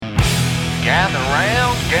Gather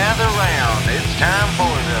round. It's time for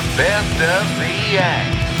the best of the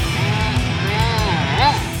act.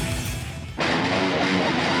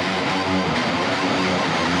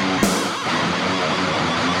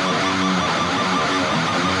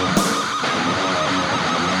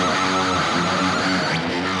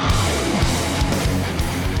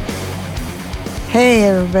 Hey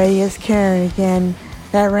everybody, it's Karen again,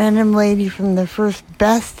 that random lady from the first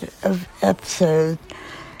best of episodes.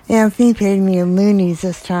 Anthony paid me in loonies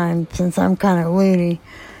this time, since I'm kind of loony.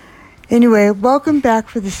 Anyway, welcome back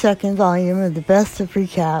for the second volume of the Best of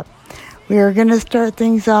Recap. We are going to start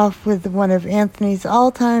things off with one of Anthony's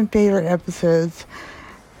all-time favorite episodes,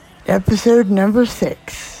 episode number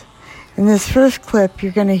 6. In this first clip,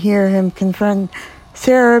 you're going to hear him confront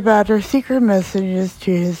Sarah about her secret messages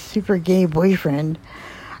to his super gay boyfriend.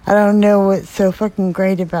 I don't know what's so fucking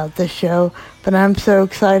great about this show, but I'm so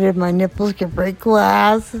excited my nipples can break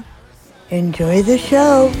glass. Enjoy the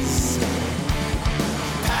show.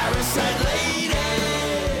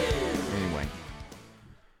 Anyway,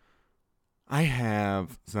 I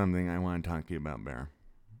have something I want to talk to you about, Bear.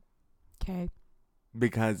 Okay.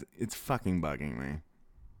 Because it's fucking bugging me.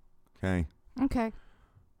 Okay? Okay.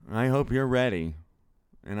 I hope you're ready.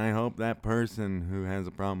 And I hope that person who has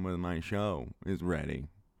a problem with my show is ready.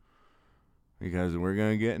 Because we're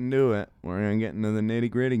going to get into it. We're going to get into the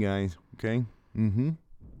nitty gritty, guys. Okay?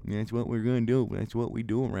 That's what we're going to do. That's what we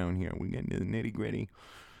do around here. We get into the nitty gritty.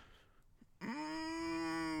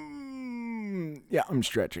 Yeah, I'm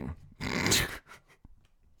stretching.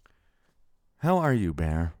 How are you,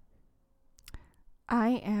 Bear?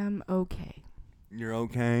 I am okay. You're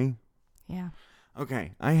okay? Yeah.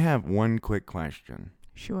 Okay, I have one quick question.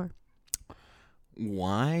 Sure.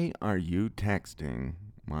 Why are you texting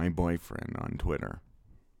my boyfriend on Twitter?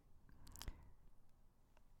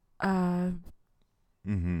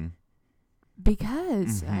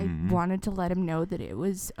 Because I wanted to let him know that it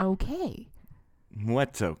was okay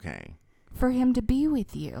What's okay? for him to be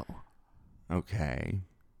with you. Okay.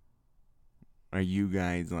 Are you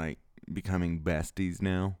guys, like, becoming besties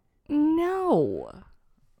now? No.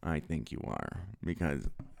 I think you are. Because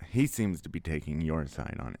he seems to be taking your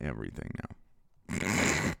side on everything now.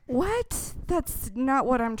 What? That's not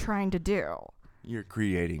what I'm trying to do. You're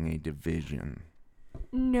creating a division.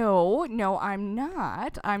 No, I'm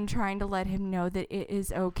not. I'm trying to let him know that it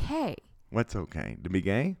is okay. What's okay? To be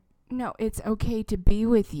gay? No, it's okay to be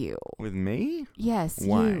with you. With me? Yes,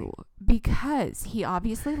 Why? you. Because he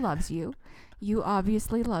obviously loves you. You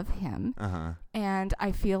obviously love him. Uh-huh. And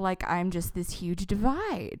I feel like I'm just this huge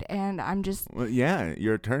divide. And I'm just... Well, yeah,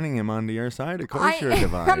 you're turning him onto your side. Of course you're a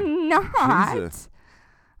divide. I am not. Jesus.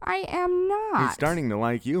 I am not. He's starting to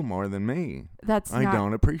like you more than me. I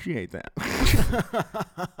don't appreciate that.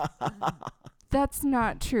 That's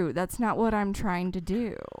not true. That's not what I'm trying to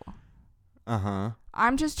do. Uh-huh.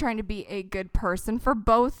 I'm just trying to be a good person for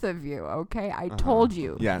both of you, okay? I told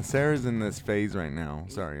you. Yeah, Sarah's in this phase right now.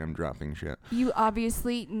 Sorry, I'm dropping shit. You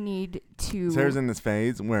obviously need to... Sarah's in this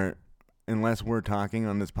phase where, unless we're talking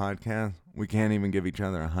on this podcast, we can't even give each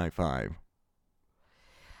other a high five.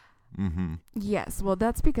 Yes, well,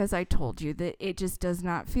 that's because I told you that it just does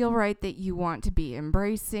not feel right that you want to be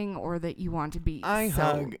embracing or that you want to be... I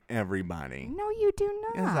hug everybody. No, you do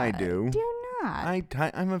not. Yes, I do. Do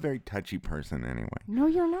not. I'm a very touchy person anyway. No,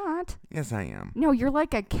 you're not. Yes, I am. No, you're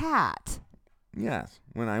like a cat. Yes.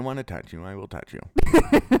 When I want to touch you, I will touch you.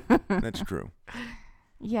 That's true.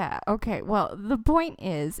 Yeah, okay. Well, the point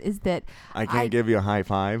is that... I can't give you a high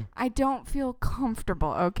five? I don't feel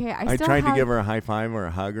comfortable, okay? I tried to give her a high five or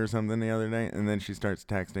a hug or something the other day, and then she starts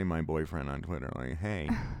texting my boyfriend on Twitter like, hey,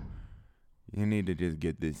 you need to just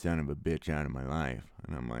get this son of a bitch out of my life.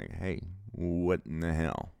 And I'm like, hey, what in the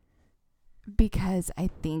hell? Because I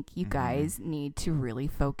think you guys need to really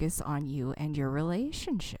focus on you and your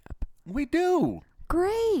relationship. We do.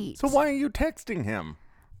 Great. So why are you texting him?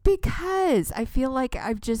 Because I feel like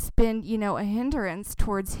I've just been, a hindrance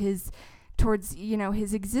towards his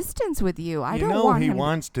existence with you. I don't want him. He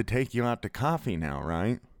wants to take you out to coffee now,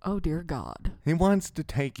 right? Oh, dear God. He wants to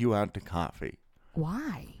take you out to coffee.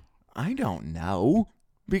 Why? I don't know.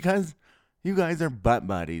 Because you guys are butt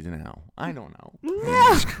buddies now. I don't know.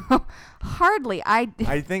 No, hardly. I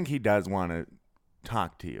think he does want to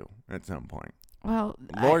talk to you at some point. Well,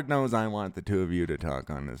 Lord knows I want the two of you to talk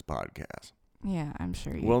on this podcast. Yeah, I'm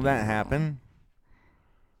sure you Will do. that happen?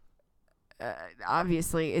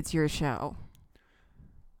 Obviously, it's your show.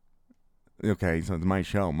 Okay, so it's my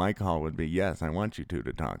show. My call would be, yes, I want you two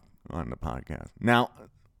to talk on the podcast. Now,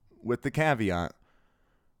 with the caveat,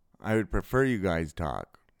 I would prefer you guys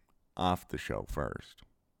talk off the show first.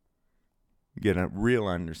 get a real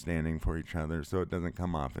understanding for each other so it doesn't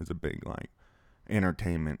come off as a big, like,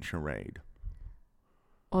 entertainment charade.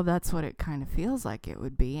 Well, that's what it kind of feels like it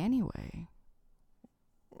would be anyway.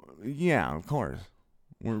 Yeah, of course.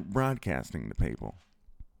 We're broadcasting to people.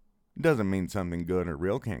 It doesn't mean something good or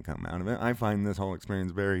real can't come out of it. I find this whole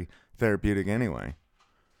experience very therapeutic anyway.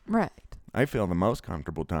 Right. I feel the most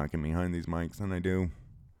comfortable talking behind these mics than I do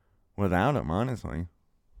without them, honestly.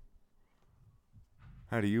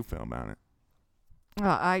 How do you feel about it?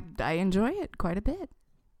 Well, I enjoy it quite a bit.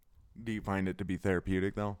 Do you find it to be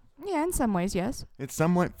therapeutic, though? Yeah, in some ways, yes. It's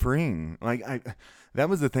somewhat freeing. Like, that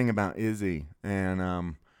was the thing about Izzy.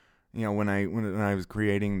 And, you know, when I was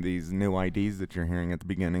creating these new IDs that you're hearing at the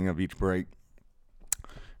beginning of each break,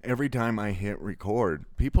 every time I hit record,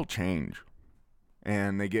 people change.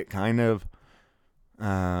 And they get kind of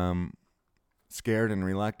scared and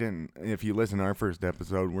reluctant. If you listen to our first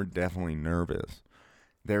episode, we're definitely nervous.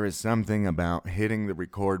 There is something about hitting the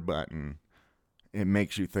record button. It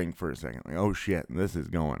makes you think for a second, like, oh shit, this is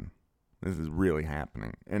going. This is really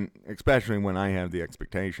happening. And especially when I have the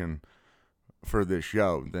expectation for this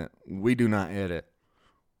show that we do not edit.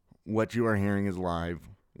 What you are hearing is live.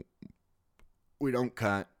 We don't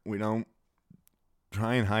cut. We don't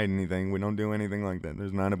try and hide anything. We don't do anything like that.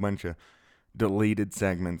 There's not a bunch of deleted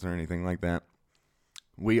segments or anything like that.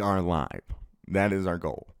 We are live. That is our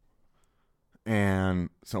goal. And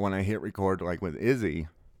so when I hit record, like with Izzy,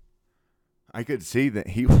 I could see that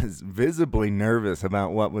he was visibly nervous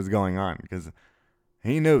about what was going on because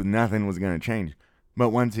he knew nothing was going to change. But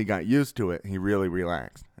once he got used to it, he really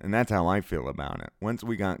relaxed. And that's how I feel about it. Once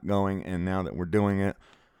we got going and now that we're doing it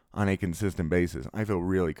on a consistent basis, I feel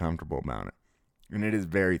really comfortable about it. And it is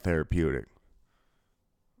very therapeutic.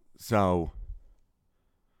 So,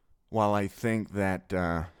 while I think that,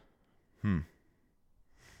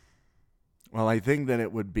 while I think that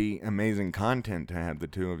it would be amazing content to have the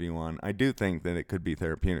two of you on, I do think that it could be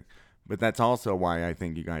therapeutic. But that's also why I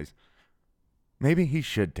think you guys, maybe he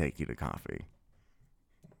should take you to coffee.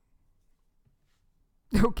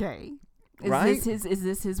 Okay. Right? Is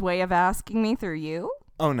this his way of asking me through you?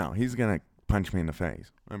 Oh, no. He's going to punch me in the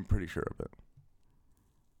face. I'm pretty sure of it.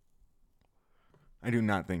 I do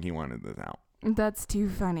not think he wanted this out. That's too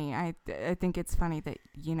funny. I think it's funny that,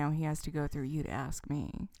 you know, he has to go through you to ask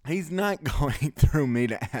me. He's not going through me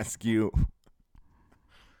to ask you.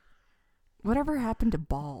 Whatever happened to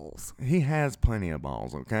balls? He has plenty of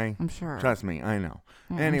balls, okay? I'm sure. Trust me, I know.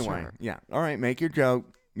 Yeah, Anyway, sure. yeah. All right, make your joke.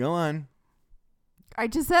 Go on. I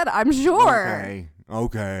just said I'm sure.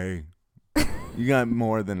 Okay. You got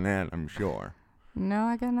more than that, I'm sure. No,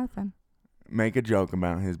 I got nothing. Make a joke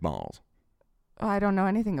about his balls. I don't know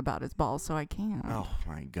anything about his balls, so I can't. Oh,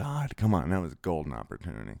 my God. Come on. That was a golden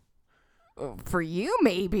opportunity. For you,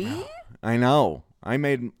 maybe. I know. I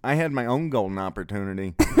had my own golden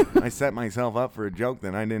opportunity. I set myself up for a joke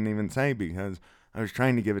that I didn't even say because I was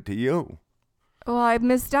trying to give it to you. Well, I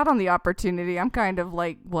missed out on the opportunity. I'm kind of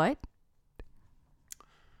like, what?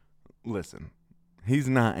 Listen, he's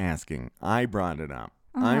not asking. I brought it up.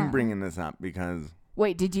 I'm bringing this up because...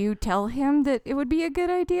 Wait, did you tell him that it would be a good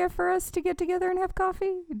idea for us to get together and have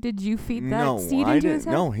coffee? Did you feed that seed into his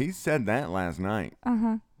head? No, he said that last night.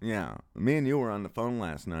 Uh-huh. Yeah. Me and you were on the phone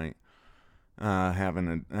last night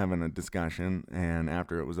having a discussion, and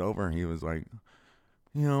after it was over, he was like,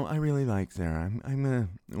 you know, I really like Sarah. I'm going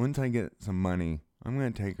to, once I get some money, I'm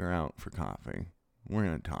going to take her out for coffee. We're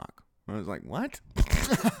going to talk. I was like, what?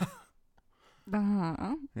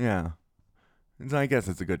 Uh-huh. Yeah. And so I guess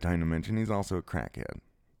it's a good time to mention he's also a crackhead.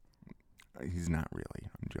 He's not really.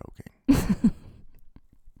 I'm joking.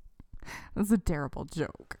 That's a terrible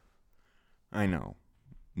joke. I know.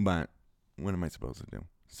 But what am I supposed to do?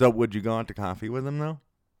 So would you go out to coffee with him,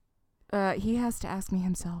 though? He has to ask me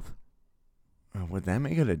himself. Would that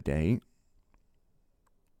make it a date?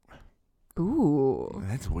 Ooh.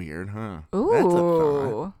 That's weird, huh? Ooh. That's a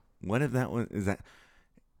thought. What if that was... Is that...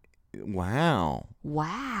 Wow.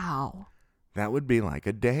 Wow. That would be like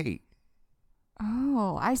a date.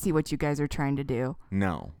 Oh, I see what you guys are trying to do.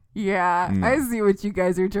 No. Yeah, No. I see what you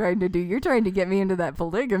guys are trying to do. You're trying to get me into that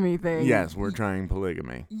polygamy thing. Yes, we're trying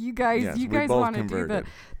polygamy. You guys, Yes, you we guys both want to do converted.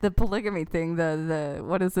 the polygamy thing. The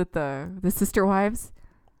what is it? The sister wives.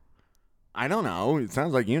 I don't know. It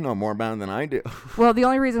sounds like you know more about it than I do. Well, the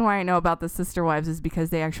only reason why I know about the sister wives is because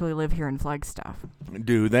they actually live here in Flagstaff.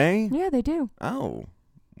 Do they? Yeah, they do. Oh.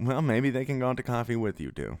 Well, maybe they can go out to coffee with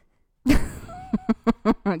you, too.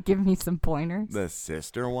 Give me some pointers. The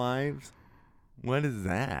Sister Wives? What is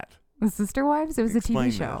that? The Sister Wives? It was Explain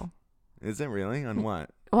a TV show. that. Is it really? On what?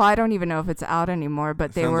 Well, I don't even know if it's out anymore,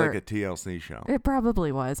 but they Sounds were. like a TLC show. It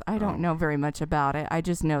probably was. I don't Oh. know very much about it. I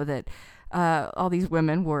just know that all these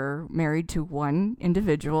women were married to one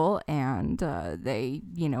individual, and they,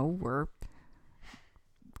 were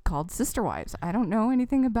called sister wives. I don't know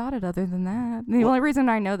anything about it other than that. The only reason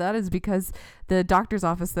I know that is because the doctor's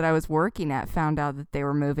office that I was working at found out that they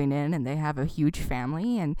were moving in and they have a huge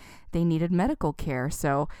family and they needed medical care.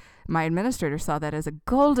 So my administrator saw that as a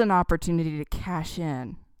golden opportunity to cash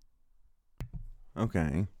in.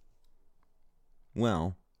 Okay.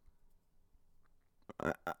 Well,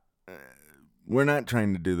 we're not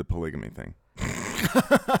trying to do the polygamy thing.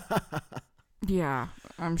 Yeah,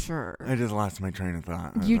 I'm sure. I just lost my train of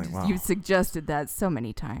thought. You suggested that so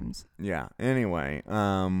many times. Yeah. Anyway,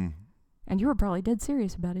 and you were probably dead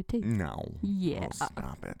serious about it too. No. Yeah. Oh,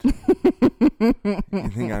 stop it. You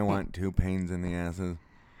think I want 2 pains in the asses?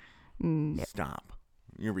 No. Stop.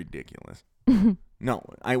 You're ridiculous. No.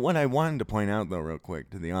 What I wanted to point out though, real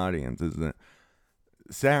quick, to the audience is that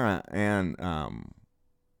Sarah and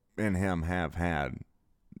him have had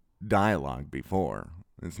dialogue before.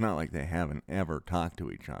 It's not like they haven't ever talked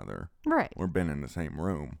to each other. Right. Or been in the same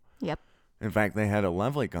room. Yep. In fact, they had a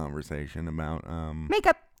lovely conversation about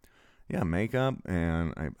makeup. Yeah, makeup,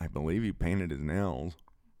 and I believe he painted his nails.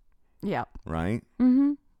 Yeah. Right?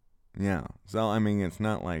 Mm-hmm. Yeah. So I mean, it's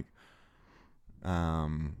not like I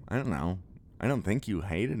don't know. I don't think you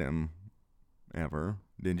hated him ever,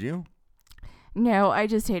 did you? No, I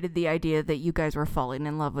just hated the idea that you guys were falling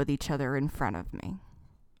in love with each other in front of me.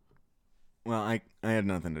 Well, I had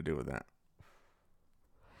nothing to do with that.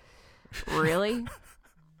 Really?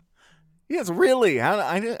 Yes, really.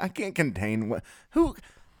 I can't contain what.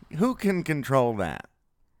 Who can control that?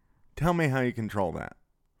 Tell me how you control that.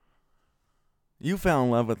 You fell in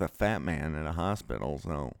love with a fat man at a hospital,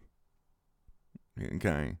 so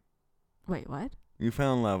okay. Wait, what? You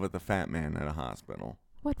fell in love with a fat man at a hospital.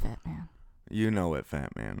 What fat man? You know what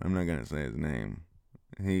fat man. I'm not gonna say his name.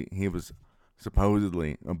 He was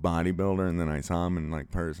supposedly a bodybuilder, and then I saw him in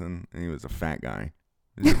like person, and he was a fat guy.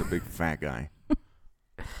 He's just a big fat guy.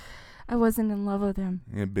 I wasn't in love with him.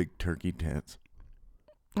 He had big turkey tits.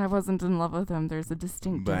 I wasn't in love with him. There's a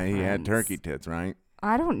distinct difference. But he had turkey tits, right?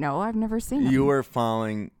 I don't know. I've never seen him. You were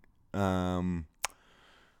falling,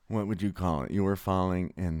 what would you call it? You were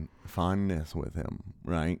falling in fondness with him,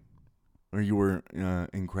 right? Or you were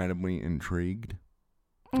incredibly intrigued?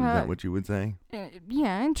 Is that what you would say?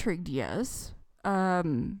 Yeah, intrigued, yes.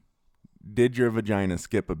 Did your vagina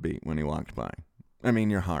skip a beat when he walked by? I mean,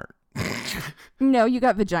 your heart. No, you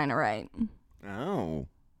got vagina right. Oh.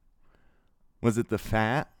 Was it the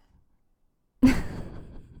fat?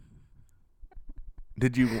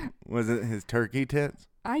 Was it his turkey tits?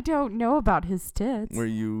 I don't know about his tits. Were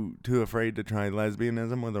you too afraid to try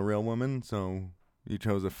lesbianism with a real woman, so you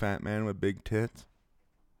chose a fat man with big tits?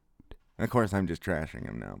 Of course, I'm just trashing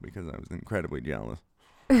him now because I was incredibly jealous.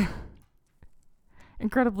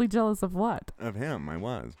 Incredibly jealous of what? Of him, I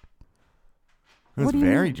was. I was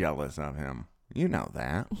very jealous of him. You know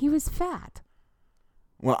that. He was fat.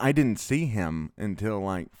 Well, I didn't see him until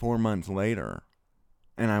like 4 months later.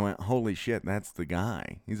 And I went, holy shit, that's the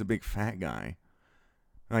guy. He's a big fat guy.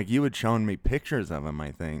 Like, you had shown me pictures of him,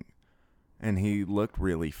 I think. And he looked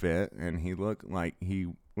really fit. And he looked like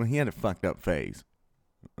he had a fucked up face.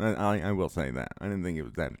 I will say that. I didn't think he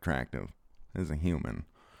was that attractive as a human.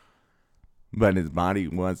 But his body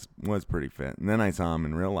was pretty fit. And then I saw him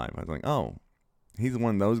in real life. I was like, oh, he's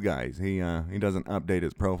one of those guys. He doesn't update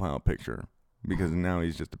his profile picture because now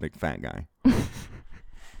he's just a big fat guy. You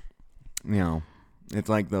know, it's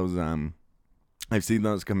like those I've seen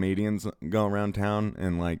those comedians go around town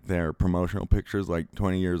and like their promotional pictures like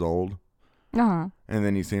 20 years old. Uh-huh. And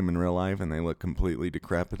then you see them in real life and they look completely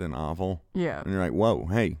decrepit and awful. Yeah. And you're like, whoa,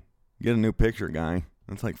 hey, get a new picture, guy.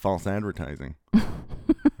 That's like false advertising.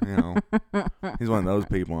 You know, he's one of those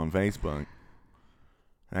people on Facebook.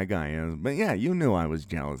 That guy is. But yeah, you knew I was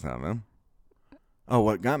jealous of him. Oh,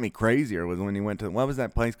 what got me crazier was when you went to, what was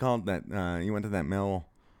that place called that, you went to that mill,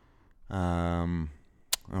 oh,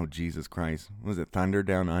 Jesus Christ. Was it Thunder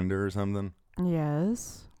Down Under or something?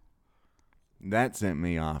 Yes. That sent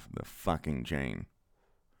me off the fucking chain.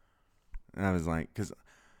 I was like, because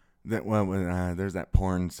there's that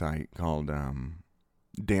porn site called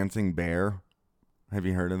Dancing Bear. Have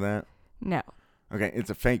you heard of that? No. Okay, it's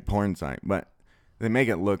a fake porn site, but they make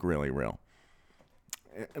it look really real.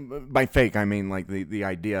 By fake, I mean like the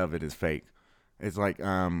idea of it is fake. It's like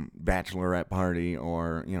bachelorette party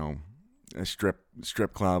or, you know, a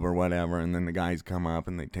strip club or whatever, and then the guys come up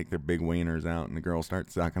and they take their big wieners out and the girls start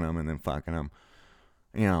sucking them and then fucking them.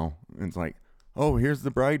 You know, it's like, oh, here's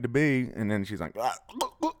the bride to be, and then she's like,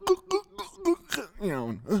 you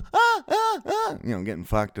know, getting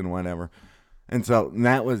fucked and whatever. And so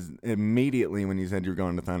that was immediately when you said you're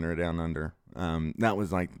going to Thunder Down Under. That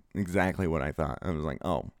was like exactly what I thought. I was like,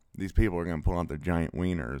 oh, these people are going to pull out their giant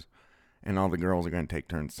wieners, and all the girls are going to take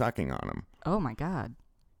turns sucking on them. Oh my God.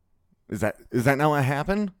 Is that not what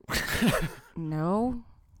happened? No.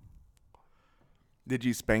 Did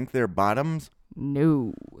you spank their bottoms?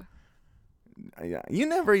 No. You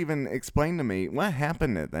never even explained to me what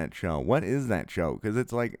happened at that show. What is that show? Because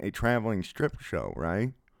it's like a traveling strip show,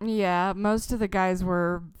 right? Yeah, most of the guys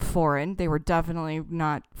were foreign. They were definitely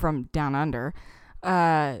not from down under.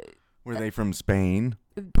 Were they from Spain?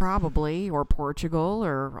 Probably, or Portugal,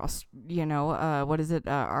 or what is it?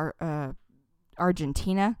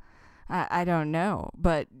 Argentina. I don't know,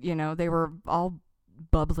 but they were all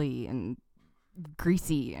bubbly and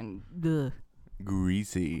greasy and ugh.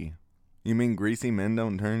 Greasy. You mean greasy men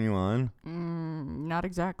don't turn you on? Not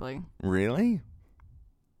exactly. Really?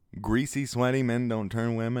 Greasy, sweaty men don't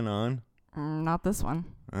turn women on? Not this one.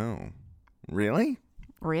 Oh. Really?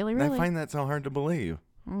 Really? I find that so hard to believe.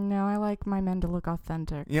 No, I like my men to look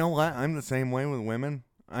authentic. You know what? I'm the same way with women.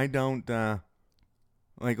 I don't,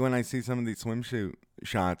 like when I see some of these swimsuit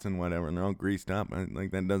shots and whatever, and they're all greased up,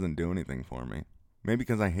 that doesn't do anything for me. Maybe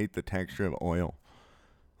because I hate the texture of oil,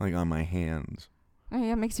 like on my hands. Oh,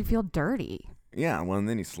 yeah, it makes you feel dirty. Yeah, well, and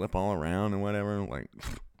then you slip all around and whatever. Like,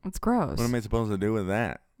 it's gross. What am I supposed to do with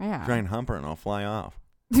that? Yeah. Try and hump her and I'll fly off.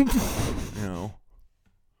 I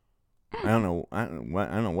don't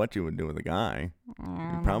know what you would do with a guy.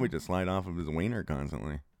 You'd probably just slide off of his wiener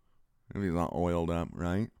constantly. If he's all oiled up,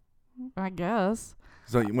 right? I guess.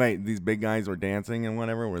 So wait, these big guys were dancing and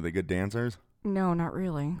whatever. Were they good dancers? No, not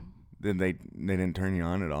really. Did they didn't turn you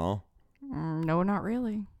on at all? No, not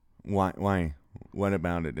really. Why? What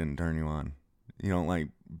about it didn't turn you on? You don't like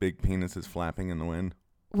big penises flapping in the wind?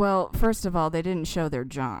 Well, first of all, they didn't show their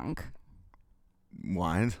junk.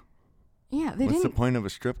 What? Yeah, they didn't. What's the point of a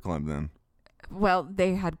strip club then? Well,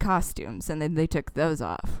 they had costumes, and then they took those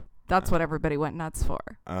off. That's what everybody went nuts for.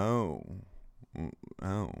 Oh.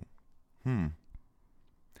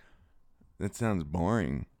 That sounds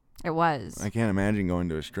boring. It was. I can't imagine going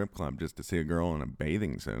to a strip club just to see a girl in a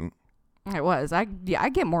bathing suit. It was. I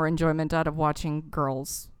get more enjoyment out of watching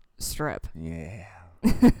girls strip. Yeah.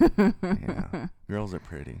 Yeah. Girls are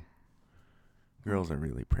pretty. Girls are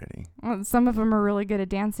really pretty. Well, some of them are really good at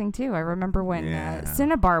dancing too. I remember when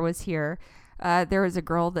Cinnabar was here, there was a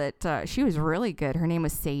girl that she was really good. Her name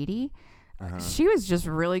was Sadie. She was just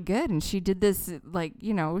really good, and she did this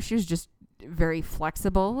she was just very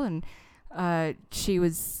flexible, and she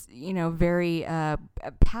was very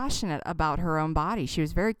passionate about her own body. She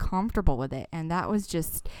was very comfortable with it, and that was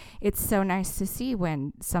just, it's so nice to see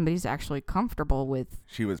when somebody's actually comfortable with.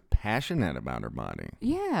 She was passionate about her body.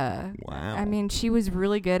 Yeah. Wow. I mean, she was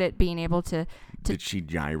really good at being able to Did she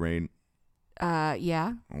gyrate?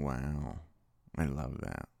 Yeah. Wow. I love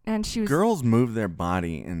that. And she was. Girls move their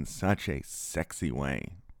body in such a sexy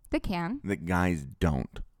way They can. that guys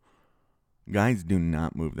don't. Guys do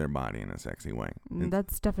not move their body in a sexy way.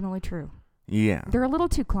 That's definitely true. Yeah. They're a little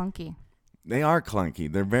too clunky. They are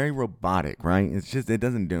clunky. They're very robotic, right? It's just, it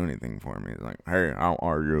doesn't do anything for me. It's like, hey, how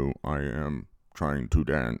are you? I am trying to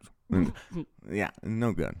dance. Yeah,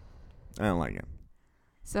 no good. I don't like it.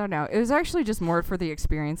 So, no, it was actually just more for the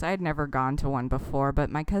experience. I had never gone to one before, but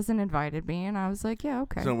my cousin invited me, and I was like, yeah,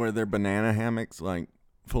 okay. So were there banana hammocks, like,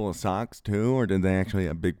 full of socks, too? Or did they actually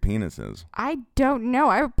have big penises? I don't know.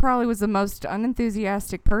 I probably was the most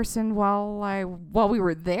unenthusiastic person while we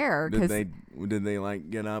were there. Did they, like,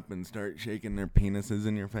 get up and start shaking their penises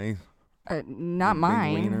in your face? Not Big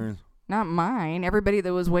mine. wieners? Not mine. Everybody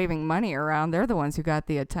that was waving money around, they're the ones who got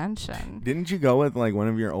the attention. Didn't you go with, like, one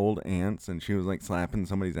of your old aunts and she was, like, slapping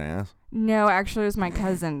somebody's ass? No, actually, it was my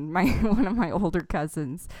cousin, one of my older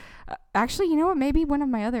cousins. Actually, you know what? Maybe one of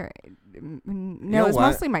my other. No, it was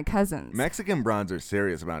mostly my cousins. Mexican broads are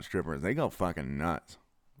serious about strippers. They go fucking nuts.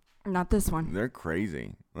 Not this one. They're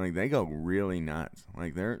crazy. Like, they go really nuts.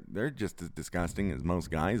 Like, they're just as disgusting as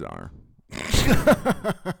most guys are.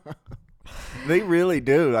 They really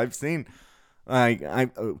do. I've seen, like,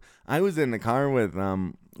 I was in the car with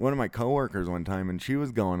one of my coworkers one time, and she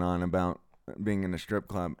was going on about being in a strip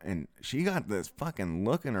club, and she got this fucking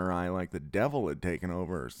look in her eye like the devil had taken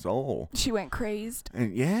over her soul. She went crazed.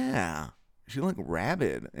 And yeah, she looked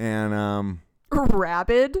rabid. And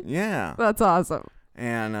rabid? Yeah. That's awesome.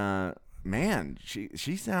 And man,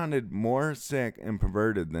 she sounded more sick and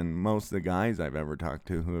perverted than most of the guys I've ever talked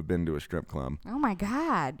to who have been to a strip club. Oh my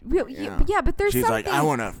God. Yeah, but there's She's something. like, I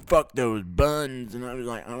want to fuck those buns, and I was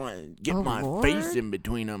like, I want to get my Lord. face in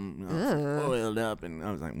between them, oiled up, and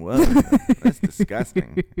I was like, whoa, that's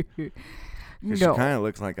disgusting. 'Cause No. she kind of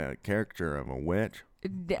looks like a caricature of a witch.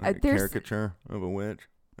 Like a There's. caricature of a witch.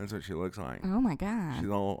 That's what she looks like. Oh my god. She's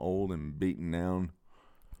all old and beaten down.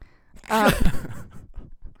 Oh,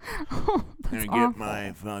 And that's get awful.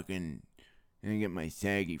 my fucking, and get my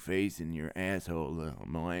saggy face in your asshole.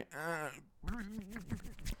 I'm like,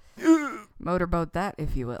 Motorboat that,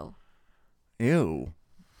 if you will. ew.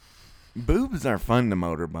 Boobs are fun to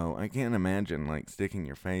motorboat. I can't imagine like sticking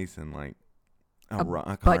your face in like a rock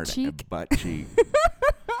butt hard cheek? butt cheek.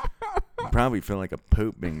 You probably feel like a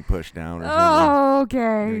poop being pushed out or something. Oh,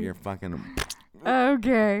 okay. You're fucking.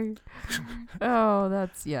 Okay. Oh,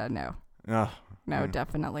 that's no. Oh, No, yeah.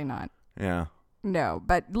 definitely not. Yeah. No,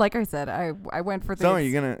 but like I said, I went for the. So are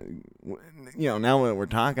you gonna, now that we're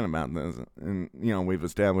talking about this, and we've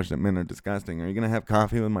established that men are disgusting. Are you gonna have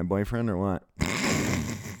coffee with my boyfriend or what?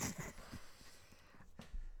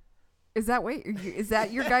 Is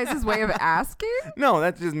that your guys' way of asking? No,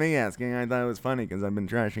 that's just me asking. I thought it was funny because I've been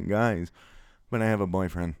trashing guys, but I have a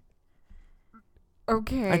boyfriend.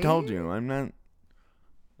 Okay. I told you I'm not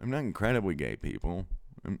incredibly gay, people.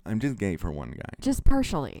 I'm just gay for one guy. Just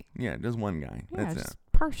partially. Yeah, just one guy. Yeah, That's just it.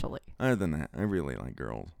 partially. Other than that, I really like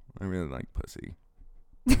girls. I really like pussy.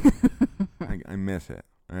 I miss it.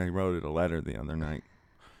 I wrote it a letter the other night.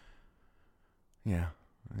 Yeah.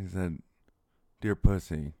 I said, "Dear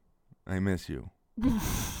pussy, I miss you.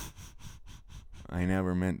 I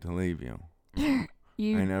never meant to leave you. I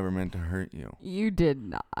never meant to hurt you. You did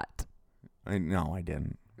not. No, I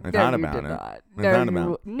didn't. I No, thought you about did it. not. I No, thought you about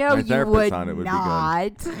wo- it. No, My you therapist would thought it would be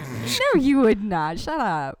not. No, you would not. Shut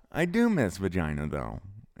up. I do miss vagina, though.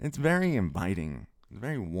 It's very inviting. It's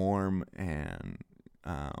very warm and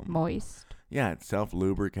Moist. yeah, it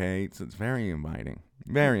self-lubricates. It's very inviting.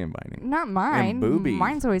 Very inviting. Not mine. boobies.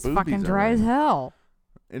 Mine's always Boobies fucking are dry as right. hell.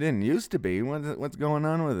 It didn't used to be. What's going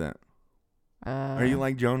on with it? Are you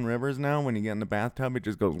like Joan Rivers now? When you get in the bathtub, it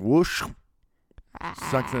just goes whoosh,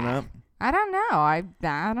 sucks it up. I don't know. I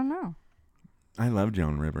don't know. I love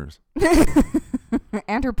Joan Rivers.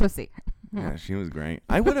 And her pussy. Yeah, she was great.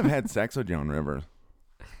 I would have had sex with Joan Rivers.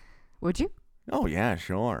 Would you? Oh, yeah,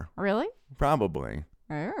 sure. Really? Probably.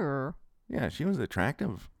 Oh. Yeah, she was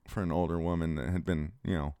attractive for an older woman that had been,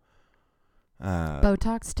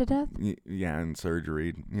 Botox to death? yeah, and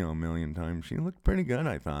surgery, a million times. She looked pretty good,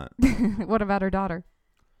 I thought. What about her daughter?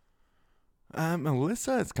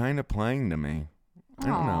 Melissa is kind of playing to me. I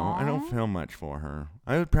don't know. I don't Aw. feel much for her.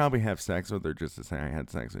 I would probably have sex with her just to say I had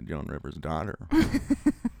sex with Joan Rivers' daughter.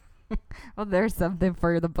 Well, there's something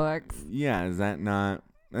for the books. Yeah, is that not...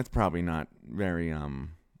 That's probably not very,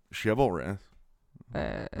 chivalrous.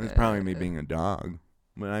 It's probably me being a dog.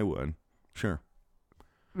 But I would. Sure.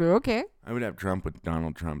 Okay. I would have Trump with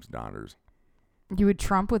Donald Trump's daughters. You would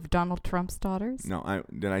Trump with Donald Trump's daughters? No,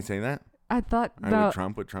 did I say that? I thought I would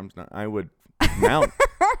Trump with Trump's daughters. I would mount...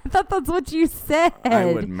 I thought that's what you said. I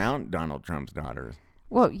would mount Donald Trump's daughters.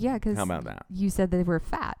 Well, yeah, because How about that? you said they were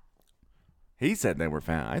fat. He said they were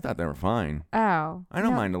fat. I thought they were fine. Oh. I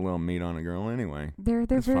don't no, mind a little meat on a girl anyway. They're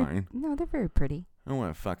It's very fine. No, they're very pretty. I don't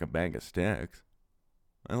want to fuck a bag of sticks.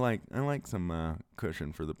 I like some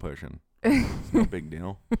cushion for the pushing. It's no big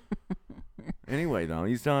deal. Anyway, though,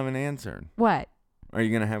 you still haven't answered. What? Are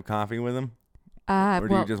you gonna have coffee with him, or do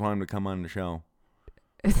well, you just want him to come on the show?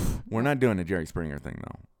 We're not doing a Jerry Springer thing,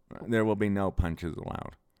 though. There will be no punches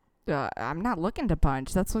allowed. I'm not looking to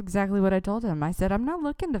punch. That's exactly what I told him. I said, I'm not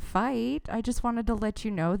looking to fight. I just wanted to let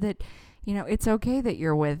you know that, it's okay that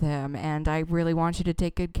you're with him, and I really want you to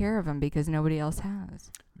take good care of him because nobody else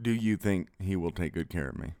has. Do you think he will take good care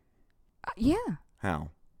of me? Yeah. How?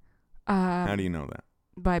 How do you know that?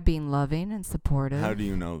 By being loving and supportive. How do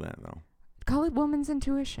you know that, though? Call it woman's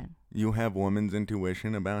intuition. You have woman's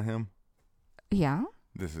intuition about him? Yeah.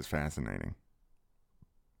 This is fascinating.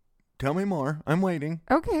 Tell me more. I'm waiting.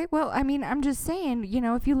 Okay. Well, I mean, I'm just saying,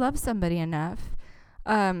 if you love somebody enough,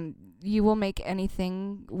 you will make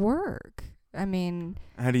anything work. I mean,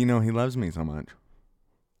 How do you know he loves me so much?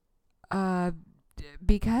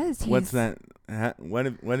 Because he's... What's that?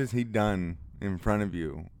 What has he done in front of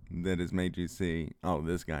you that has made you see, oh,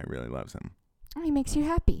 this guy really loves him? He makes you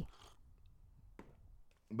happy.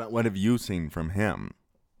 But what have you seen from him?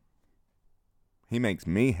 He makes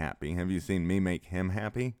me happy. Have you seen me make him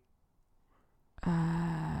happy?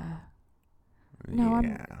 No,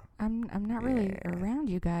 yeah. I'm not really around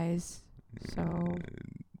you guys, so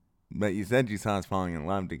But you said you saw us falling in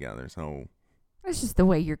love together, so... it's just the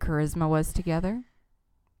way your charisma was together.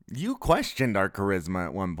 You questioned our charisma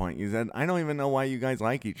at one point. You said, I don't even know why you guys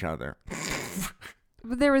like each other.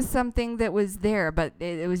 But there was something that was there, but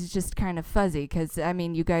it was just kind of fuzzy because, I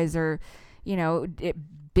mean, you guys are,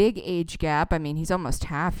 big age gap. I mean, he's almost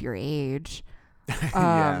half your age.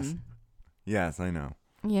 Yes, I know.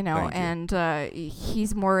 You know, Thank you. and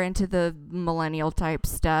he's more into the millennial type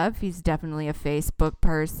stuff. He's definitely a Facebook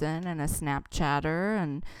person and a Snapchatter,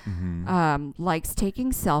 and likes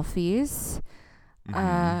taking selfies.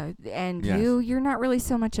 And Yes. you're not really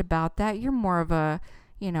so much about that. You're more of a,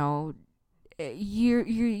 you know,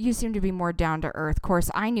 you seem to be more down to earth. Of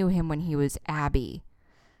course, I knew him when he was Abby.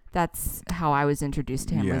 That's how I was introduced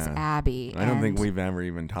to him, was Abby. I don't think we've ever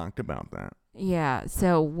even talked about that. Yeah,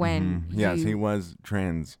 so when Yes, he was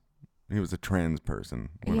trans. He was a trans person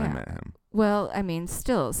when I met him. Well, I mean,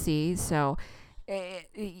 still, see, so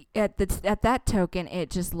at that token, it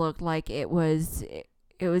just looked like it was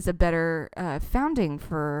a better founding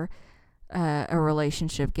for a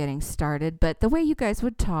relationship getting started. But the way you guys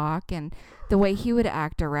would talk and the way he would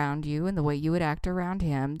act around you and the way you would act around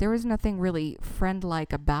him, there was nothing really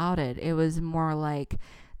friend-like about it. It was more like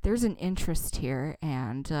there's an interest here,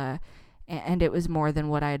 and it was more than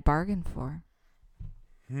what I had bargained for.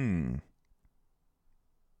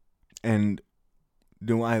 And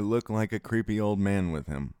do I look like a creepy old man with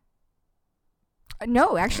him?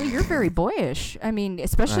 No, actually, you're very boyish. I mean,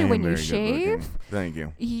 especially when you very good looking. shave. Thank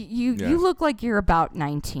you. You look like you're about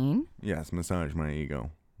 19. Yes, massage my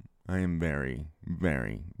ego. I am very,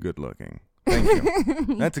 very good looking. Thank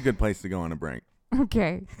you. That's a good place to go on a break.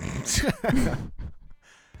 Okay.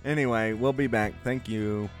 Anyway, we'll be back. Thank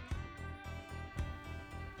you.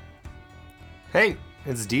 Hey,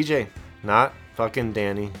 it's DJ, not fucking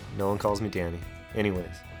Danny. No one calls me Danny.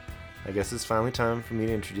 Anyways, I guess it's finally time for me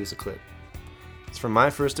to introduce a clip. It's from my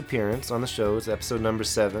first appearance on the show. It's episode number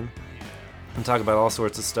 7. And talk about all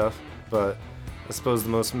sorts of stuff, but I suppose the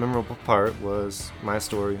most memorable part was my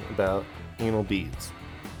story about anal beads.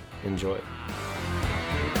 Enjoy.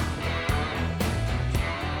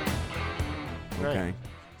 Okay.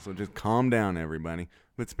 So just calm down, everybody.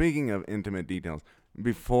 But speaking of intimate details,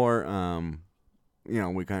 before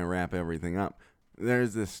we kind of wrap everything up,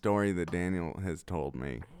 there's this story that Daniel has told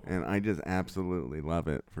me, and I just absolutely love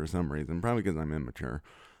it for some reason, probably because I'm immature.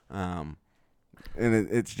 And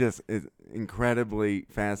it's incredibly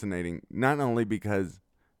fascinating, not only because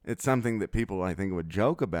it's something that people, I think, would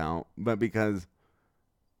joke about, but because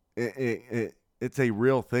it's a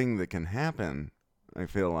real thing that can happen, I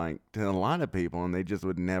feel like, to a lot of people, and they just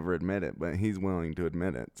would never admit it, but he's willing to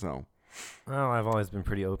admit it, so. Well, I've always been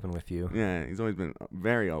pretty open with you. Yeah, he's always been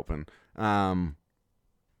very open.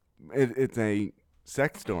 It's a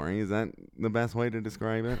sex story. Is that the best way to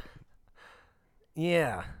describe it?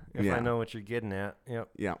 Yeah, if I know what you're getting at. Yep.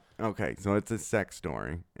 Yeah. Okay, so it's a sex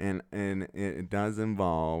story, and it does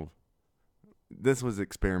involve. This was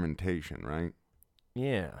experimentation, right?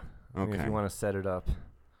 Yeah. I mean, Okay. if you want to set it up.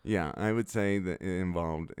 Yeah, I would say that it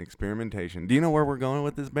involved experimentation. Do you know where we're going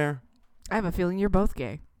with this, Bear? I have a feeling you're both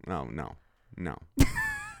gay. Oh, no. No,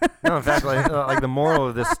 in fact, like the moral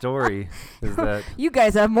of this story is that You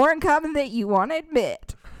guys have more in common than you want to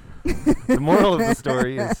admit. the moral of the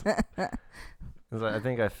story is I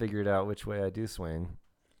think I figured out which way I do swing.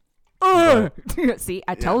 See,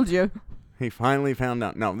 I told you. He finally found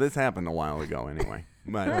out. No, this happened a while ago anyway.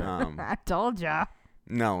 But I told ya.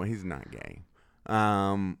 no, he's not gay.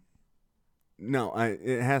 No,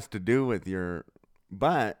 it has to do with your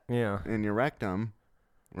butt Yeah. and your rectum,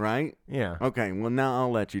 right? Yeah. Okay, well, now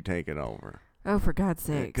I'll let you take it over. Oh, for God's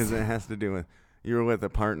sake. Because it has to do with, you were with a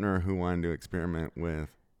partner who wanted to experiment with.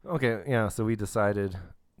 Okay, yeah, so we decided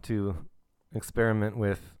to experiment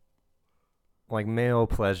with, like, male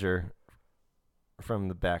pleasure from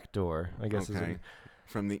the back door, I guess. Okay,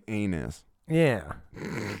 from the anus. Yeah.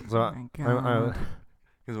 So Oh my God.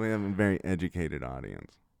 Because we have a very educated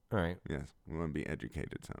audience. all right. Yes, we want to be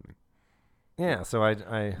educated sounding. Yeah, so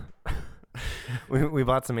I we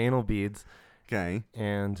bought some anal beads, Okay.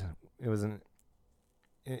 and it was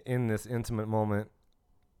in this intimate moment,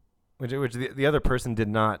 which the other person did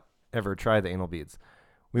not ever try the anal beads.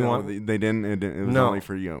 They didn't. It was No. only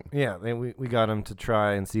for you. Yeah, we got them to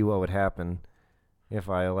try and see what would happen if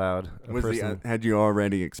I allowed a person. Had you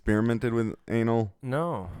already experimented with anal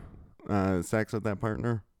No, sex with that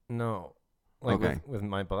partner? no, like Okay. with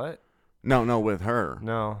my butt. No, with her.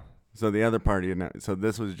 No, So the other party had not. So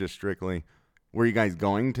this was just strictly. Were you guys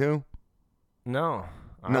going to? no,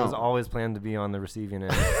 I No. was always planned to be on the receiving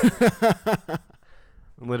end,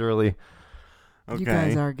 literally. Okay. You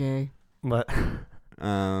guys are gay. But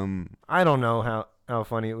I don't know how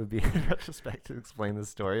funny it would be in retrospect to explain this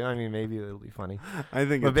story. I mean, maybe it'll be funny. I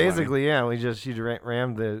think. But it's funny. basically, yeah, she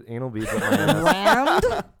rammed the anal beads up my ass.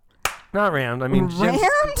 Rammed? Not rammed. I mean,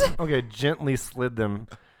 Rammed? gently slid them.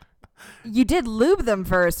 You did lube them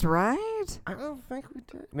first, right? night? I don't think we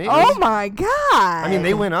did. Maybe. Oh my god! I mean,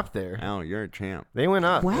 they went up there. Oh, you're a champ. They went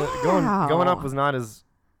up. Wow. Going up was not as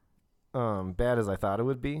bad as I thought it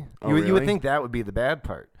would be. Oh, You would really? think that would be the bad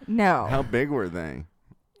part. No. How big were they?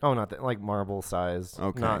 Oh, not that, like marble size.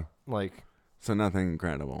 Okay. Not like So nothing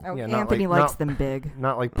incredible. Oh, yeah, not Anthony like- likes not- them big.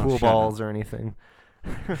 not like Oh, pool shut up. balls or anything.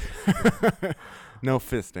 No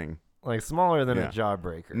fisting. Like smaller than Yeah. a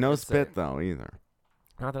jawbreaker. No I'd say. spit though either.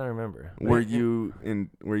 Not that I remember. Were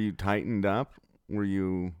you tightened up? Were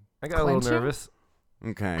you I got a little Clenching? nervous.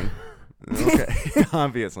 okay? Okay,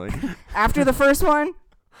 obviously. After the first one?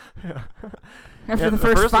 Yeah. After Yeah, the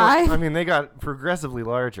first one, five? I mean, they got progressively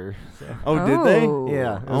larger. So. Oh, did they?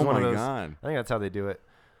 Yeah. It was Oh one of my those- god. I think that's how they do it.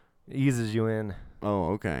 It eases you in.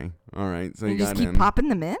 Oh, okay. All right. So You you just got keep in, popping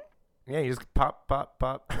them in? Yeah, you just pop, pop,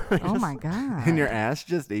 pop. Oh my god. and your ass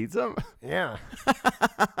just eats them. Yeah.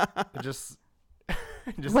 It just.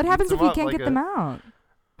 What happens if you can't like get them out?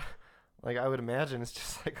 Like I would imagine, it's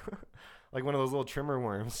just like like one of those little trimmer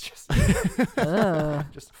worms. Just, Ugh.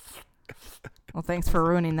 just, Well, thanks for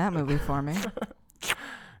ruining that movie for me.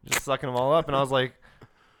 just sucking them all up, and I was like,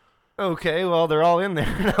 okay, well they're all in there.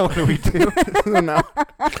 Now what do we do? No.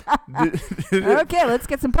 Did it- Okay, let's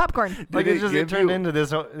get some popcorn. Like Did it just give it turned you- into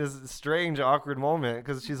this strange awkward moment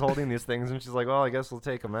because she's holding these things and she's like, well, I guess we'll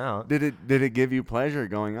take them out. Did it give you pleasure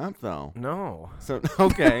going up though? No, So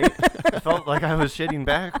okay. I felt like I was shitting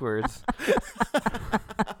backwards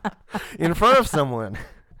in front of someone,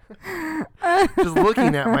 just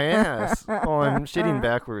looking at my ass while I'm shitting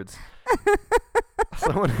backwards.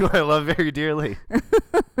 Someone who I love very dearly,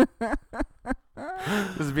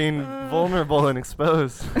 just being vulnerable and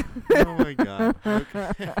exposed. Oh my god.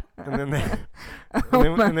 Okay. And then they,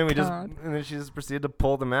 Oh my and then we just, God. and then she just proceeded to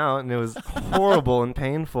pull them out, and it was horrible and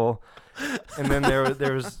painful. And then there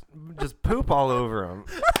was just poop all over them.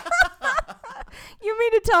 You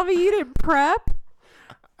mean to tell me you didn't prep?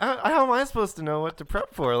 How am I supposed to know what to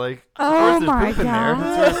prep for? Like, Oh of course my there's poop in there.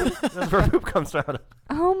 God. That's where poop comes out of.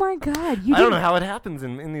 Oh my god. You I didn't, don't know how it happens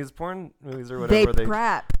in these porn movies or They whatever.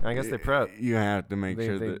 prep. I guess they prep. You have to make They-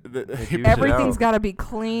 sure they- that, they that do shit Everything's out. got to be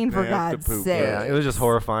clean, for They have to God's poop sake. Yeah, it was just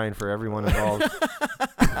horrifying for everyone involved.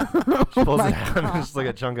 She pulls my it out and God. there's just like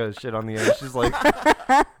a chunk of shit on the end. She's like,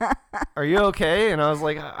 "Are you okay?" And I was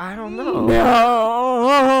like, "I don't know.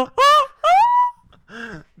 No.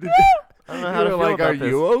 I don't know how you to were feel like, about are this."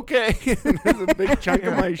 you okay? There's a big chunk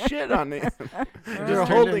of my shit on it. You're turned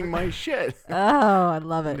holding into- my shit. Oh, I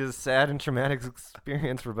love It it. is a sad and traumatic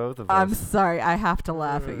experience for both of I'm us. sorry. I have to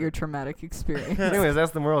laugh at your traumatic experience. Anyways,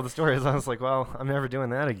 that's the moral of the story. Is I was like, well, I'm never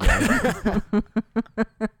doing that again.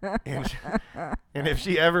 and if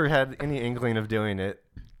she ever had any inkling of doing it,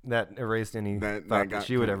 that erased any thought that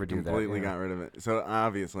she would ever do that. Completely yeah. got rid of it. So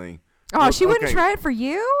obviously. Oh, Well, she wouldn't okay. try it for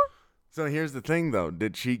you? So here's the thing, though.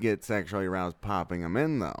 Did she get sexually aroused popping them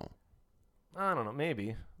in, though? I don't know,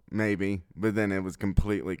 maybe. Maybe. But then it was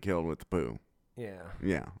completely killed with the poo. Yeah,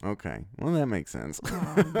 Yeah. Okay. Well, that makes sense.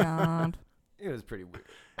 Oh, God. it was pretty weird.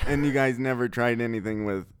 And you guys never tried anything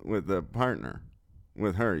with the partner?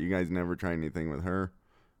 With her? You guys never tried anything with her?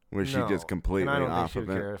 Was she No, just completely and I don't think off she of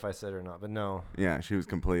would it? care if I said or not, but no. Yeah, she was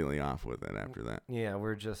completely off with it after that. Yeah,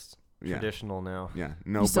 we're just Yeah. traditional now. Yeah.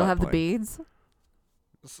 No You still butt have the play. beads?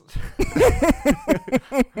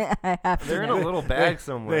 I have They're to in a know. little bag They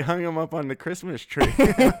somewhere. hung them up on the Christmas tree.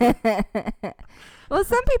 Well,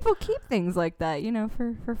 some people keep things like that,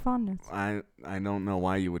 for fondness. I don't know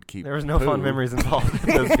why you would keep. There was no fun poo. memories involved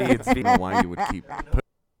in those beads. I don't know why you would keep.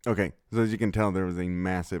 Okay, so as you can tell, there was a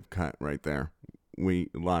massive cut right there. We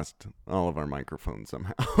lost all of our microphones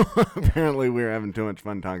somehow. Apparently, we were having too much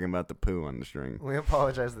fun talking about the poo on the string. We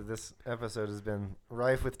apologize that this episode has been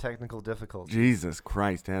rife with technical difficulties. Jesus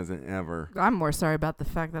Christ, hasn't ever. I'm more sorry about the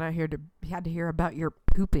fact that I had to hear about your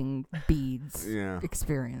pooping beads Yeah.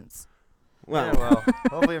 experience. Well, Yeah, well,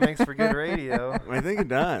 hopefully it makes for good radio. I think it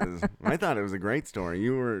does. I thought it was a great story.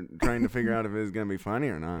 You were trying to figure out if it was going to be funny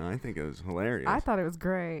or not. I think it was hilarious. I thought it was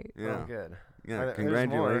great. Yeah. Oh, good. Yeah. There's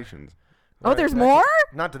Congratulations. Oh, there's Right, more?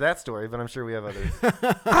 Not to that story, but I'm sure we have others.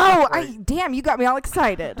 Oh, damn, you got me all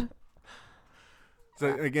excited.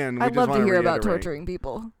 So again, we I'd just love to wanna hear about reiterate torturing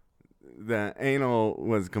people. that anal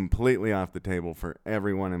was completely off the table for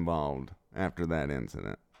everyone involved after that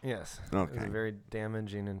incident. Yes. It was Okay. very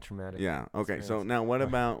damaging and traumatic. Yeah. Okay. So experience. now, what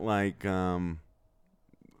about like,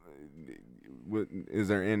 is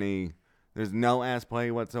there any? There's no ass play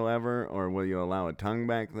whatsoever, or will you allow a tongue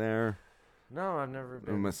back there? No, I've never A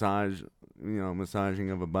been. massage, massaging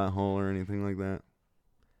of a butthole or anything like that.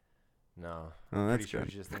 No. Oh, I'm that's pretty sure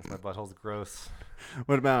good. she just thinks my butthole's gross.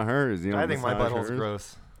 What about hers? You I don't think my massage butthole's hers?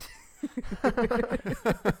 gross.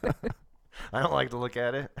 I don't like to look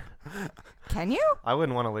at it. Can you? I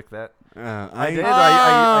wouldn't want to lick that. I I did. did.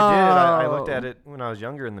 I looked at it when I was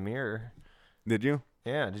younger in the mirror. Did you?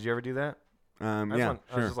 Yeah. Did you ever do that? I Yeah, was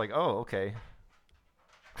sure. just like, oh, okay.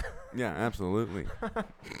 Yeah, absolutely.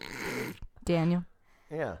 Daniel,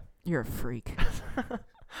 Yeah. you're a freak.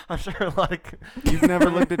 I'm sure a lot of You've never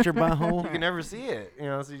looked at your butthole? you can never see it. You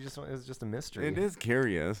know, so it's just a mystery. It is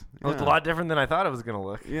curious. It looked a lot different than I thought it was gonna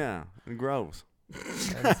look. Yeah, gross.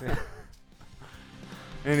 That's it.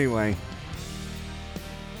 Anyway,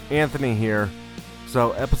 Anthony here.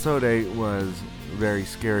 So episode 8 was very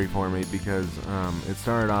scary for me because it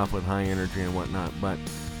started off with high energy and whatnot, but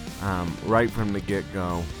right from the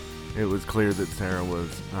get-go, it was clear that Sarah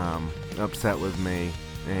was upset with me,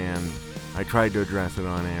 and I tried to address it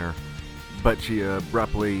on air, but she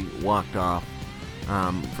abruptly walked off.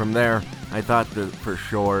 From there, I thought that for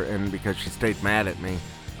sure, and because she stayed mad at me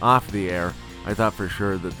off the air, I thought for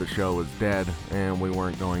sure that the show was dead and we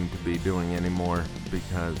weren't going to be doing any more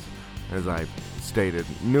because, as I've stated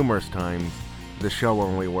numerous times, the show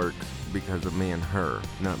only works because of me and her,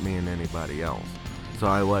 not me and anybody else. So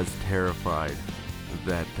I was terrified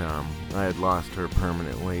that I had lost her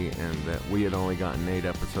permanently and that we had only gotten 8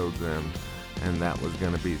 episodes in, and that was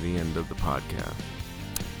going to be the end of the podcast.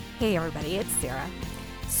 Hey everybody, it's Sarah.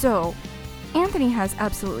 So, Anthony has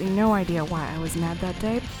absolutely no idea why I was mad that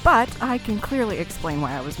day, but I can clearly explain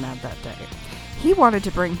why I was mad that day. He wanted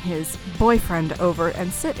to bring his boyfriend over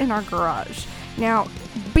and sit in our garage. Now,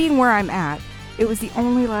 being where I'm at, it was the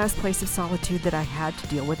only last place of solitude that I had to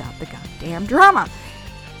deal without the goddamn drama.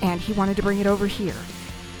 And he wanted to bring it over here.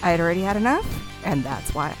 I had already had enough, and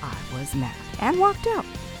that's why I was mad and walked out.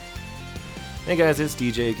 Hey guys, it's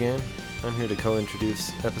DJ again. I'm here to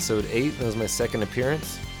co-introduce episode 8. That was my second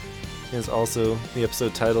appearance. It's also the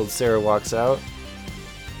episode titled Sarah Walks Out.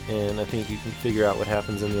 And I think you can figure out what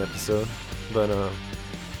happens in the episode. But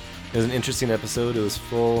it was an interesting episode. It was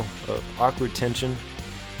full of awkward tension.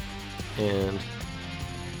 And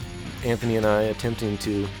Anthony and I attempting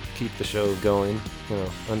to keep the show going,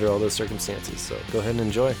 under all those circumstances. So go ahead and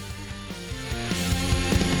enjoy.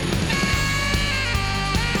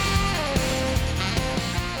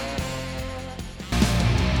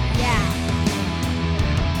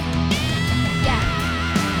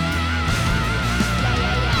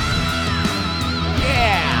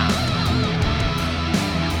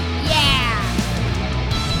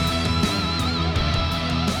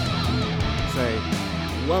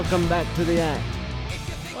 Welcome back to the act.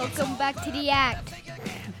 Welcome back to the act.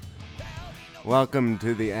 Welcome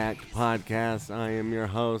to the Act podcast. I am your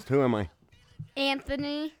host. Who am I?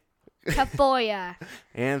 Anthony Tafoya.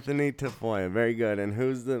 Anthony Tafoya. Very good. And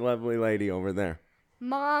who's the lovely lady over there?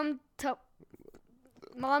 Mom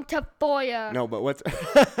Tafoya. No, but what's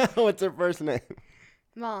what's her first name?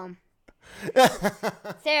 Mom.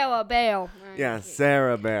 Sarah Bell. Yeah,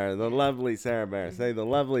 Sarah Bear. The lovely Sarah Bear. Say the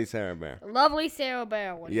lovely Sarah Bear. Lovely Sarah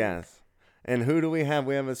Bell. Yes. And who do we have?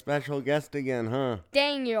 We have a special guest again, huh?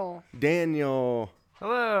 Daniel. Daniel.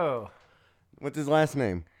 Hello. What's his last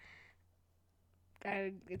name?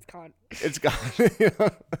 It's called. It's God.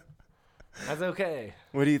 That's okay.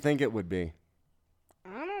 What do you think it would be?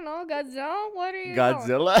 I don't know. Godzilla? What are you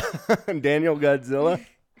Godzilla? Daniel Godzilla?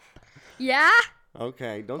 Yeah?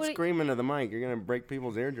 Okay, don't What scream into the mic. You're going to break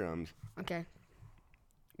people's eardrums. Okay.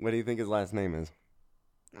 What do you think his last name is?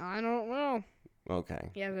 I don't know. Okay.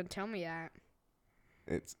 He hasn't tell me that.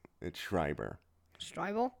 It's Schreiber.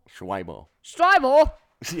 Streibel? Schweibel. Streibel?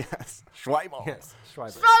 Yes. Schweibel. Yes,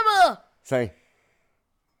 Schreiber. Streibel!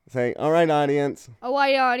 Say, all right, audience. All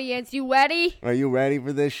right, audience, you ready? Are you ready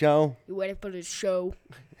for this show? You ready for this show?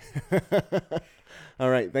 All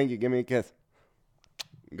right, thank you. Give me a kiss.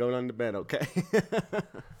 Going on to bed, okay?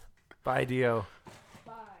 Bye, Dio.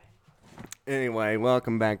 Anyway,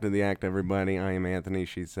 welcome back to the act, everybody. I am Anthony,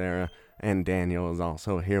 she's Sarah, and Daniel is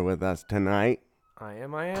also here with us tonight. I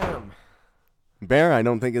am. Bear, I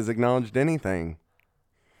don't think has acknowledged anything.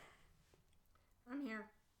 I'm here.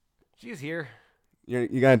 She's here.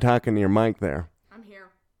 You got to talk into your mic there. I'm here.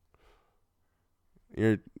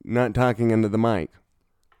 You're not talking into the mic.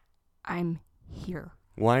 I'm here.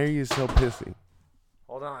 Why are you so pissy?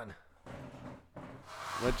 Hold on.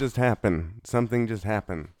 What just happened? Something just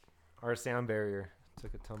happened. Our sound barrier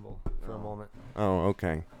took a tumble for a moment. Oh,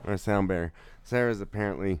 okay. Our sound barrier. Sarah's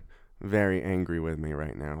apparently very angry with me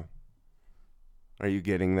right now. Are you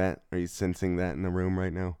getting that? Are you sensing that in the room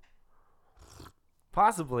right now?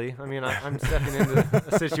 Possibly. I mean, I'm stepping into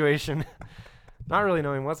a situation, not really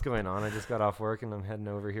knowing what's going on. I just got off work and I'm heading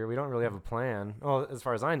over here. We don't really have a plan. Well, as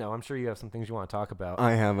far as I know, I'm sure you have some things you want to talk about.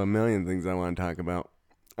 I have a million things I want to talk about.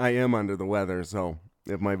 I am under the weather, so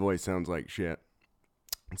if my voice sounds like shit.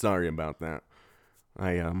 Sorry about that.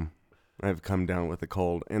 I've come down with a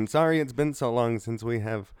cold. And sorry it's been so long since we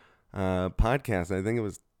have podcast. I think it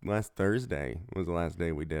was last Thursday was the last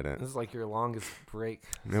day we did it. This is like your longest break.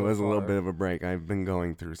 It was a little bit of a break. I've been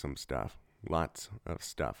going through some stuff. Lots of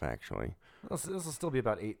stuff, actually. This will still be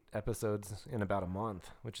about 8 episodes in about a month,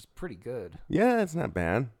 which is pretty good. Yeah, it's not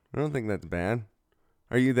bad. I don't think that's bad.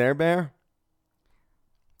 Are you there, Bear?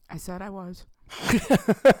 I said I was.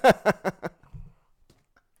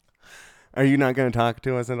 Are you not going to talk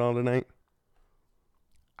to us at all tonight?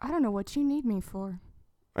 I don't know what you need me for.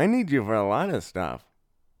 I need you for a lot of stuff.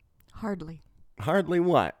 Hardly. Hardly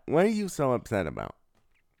what? What are you so upset about?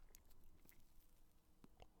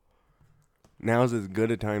 Now's as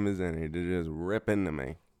good a time as any to just rip into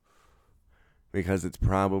me. Because it's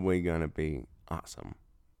probably going to be awesome.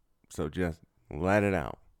 So just let it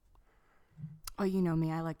out. Oh, you know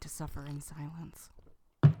me. I like to suffer in silence.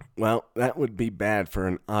 Well, that would be bad for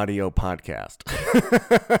an audio podcast.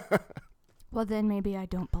 Well, then maybe I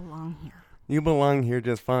don't belong here. You belong here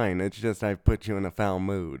just fine. It's just I've put you in a foul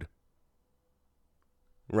mood.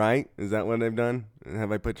 Right? Is that what I've done?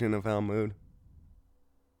 Have I put you in a foul mood?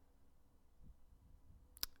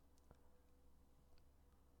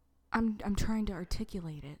 I'm trying to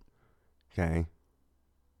articulate it. Okay.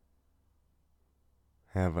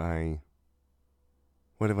 What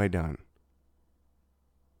have I done?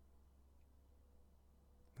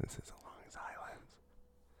 This is a long silence.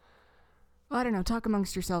 Well, I don't know. Talk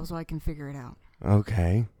amongst yourselves so I can figure it out.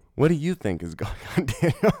 Okay. What do you think is going on,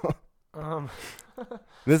 Daniel?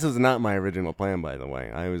 This is not my original plan, by the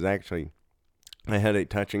way. I had a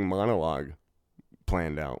touching monologue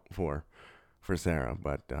planned out for Sarah,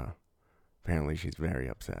 but apparently she's very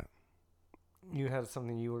upset. You had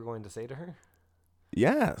something you were going to say to her?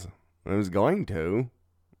 Yes, I was going to.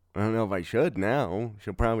 I don't know if I should now.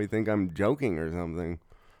 She'll probably think I'm joking or something.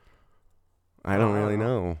 I don't really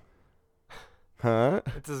know. Huh?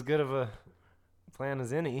 It's as good of a plan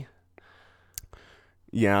as any.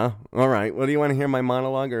 Yeah. All right. Well, do you want to hear my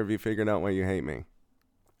monologue, or have you figured out why you hate me?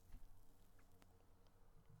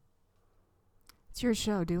 It's your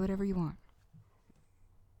show. Do whatever you want.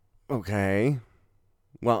 Okay.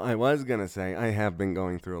 Well, I was going to say I have been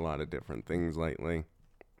going through a lot of different things lately.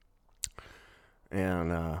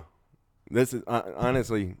 And this is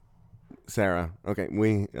honestly, Sarah, okay,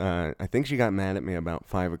 I think she got mad at me about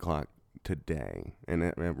 5 o'clock today.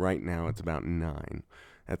 And right now it's about 9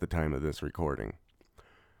 at the time of this recording.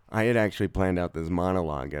 I had actually planned out this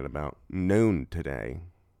monologue at about noon today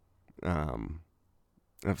of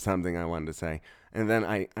something I wanted to say. And then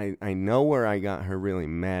I know where I got her really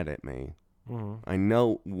mad at me. Mm-hmm. I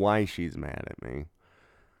know why she's mad at me.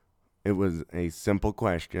 It was a simple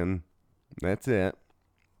question. That's it.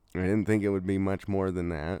 I didn't think it would be much more than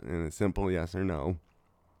that. And a simple yes or no.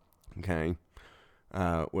 Okay.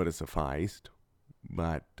 Would have sufficed.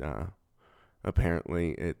 But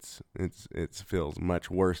apparently it feels much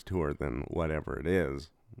worse to her than whatever it is.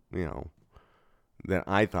 You know. That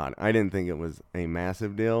I thought. I didn't think it was a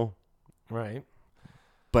massive deal. Right.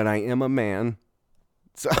 But I am a man.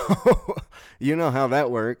 So, you know how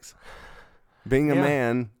that works. Being a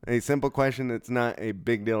man, a simple question that's not a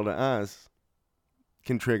big deal to us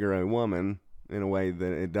can trigger a woman in a way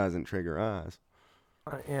that it doesn't trigger us.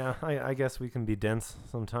 I guess we can be dense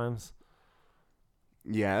sometimes.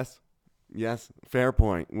 Yes. Yes. Fair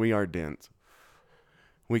point. We are dense.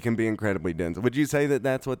 We can be incredibly dense. Would you say that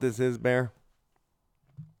that's what this is, Bear?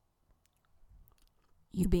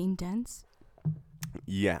 You being dense?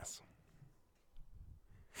 Yes.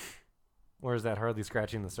 Or is that hardly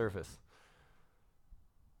scratching the surface?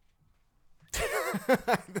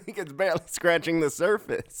 I think it's barely scratching the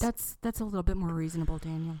surface. That's a little bit more reasonable,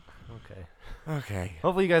 Daniel. Okay.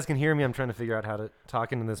 Hopefully you guys can hear me. I'm trying to figure out how to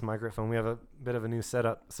talk into this microphone. We have a bit of a new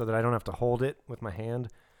setup so that I don't have to hold it with my hand.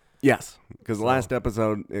 Yes, because the last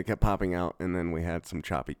episode, it kept popping out, and then we had some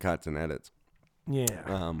choppy cuts and edits.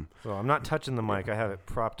 Yeah. So I'm not touching the mic. I have it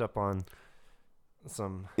propped up on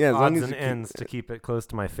some as long odds as and ends to keep it close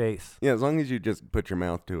to my face. Yeah, as long as you just put your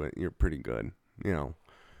mouth to it, you're pretty good. You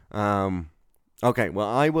know. Okay. Well,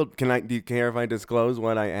 I will. Do you care if I disclose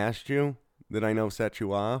what I asked you that I know set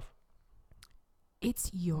you off?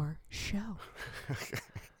 It's your show.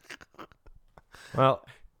 Well,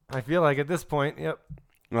 I feel like at this point, yep.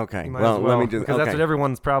 Okay. You might Well, as well, let me just. because okay. that's what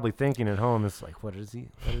everyone's probably thinking at home. It's like, what is he?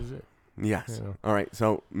 What is it? Yes. You know. All right.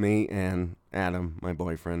 So me and Adam, my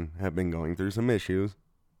boyfriend, have been going through some issues.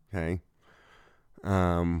 Okay.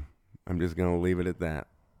 I'm just gonna leave it at that.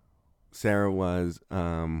 Sarah was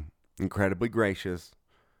incredibly gracious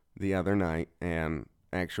the other night and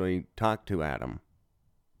actually talked to Adam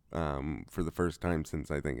for the first time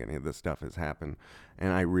since I think any of this stuff has happened.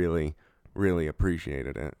 And I really, really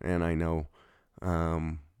appreciated it. And I know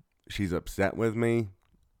she's upset with me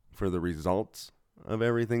for the results of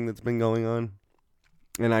everything that's been going on.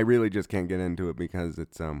 And I really just can't get into it because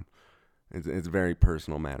it's a very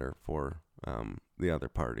personal matter for the other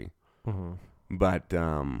party. Mm-hmm. But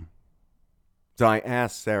so I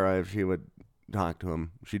asked Sarah if she would talk to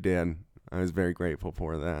him. She did. I was very grateful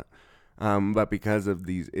for that. But because of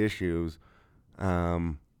these issues,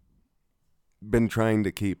 been trying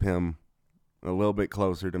to keep him a little bit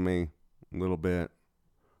closer to me, a little bit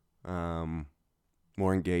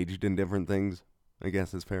more engaged in different things, I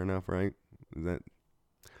guess is fair enough, right? Is that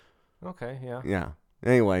Okay, yeah. yeah.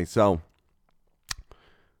 Anyway, so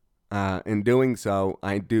in doing so,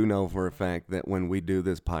 I do know for a fact that when we do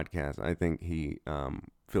this podcast, I think he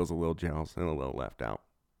feels a little jealous and a little left out.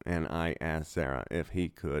 And I asked Sarah if he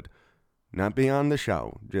could not be on the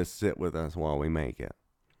show, just sit with us while we make it.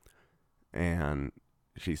 And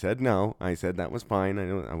she said no. I said that was fine.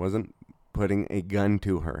 I wasn't putting a gun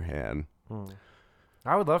to her head.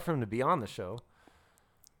 I would love for him to be on the show.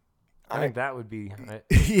 I think that would be...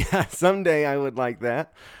 Yeah, someday I would like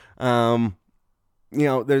that.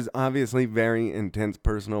 There's obviously very intense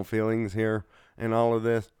personal feelings here in all of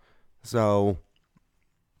this. So,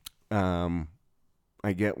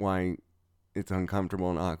 I get why it's uncomfortable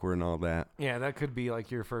and awkward and all that. Yeah, that could be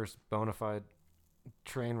like your first bona fide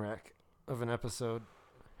train wreck of an episode.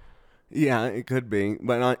 Yeah, it could be.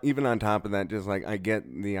 But even on top of that, just like I get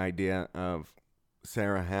the idea of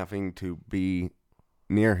Sarah having to be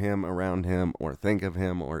near him, around him, or think of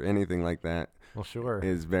him, or anything like that. Well, sure.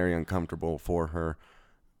 Is very uncomfortable for her.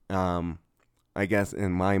 I guess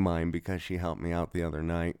in my mind, because she helped me out the other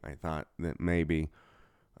night, I thought that maybe,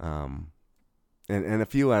 and a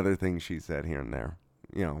few other things she said here and there,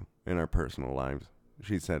 in our personal lives.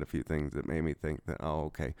 She said a few things that made me think that, oh,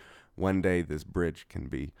 okay, one day this bridge can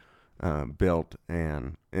be built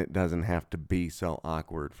and it doesn't have to be so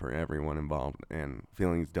awkward for everyone involved and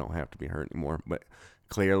feelings don't have to be hurt anymore. But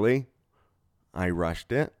clearly, I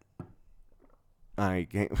rushed it.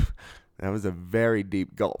 That was a very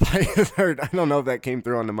deep gulp. I heard. I don't know if that came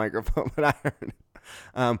through on the microphone, but I heard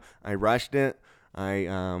it. I rushed it.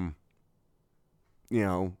 I,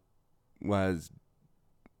 was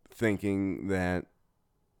thinking that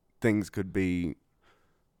things could be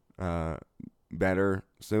better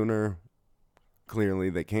sooner.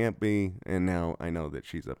 Clearly, they can't be, and now I know that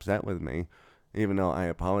she's upset with me, even though I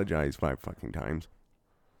apologized 5 fucking times.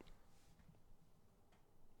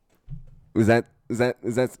 How's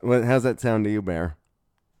that sound to you, Bear?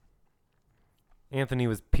 Anthony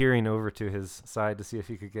was peering over to his side to see if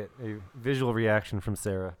he could get a visual reaction from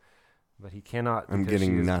Sarah, but he cannot because I'm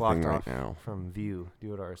getting she is nothing blocked right off now from view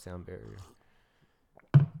due to our sound barrier.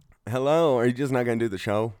 Hello? Are you just not going to do the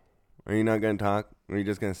show? Are you not going to talk? Are you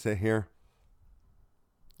just going to sit here?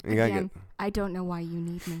 Again, I don't know why you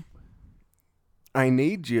need me. I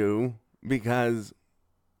need you because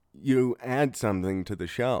you add something to the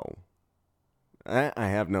show. That I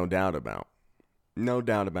have no doubt about. No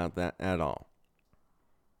doubt about that at all.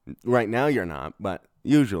 Right now you're not, but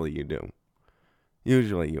usually you do.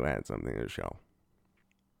 Usually you add something to the show.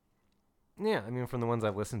 Yeah, I mean, from the ones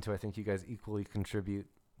I've listened to, I think you guys equally contribute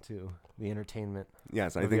to the entertainment.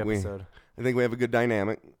 Yes, I of think the episode. I think we have a good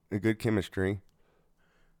dynamic, a good chemistry.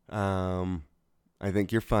 I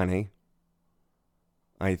think you're funny.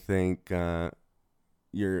 I think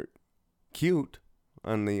you're cute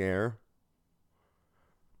on the air.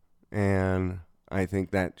 And I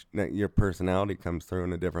think that your personality comes through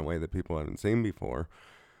in a different way that people haven't seen before.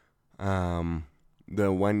 The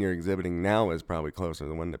one you're exhibiting now is probably closer to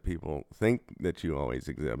the one that people think that you always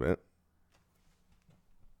exhibit.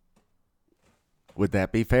 Would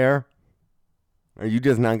that be fair? Are you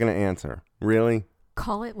just not going to answer? Really?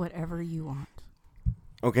 Call it whatever you want.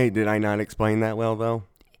 Okay, did I not explain that well, though?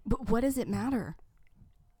 But what does it matter?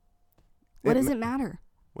 What does it matter?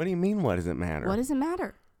 What do you mean, what does it matter? What does it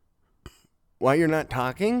matter? Why you're not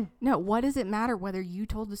talking? No, what does it matter whether you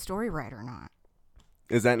told the story right or not?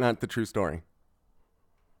 Is that not the true story?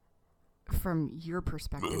 From your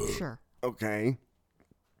perspective, sure. Okay.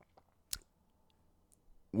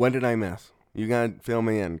 What did I miss? You gotta fill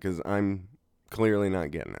me in, because I'm clearly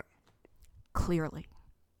not getting it. Clearly.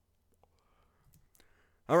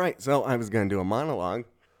 All right, so I was gonna do a monologue,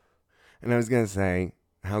 and I was gonna say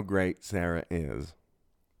how great Sarah is.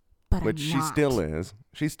 But she not. still is.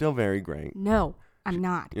 She's still very great. No, I'm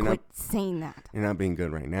not. You're Quit saying that. You're not being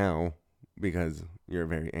good right now because you're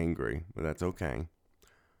very angry, but that's okay.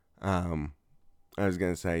 I was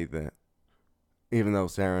going to say that even though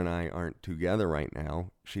Sarah and I aren't together right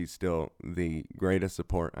now, she's still the greatest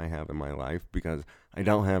support I have in my life because I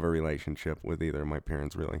don't have a relationship with either of my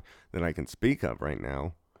parents really that I can speak of right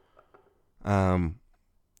now.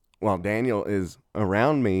 While Daniel is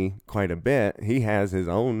around me quite a bit, he has his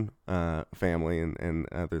own family and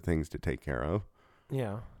other things to take care of.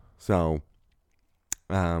 Yeah. So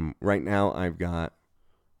right now I've got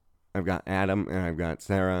Adam and I've got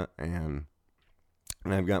Sarah and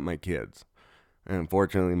I've got my kids. And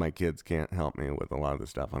unfortunately, my kids can't help me with a lot of the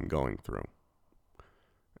stuff I'm going through.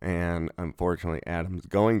 And unfortunately, Adam's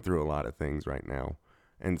going through a lot of things right now.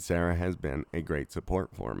 And Sarah has been a great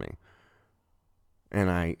support for me. And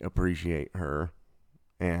I appreciate her.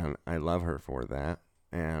 And I love her for that.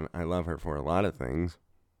 And I love her for a lot of things,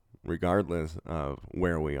 regardless of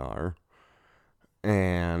where we are.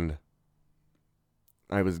 And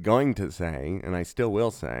I was going to say, and I still will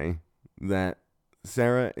say, that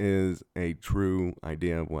Sarah is a true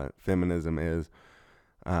idea of what feminism is,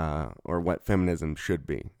 or what feminism should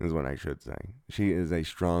be, is what I should say. She is a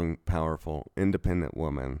strong, powerful, independent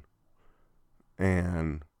woman,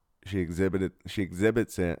 and she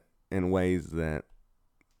exhibits it in ways that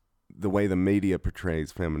the way the media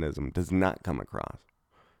portrays feminism does not come across.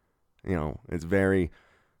 You know, it's very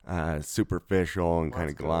superficial and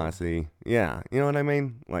kind of glossy. Yeah, you know what I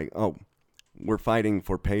mean? Like, oh, we're fighting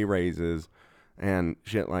for pay raises and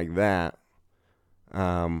shit like that.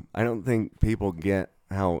 I don't think people get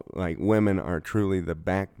how, like, women are truly the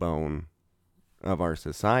backbone of our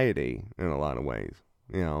society in a lot of ways.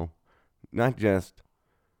 You know, not just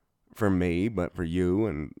for me, but for you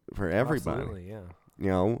and for everybody. Absolutely, yeah. You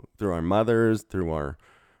know, through our mothers, through our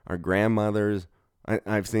grandmothers.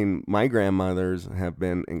 I've seen my grandmothers have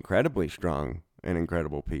been incredibly strong and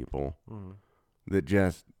incredible people that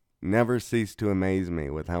just never cease to amaze me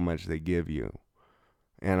with how much they give you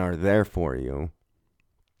and are there for you.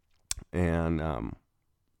 And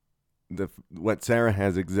what Sarah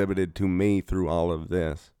has exhibited to me through all of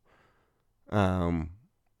this, I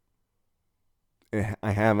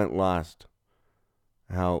haven't lost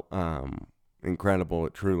how incredible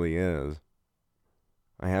it truly is.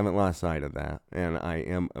 I haven't lost sight of that, and I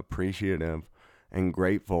am appreciative and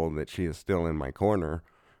grateful that she is still in my corner,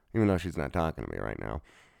 even though she's not talking to me right now.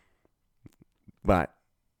 But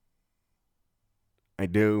I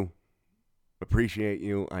do appreciate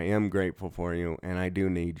you. I am grateful for you, and I do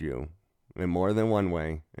need you in more than one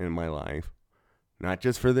way in my life, not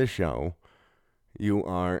just for this show. You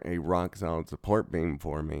are a rock-solid support beam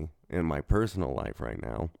for me in my personal life right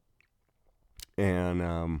now. And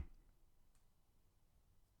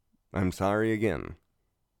I'm sorry again.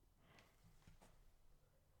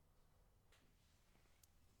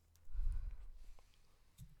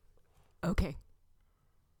 Okay.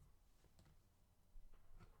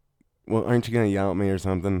 Well, aren't you going to yell at me or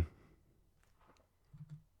something?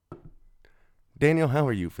 Daniel, how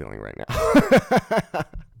are you feeling right now?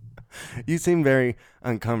 You seem very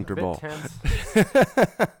uncomfortable. A bit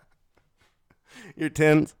tense. You're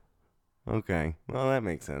tense? Okay. Well, that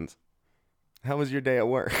makes sense. How was your day at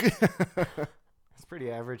work? It's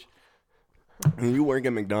pretty average. You work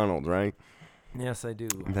at McDonald's, right? Yes, I do.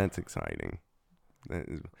 That's exciting. That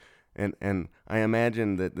is, and I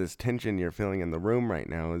imagine that this tension you're feeling in the room right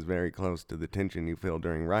now is very close to the tension you feel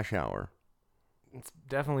during rush hour. It's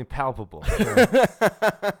definitely palpable.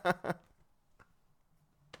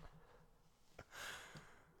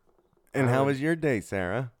 And how was your day,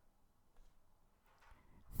 Sarah?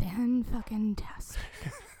 Fan-fucking-tastic.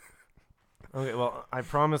 Okay, well, I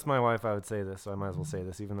promised my wife I would say this, so I might as well say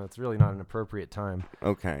this, even though it's really not an appropriate time.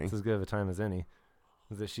 Okay. It's as good of a time as any.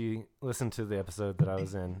 Is that she listened to the episode that I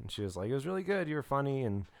was in, and she was like, "It was really good. You were funny,"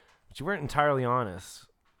 but you weren't entirely honest.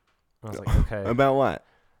 And I was like, "Okay." About what?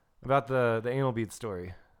 About the anal bead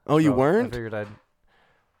story. Oh, you So weren't? I figured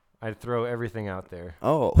I'd throw everything out there.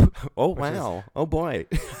 Oh, Which is- wow. Oh, boy.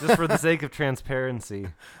 Just for the sake of transparency.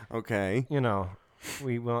 Okay. You know,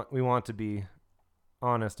 we want to be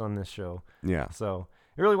honest on this show. Yeah. So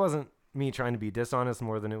it really wasn't me trying to be dishonest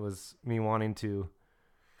more than it was me wanting to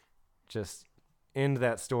just end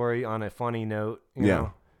that story on a funny note. You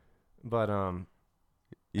know? But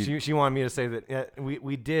she wanted me to say that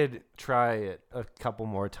we did try it a couple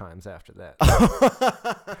more times after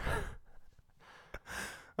that.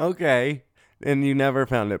 Okay. And you never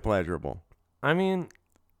found it pleasurable. I mean,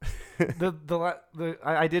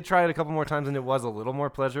 I did try it a couple more times and it was a little more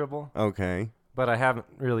pleasurable. Okay. But I haven't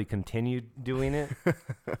really continued doing it.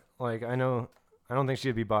 Like, I don't think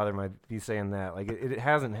she'd be bothered by me saying that. Like, it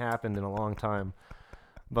hasn't happened in a long time.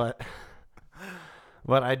 But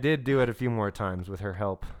I did do it a few more times with her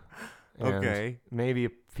help. and Okay. maybe a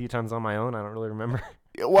few times on my own. I don't really remember.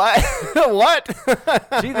 What? What?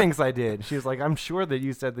 She thinks I did. She was like, "I'm sure that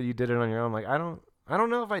you said that you did it on your own." I'm like, I don't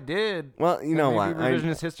know if I did. Well, you That know may what? be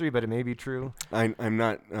revisionist history, but it may be true. I'm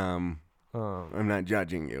not I'm not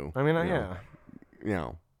judging you. I mean, you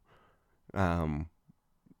yeah. know,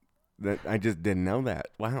 that I just didn't know that.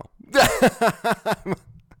 Wow.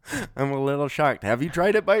 I'm a little shocked. Have you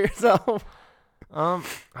tried it by yourself?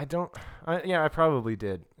 I don't. I probably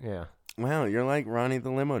did. Yeah. Wow, you're like Ronnie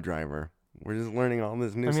the limo driver. We're just learning all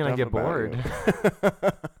this new I stuff. mean, I get about bored.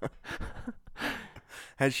 you.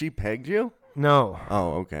 Has she pegged you? No.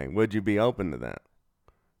 Oh, okay. Would you be open to that?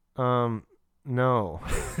 No.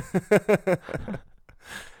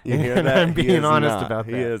 You hear And that? I'm He being is honest not. about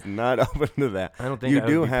He that. is not open to that. I don't think you I would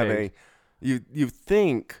do be have pegged. you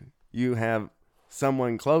think you have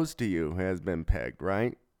someone close to you who has been pegged,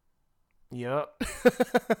 right? Yep.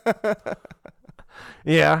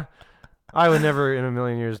 Yeah. I would never in a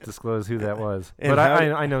million years disclose who that was. And But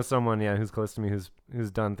how- I know someone, yeah, who's close to me who's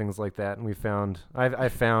done things like that, and I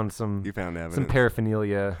found some You found evidence. some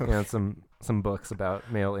paraphernalia and some books about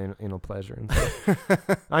male anal pleasure and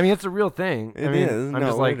stuff. I mean, it's a real thing. It I mean, is. I'm No,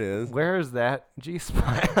 just like, it is. where is that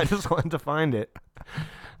G-spot? I just wanted to find it.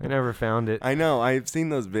 I never found it. I know. I've seen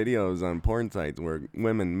those videos on porn sites where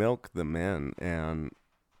women milk the men, and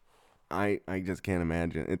I just can't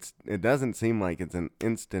imagine. It doesn't seem like it's an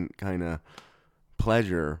instant kind of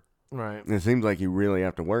pleasure. Right. It seems like you really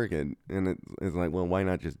have to work it, and it's like, well, why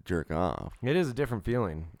not just jerk off? It is a different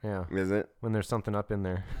feeling. Yeah. Is it When there's something up in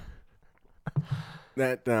there.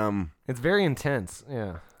 that It's very intense.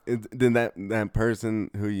 Yeah. did that person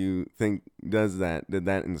who you think does that, did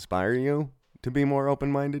that inspire you to be more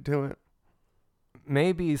open-minded to it?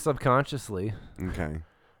 Maybe subconsciously. Okay.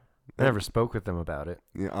 I never spoke with them about it.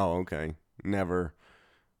 Yeah. Oh, okay. Never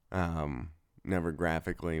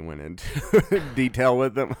graphically went into detail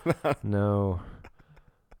with them. No.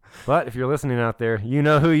 But if you're listening out there, you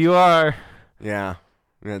know who you are. Yeah.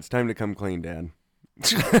 It's time to come clean, Dad.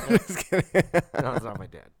 Just kidding. No, it's not my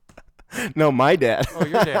dad. No, my dad. Oh,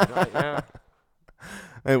 your dad. Right, yeah.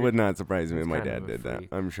 It would not surprise me if He's my kind of dad a did that. freak.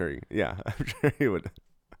 I'm sure. I'm sure he would.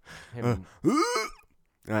 Him-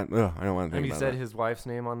 I don't want to have think you about said that. his wife's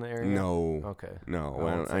name on the area? No. Okay. No. I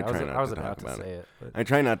won't say- I try not I was to about talk to about say it. it. But I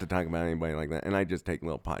try not to talk about anybody like that, and I just take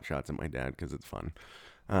little pot shots at my dad because it's fun.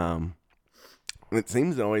 It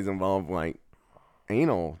seems to always involve like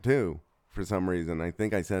anal too, for some reason. I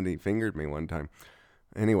think I said he fingered me one time.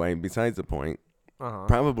 Anyway, besides the point. uh-huh.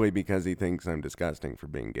 Probably because he thinks I'm disgusting for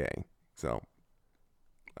being gay. So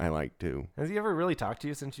I like to. Has he ever really talked to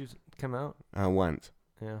you since you've come out? Once.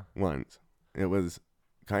 Yeah. It was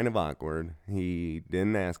kind of awkward. He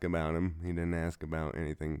didn't ask about him. He didn't ask about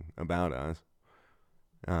anything about us.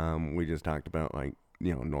 We just talked about like,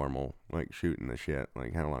 normal, like shooting the shit.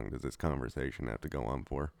 Like, how long does this conversation have to go on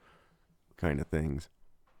for? Kind of things.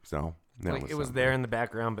 So that Like was it was something. there in the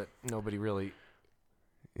background, but nobody really.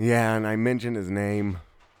 Yeah, and I mentioned his name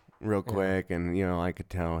real Yeah. quick, and I could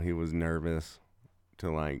tell he was nervous to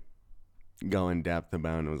like go in depth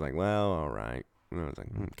about it. It was like, well, all right. And I was like,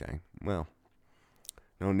 okay, well,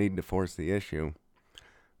 no need to force the issue.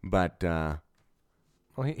 But Well,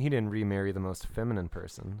 he didn't remarry the most feminine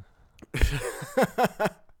person.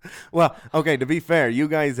 well, okay, to be fair, you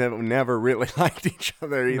guys have never really liked each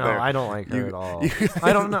other either. No, I don't like her You- at all. you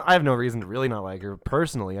I don't know. I have no reason to really not like her.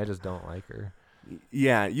 Personally, I just don't like her.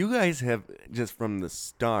 Yeah, you guys have just from the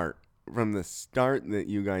start that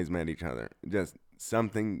you guys met each other, just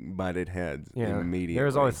something butted heads Yeah. immediately. There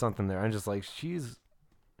was always something there. I'm just like, she's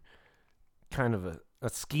kind of a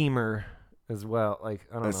schemer as well. Like,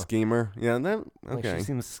 I don't a know. schemer. Yeah, that Like, okay. she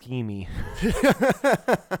seems schemy.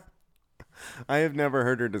 I have never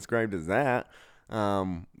heard her described as that.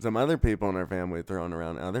 Some other people in our family throwing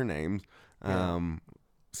around other names.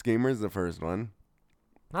 Schemer's the first one.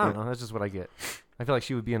 I don't know. That's just what I get. I feel like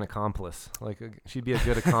she would be an accomplice. Like, she'd be a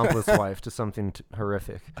good accomplice wife to something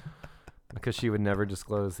horrific. Because she would never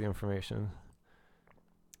disclose the information.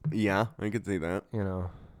 Yeah, I could see that.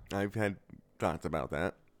 I've had thoughts about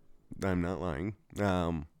that. I'm not lying.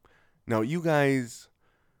 No, you guys,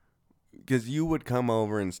 because you would come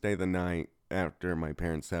over and stay the night after my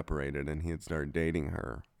parents separated and he had started dating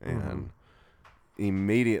her. And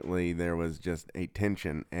immediately there was just a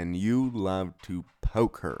tension, and you loved to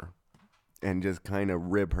poke her and just kind of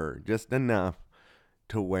rib her just enough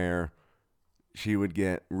to where she would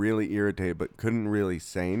get really irritated but couldn't really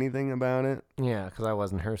say anything about it. Yeah, because I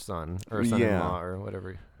wasn't her son or son-in-law or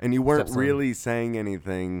whatever. And you weren't Stepson. really saying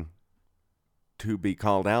anything to be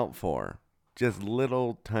called out for. Just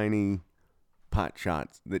little tiny pot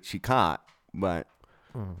shots that she caught, but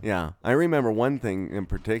Yeah, I remember one thing in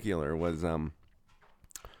particular was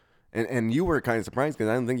and you were kind of surprised because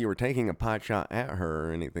I don't think you were taking a pot shot at her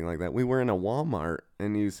or anything like that. We were in a Walmart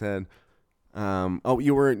and you said,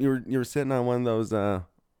 you were sitting on one of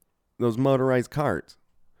those motorized carts,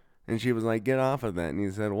 and she was like, "Get off of that," and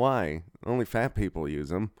you said, "Why? Only fat people use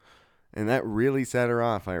them," and that really set her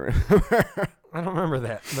off. I remember. I don't remember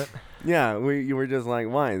that, but Yeah, you were just like,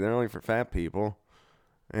 "Why? They're only for fat people."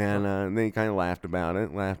 And then you kind of laughed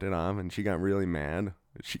it off, and she got really mad.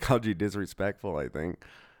 She called you disrespectful, I think.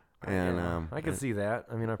 And yeah, I could see that.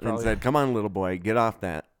 I mean, I and probably said, "Come on, little boy, get off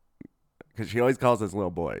that," because she always calls us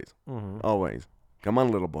little boys. Mhm. Always, "Come on,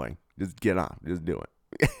 little boy, just get off, just do it."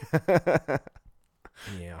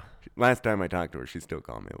 Yeah. Last time I talked to her, she still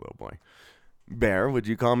called me a little boy. Bear, would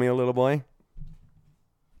you call me a little boy?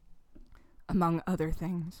 Among other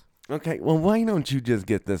things. Okay, well, why don't you just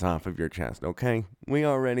get this off of your chest, okay? We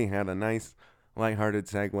already had a nice, lighthearted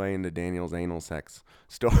segue into Daniel's anal sex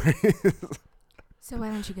stories. So why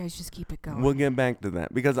don't you guys just keep it going? We'll get back to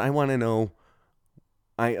that because I want to know.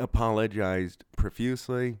 I apologized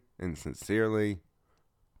profusely and sincerely,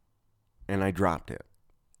 and I dropped it.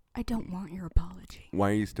 I don't want your apology.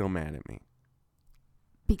 Why are you still mad at me?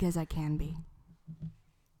 Because I can be.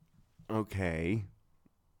 Okay.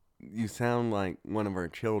 You sound like one of our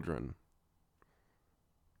children.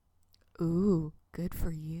 Ooh, good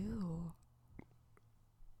for you.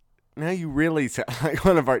 Now you really sound like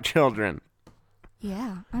one of our children.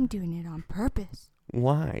 Yeah, I'm doing it on purpose.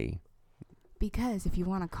 Why? Because if you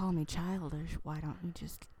want to call me childish, why don't you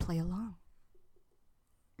just play along?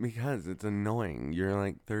 Because it's annoying. You're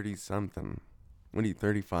like 30-something. What are you,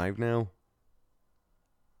 35 now?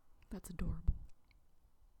 That's adorable.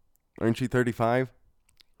 Aren't you 35?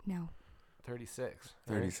 No. 36.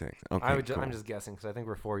 36. Okay, I'm cool. just guessing because I think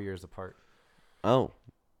we're 4 years apart. Oh,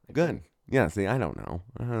 I good. think. Yeah, see, I don't know.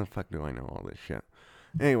 How the fuck do I know all this shit?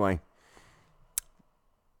 Anyway.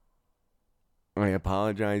 I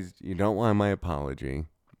apologized. You don't want my apology.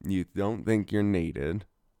 You don't think you're needed.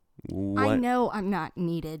 What? I know I'm not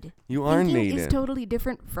needed. You are Thinking needed. is totally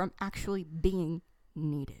different from actually being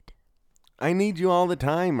needed. I need you all the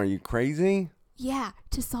time. Are you crazy? Yeah,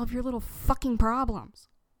 to solve your little fucking problems.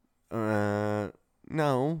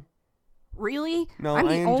 No. Really? No, I'm I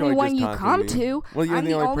the enjoy only one just you talking come to you. to. Well, you're I'm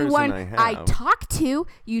the the only only person one I have. talk to.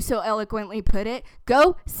 You so eloquently put it.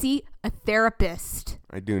 Go see a therapist.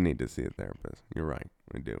 I do need to see a therapist. You're right.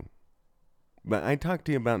 I do. But I talk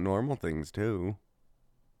to you about normal things, too.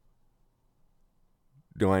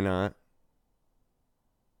 Do I not?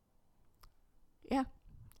 Yeah,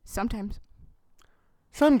 sometimes.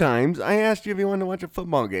 Sometimes. I asked you if you wanted to watch a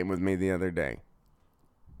football game with me the other day.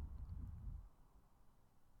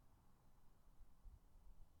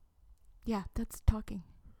 Yeah, that's talking.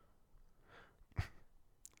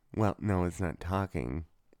 Well, no, it's not talking.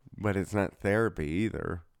 But it's not therapy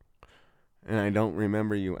either. And I don't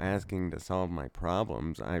remember you asking to solve my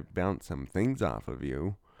problems. I've bounced some things off of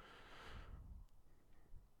you.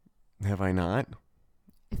 Have I not?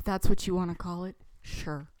 If that's what you want to call it,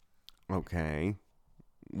 sure. Okay.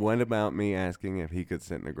 What about me asking if he could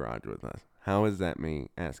sit in the garage with us? How is that me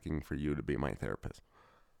asking for you to be my therapist?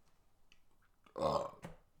 Oh.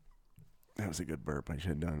 That was a good burp. I should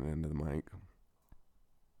have done it into the mic.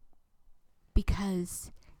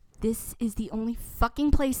 Because this is the only fucking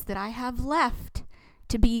place that I have left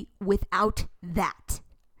to be without that.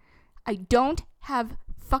 I don't have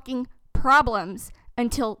fucking problems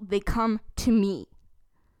until they come to me.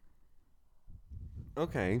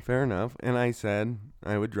 Okay, fair enough. And I said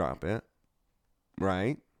I would drop it.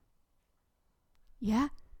 Right? Yeah,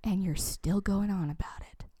 and you're still going on about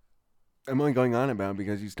it. I'm only going on about it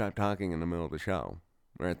because you stopped talking in the middle of the show.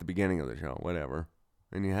 Or at the beginning of the show, whatever.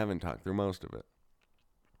 And you haven't talked through most of it.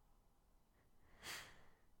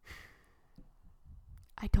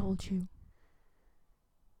 I told you.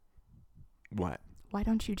 What? Why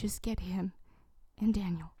don't you just get him and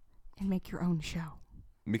Daniel and make your own show?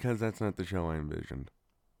 Because that's not the show I envisioned.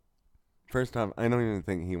 First off, I don't even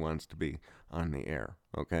think he wants to be on the air,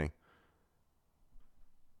 okay?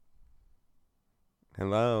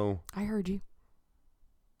 Hello? I heard you.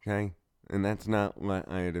 Okay? And that's not what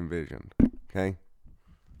I had envisioned, okay?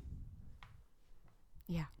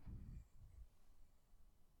 Yeah.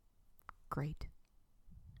 Great.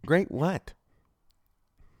 Great what?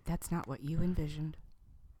 That's not what you envisioned.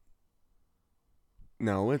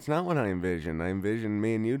 No, it's not what I envisioned. I envisioned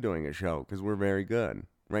me and you doing a show because we're very good.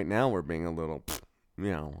 Right now we're being a little, I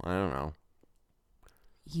don't know.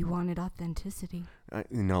 You wanted authenticity.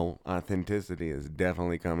 No, authenticity is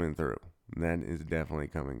definitely coming through. That is definitely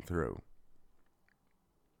coming through.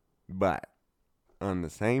 But on the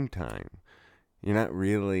same time, you're not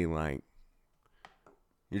really like,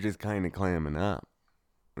 you're just kind of clamming up.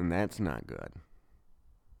 And that's not good.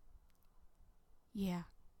 Yeah.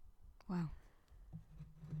 Wow.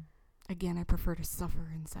 Again, I prefer to suffer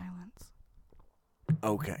in silence.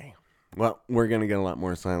 Okay. Well, we're going to get a lot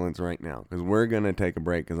more silence right now because we're going to take a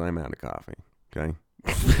break because I'm out of coffee. Okay?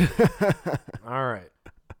 All right.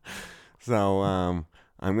 So, I'm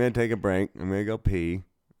going to take a break. I'm going to go pee.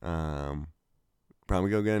 Probably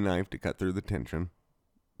go get a knife to cut through the tension.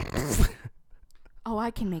 Oh,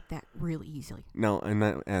 I can make that really easily. No, I'm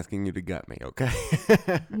not asking you to gut me, okay?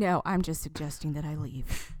 No, I'm just suggesting that I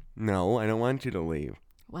leave. No, I don't want you to leave.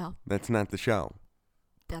 Well, That's not the show.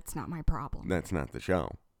 that's not my problem. That's not the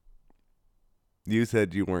show. You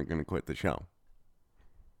said you weren't going to quit the show.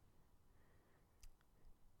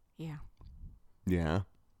 Yeah. Yeah?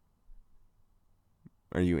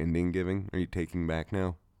 Are you Indian giving? Are you taking back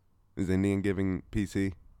now? Is Indian giving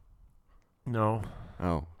PC? No.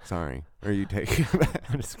 Oh, sorry. Are you taking it back?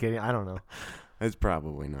 I'm just kidding. I don't know. It's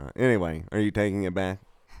probably not. Anyway, are you taking it back?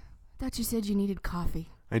 Thought you said you needed coffee.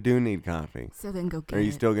 I do need coffee. So then go get Are you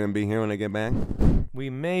it. still going to be here when I get back? We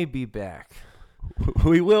may be back.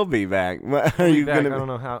 We will be back. What, are We'll be you back. going I don't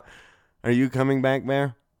to? know how. Are you coming back,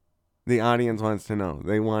 Bear? The audience wants to know.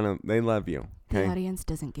 They want to. They love you. The Okay. audience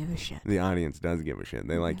doesn't give a shit. The audience does give a shit.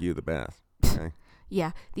 They like Yeah. you the best. Okay.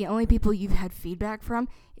 Yeah, the only people you've had feedback from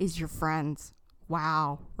is your friends.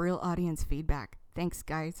 Wow, real audience feedback. Thanks,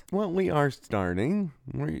 guys. Well, we are starting.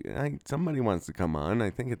 Somebody wants to come on. I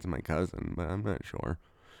think it's my cousin, but I'm not sure.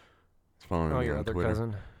 He's following Oh, me your on other Twitter.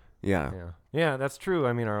 cousin? Yeah. Yeah. Yeah, that's true.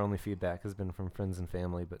 I mean, our only feedback has been from friends and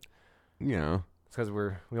family, but Yeah. it's because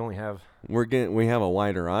we only have. We have a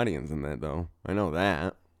wider audience than that, though. I know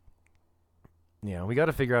that. Yeah, we got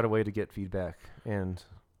to figure out a way to get feedback, and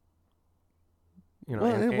Well,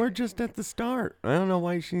 and- we're just at the start. I don't know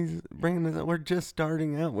why she's bringing this up. We're just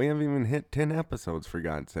starting out. We haven't even hit 10 episodes, for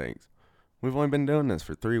God's sakes. We've only been doing this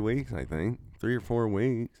for 3 weeks, I think. 3 or 4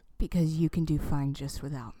 weeks. Because you can do fine just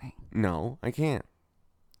without me. No, I can't.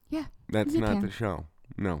 Yeah, That's you not can. the show.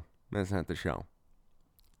 No, that's not the show.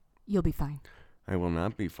 You'll be fine. I will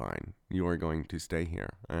not be fine. You are going to stay here.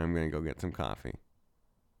 I'm going to go get some coffee.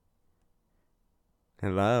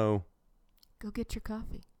 Hello? Go get your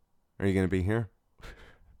coffee. Are you going to be here?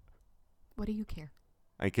 What do you care?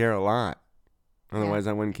 I care a lot. Yeah. Otherwise,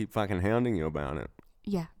 I wouldn't keep fucking hounding you about it.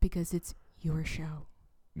 Yeah, because it's your show.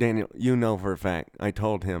 Daniel, you know for a fact, I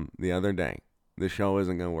told him the other day, the show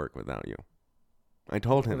isn't going to work without you. I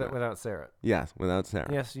told him that. without Sarah. Yes, without Sarah.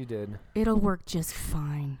 Yes, you did. It'll work just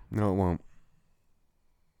fine. No, it won't.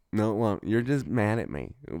 No, it won't. You're just mad at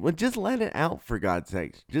me. Well, just let it out, for God's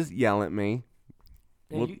sakes. Just yell at me.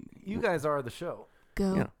 And Well- you guys are the show.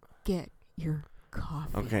 Go Yeah. get your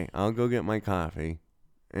coffee. Okay, I'll go get my coffee,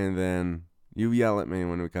 and then you yell at me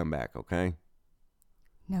when we come back, okay?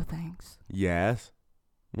 No thanks. Yes?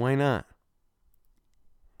 Why not?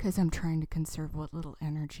 Because I'm trying to conserve what little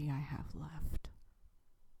energy I have left.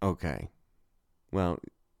 Okay. Well,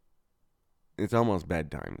 it's almost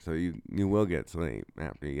bedtime, so you will get sleep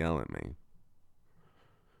after you yell at me.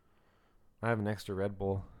 I have an extra Red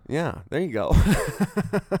Bull. Yeah, there you go.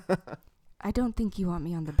 I don't think you want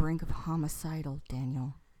me on the brink of homicidal,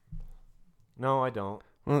 Daniel. No, I don't.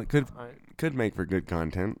 Well, it could I, make for good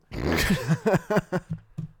content.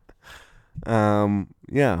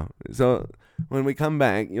 Yeah. So when we come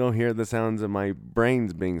back, you'll hear the sounds of my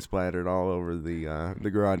brains being splattered all over the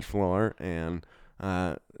garage floor and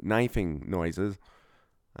knifing noises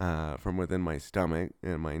from within my stomach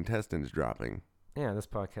and my intestines dropping. yeah, this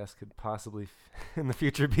podcast could possibly, in the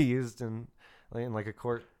future, be used in like a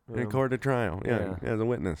court. In a court of trial, yeah, Yeah. as a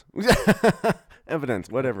witness. Evidence,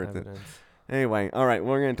 whatever it's. evidence. Anyway, all right,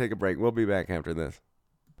 we're going to take a break. We'll be back after this.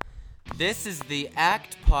 This is the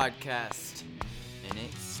ACT Podcast, and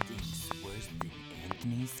it stinks worse than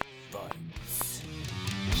Anthony's farts.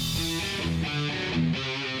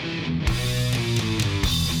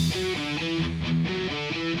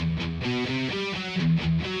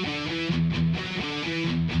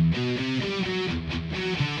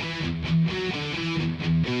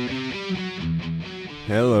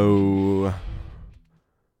 Hello.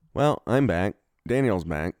 Well, I'm back. Daniel's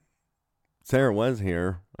back. Sarah was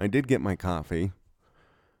here. I did get my coffee.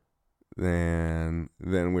 Then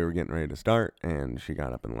we were getting ready to start, and she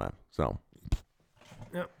got up and left. So,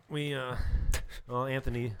 Yep, well,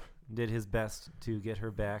 Anthony did his best to get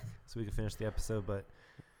her back so we could finish the episode, but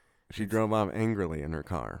she drove off angrily in her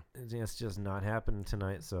car. it's just not happening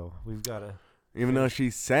tonight, so we've got to. Even though she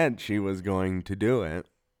said she was going to do it,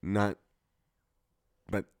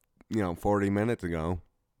 but 40 minutes ago,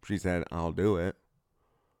 she said, I'll do it.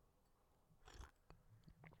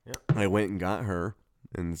 Yep. I went and got her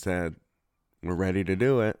and said, we're ready to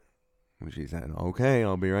do it. And she said, okay,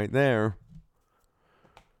 I'll be right there.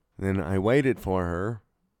 Then I waited for her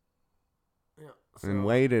and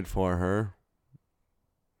waited for her.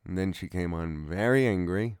 And then she came on very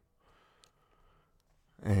angry.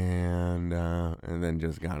 And then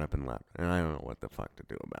just got up and left. And I don't know what the fuck to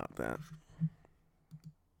do about that.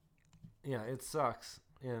 Yeah, it sucks.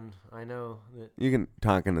 And I know that You can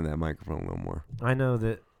talk into that microphone a little more.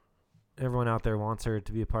 everyone out there wants her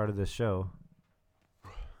to be a part of this show.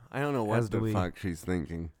 I don't know As what do the we. fuck she's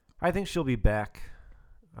thinking. I think she'll be back.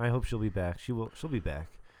 I hope she'll be back. She'll be back.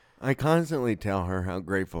 I constantly tell her how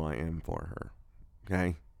grateful I am for her.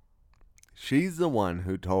 Okay? She's the one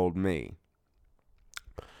who told me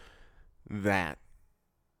that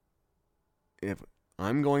if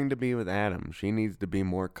I'm going to be with Adam, she needs to be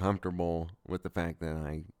more comfortable with the fact that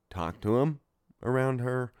I talk to him around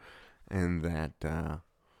her, and that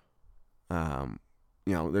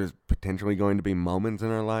there's potentially going to be moments in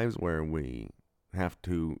our lives where we have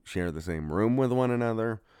to share the same room with one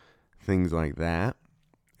another, things like that.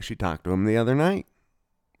 She talked to him the other night,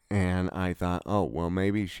 and I thought, oh, well,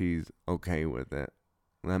 maybe she's okay with it.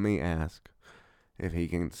 Let me ask if he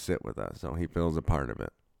can sit with us so he feels a part of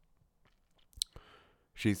it.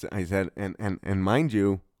 I said, and mind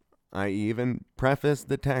you, I even prefaced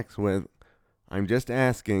the text with, I'm just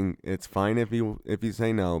asking, it's fine if you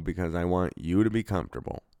say no, because I want you to be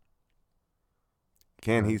comfortable.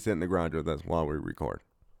 Can he sit in the garage with us while we record?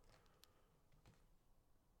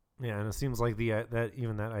 Yeah, and it seems like that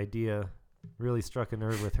idea really struck a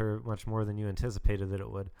nerve with her much more than you anticipated that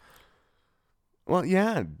it would. Well,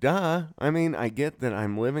 yeah, duh. I mean, I get that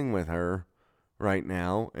I'm living with her right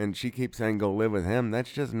now, and she keeps saying go live with him.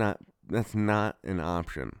 That's not an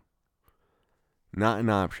option. Not an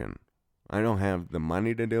option. I don't have the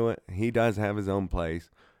money to do it. He does have his own place,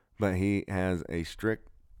 but he has a strict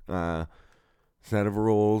set of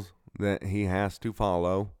rules that he has to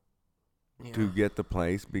follow to get the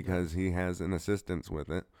place because he has an assistance with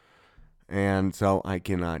it. And so I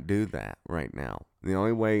cannot do that right now. The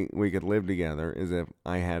only way we could live together is if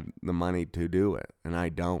I had the money to do it, and I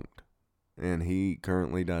don't. And he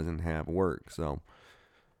currently doesn't have work, so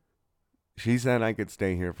she said I could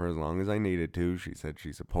stay here for as long as I needed to. She said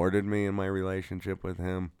she supported me in my relationship with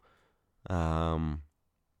him. I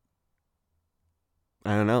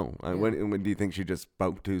don't know. Yeah. What do you think she just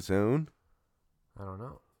spoke too soon? I don't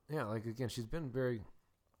know. Yeah, like again, she's been very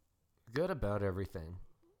good about everything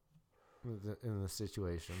in the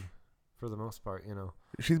situation, for the most part.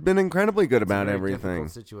 She's been incredibly good It's a about very everything.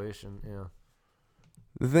 difficult situation. Yeah.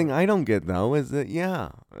 The thing I don't get, though, is that,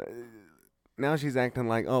 now she's acting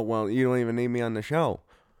like, oh, well, you don't even need me on the show.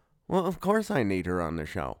 Well, of course I need her on the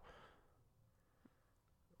show.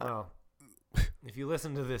 Well, if you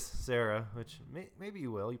listen to this, Sarah, which maybe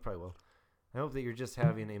you will, you probably will, I hope that you're just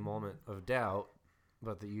having a moment of doubt,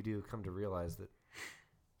 but that you do come to realize that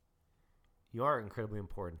you are incredibly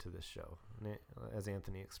important to this show, as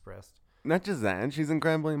Anthony expressed. Not just that, she's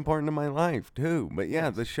incredibly important to my life, too. But, yeah,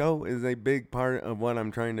 Yes. the show is a big part of what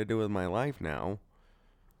I'm trying to do with my life now.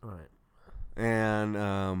 All right.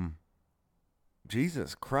 And,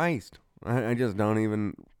 Jesus Christ. I just don't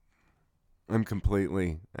even... I'm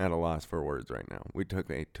completely at a loss for words right now. We took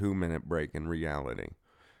a 2-minute break in reality.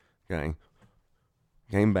 Okay?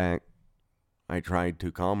 Came back. I tried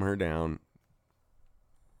to calm her down.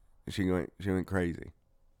 She went crazy.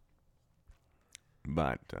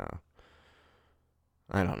 But,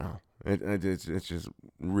 I don't know. It's just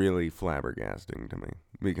really flabbergasting to me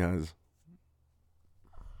because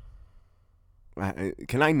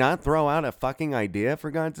can I not throw out a fucking idea, for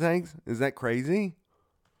God's sakes? Is that crazy?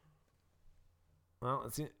 Well,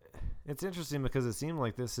 it's interesting because it seemed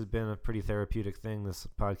like this has been a pretty therapeutic thing, this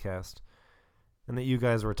podcast, and that you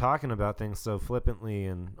guys were talking about things so flippantly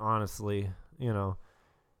and honestly, and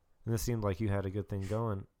this seemed like you had a good thing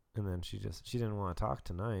going, and then she didn't want to talk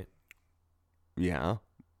tonight. Yeah.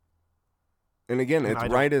 And again, And it's I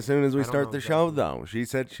don't- right as soon as we I don't start know the show, exactly. though. She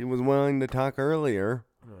said she was willing to talk earlier.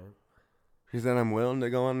 Right. She said, I'm willing to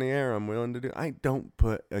go on the air. I'm willing to do... I don't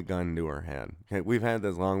put a gun to her head. Okay, we've had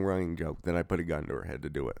this long-running joke that I put a gun to her head to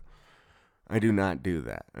do it. I do not do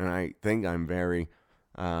that. And I think I'm very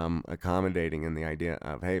accommodating in the idea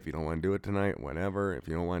of, hey, if you don't want to do it tonight, whatever. If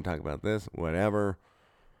you don't want to talk about this, whatever.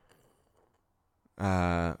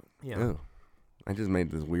 Yeah. Ew. I just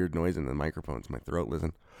made this weird noise in the microphone. It's my throat.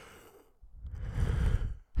 Listen.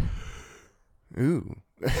 Ooh.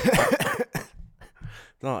 It's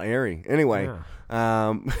all airy. Anyway,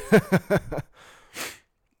 Yeah.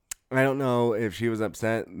 I don't know if she was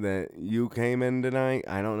upset that you came in tonight.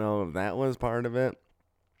 I don't know if that was part of it.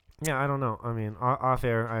 Yeah, I don't know. I mean, off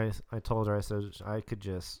air, I told her, I said I could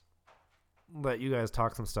just let you guys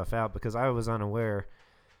talk some stuff out because I was unaware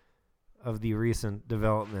of the recent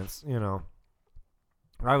developments. You know,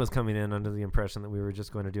 I was coming in under the impression that we were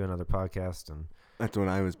just going to do another podcast, and That's what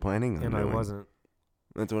I was planning on and doing. I wasn't.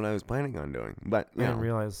 That's what I was planning on doing. But, I didn't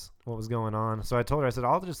realize what was going on. So I told her, I said,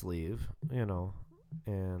 I'll just leave, you know,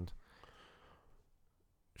 and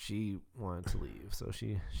she wanted to leave. So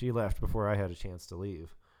she left before I had a chance to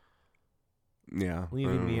leave, yeah.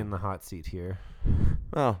 leaving me in the hot seat here.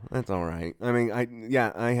 Well, that's all right. I mean,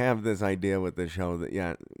 I have this idea with the show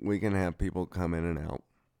that, we can have people come in and out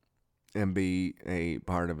and be a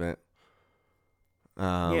part of it.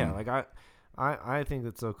 Yeah, like I think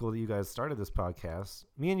it's so cool that you guys started this podcast.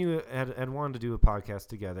 Me and you had wanted to do a podcast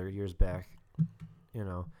together years back, you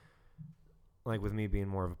know, like with me being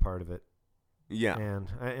more of a part of it. Yeah.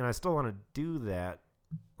 And I still want to do that.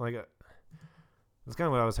 Like, that's kind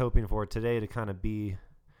of what I was hoping for today, to kind of be,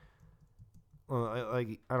 well,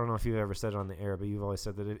 I don't know if you've ever said it on the air, but you've always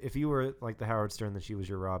said that if you were like the Howard Stern, then she was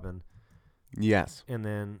your Robin. Yes. And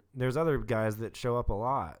then there's other guys that show up a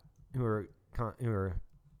lot who are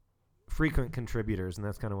frequent contributors, and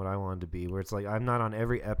that's kind of what I wanted to be, where it's like I'm not on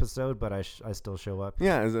every episode, but I still show up.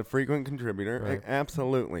 Yeah, as a frequent contributor, Right.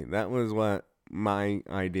 Absolutely. That was what my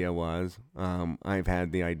idea was. I've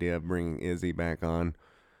had the idea of bringing Izzy back on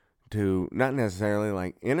to not necessarily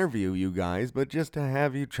like interview you guys, but just to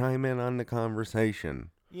have you chime in on the conversation.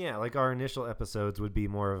 Yeah, like our initial episodes would be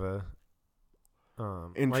more of a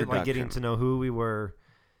like getting Introduction. to know who we were,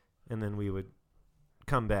 and then we would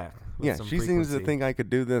come back. With Yeah, some she seems to frequency. think I could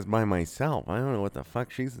do this by myself. I don't know what the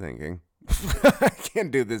fuck she's thinking. I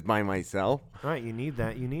can't do this by myself. Right, you need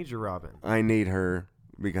that. You need your Robin. I need her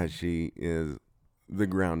because she is the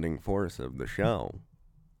grounding force of the show.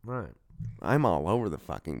 Right. I'm all over the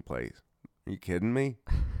fucking place. Are you kidding me?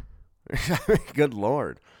 I mean, good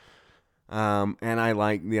Lord. And I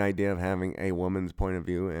like the idea of having a woman's point of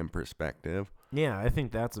view and perspective. Yeah, I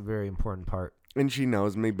think that's a very important part. And she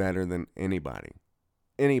knows me better than anybody.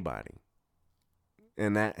 Anybody.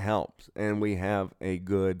 And that helps. And we have a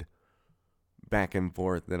good back and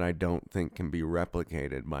forth that I don't think can be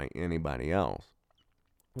replicated by anybody else.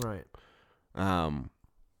 Right. I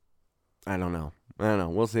don't know.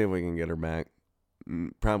 We'll see if we can get her back.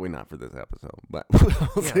 Probably not for this episode, but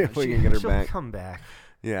we'll see if we can get her she'll back. come back.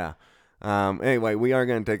 Yeah. Anyway, we are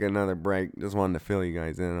going to take another break. Just wanted to fill you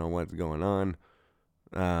guys in on what's going on.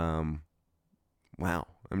 Wow.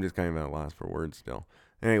 I'm just kind of at a loss for words still.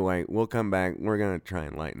 Anyway, we'll come back. We're going to try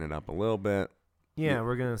and lighten it up a little bit. Yeah,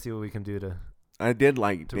 we're going to see what we can do to... I did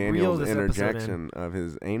like To reel Daniel's this episode interjection of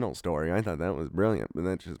his anal story. I thought that was brilliant, but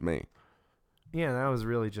that's just me. Yeah, that was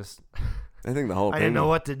really just... I think the whole I thing... didn't know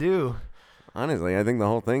what to do. Honestly, I think the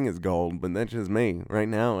whole thing is gold, but that's just me. Right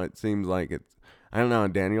now, it seems like it's... I don't know how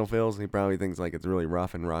Daniel feels. He probably thinks like it's really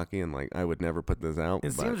rough and rocky and like I would never put this out.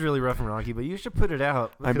 It but seems really rough and rocky, but you should put it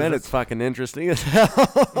out. I because bet that's- it's fucking interesting as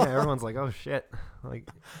hell. Yeah, everyone's like, oh, shit. Like,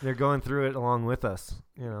 they're going through it along with us,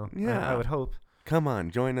 you know. Yeah. I would hope. Come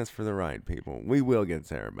on, join us for the ride, people. We will get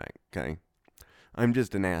Sarah back, okay? I'm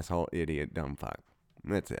just an asshole, idiot, dumb fuck.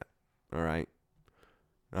 That's it. All right?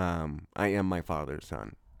 I am my father's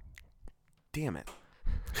son. Damn it.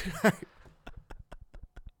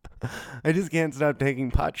 I just can't stop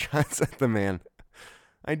taking pot shots at the man.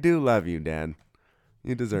 I do love you, Dad.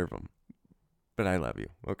 You deserve them. But I love you,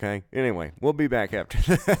 okay? Anyway, we'll be back after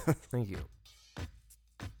this. Thank you.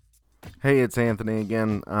 Hey, it's Anthony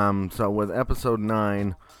again. So with episode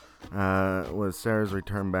 9, was Sarah's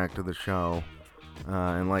return back to the show.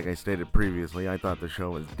 And like I stated previously, I thought the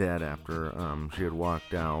show was dead after she had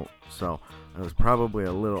walked out. So I was probably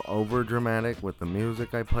a little over dramatic with the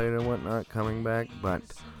music I played and whatnot coming back, but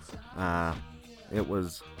it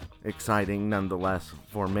was exciting nonetheless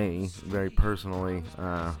for me, very personally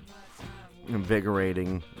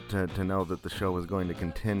invigorating to know that the show was going to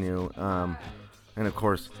continue. And of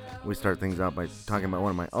course, we start things out by talking about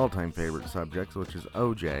one of my all-time favorite subjects, which is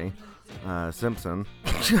O.J. Simpson.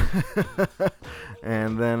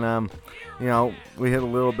 And then, we hit a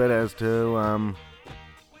little bit as to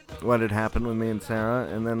what had happened with me and Sarah.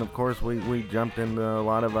 And then, of course, we jumped into a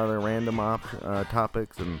lot of other random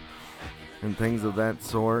topics and things of that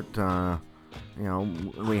sort.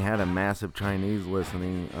 We had a massive Chinese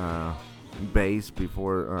listening base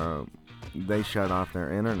before they shut off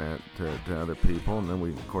their internet to other people. And then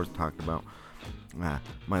we, of course, talked about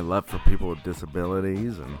my love for people with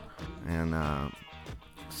disabilities and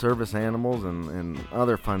service animals and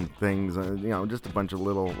other fun things. Just a bunch of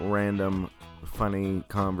little random funny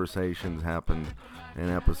conversations happened in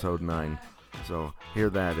episode 9. So here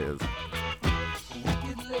that is.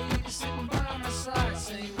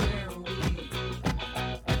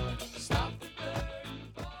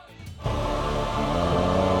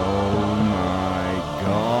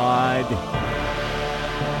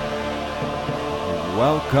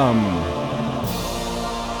 welcome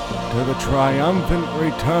to the triumphant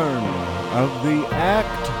return of the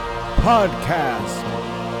ACT Podcast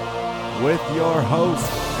with your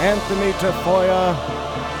host, Anthony Tafoya,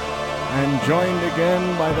 and joined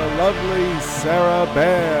again by the lovely Sarah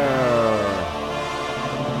Bear.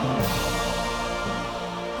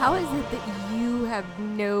 How is it that you have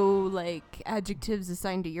no, adjectives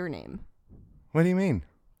assigned to your name? What do you mean?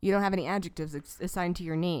 You don't have any adjectives assigned to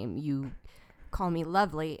your name. You call me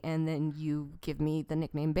lovely, and then you give me the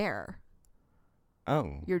nickname Bear.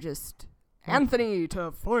 Oh. You're just Anthony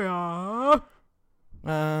Tafoya.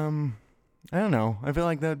 I don't know. I feel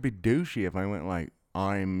like that would be douchey if I went like,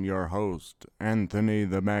 I'm your host, Anthony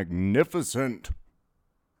the Magnificent.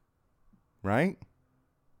 Right?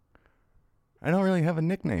 I don't really have a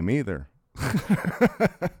nickname either.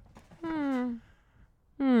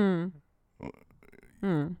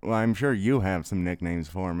 Well, I'm sure you have some nicknames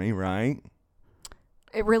for me, right?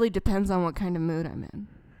 It really depends on what kind of mood I'm in.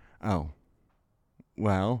 Oh.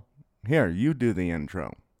 Well, here, you do the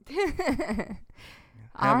intro.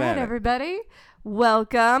 All right, everybody.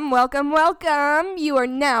 Welcome. You are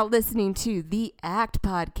now listening to the ACT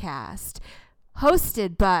Podcast,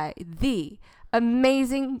 hosted by the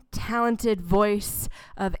amazing, talented voice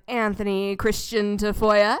of Anthony Christian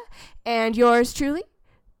Tafoya, and yours truly,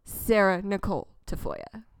 Sarah Nicole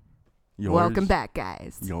Tafoya. Welcome back,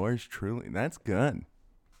 guys. Yours truly. That's good.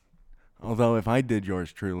 Although if I did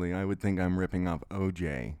yours truly, I would think I'm ripping off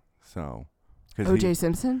OJ. So, OJ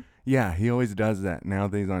Simpson? Yeah, he always does that. Now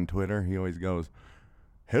that he's on Twitter, he always goes,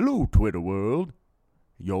 "Hello, Twitter world.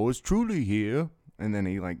 Yours truly here." And then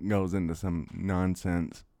he goes into some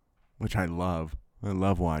nonsense, which I love. I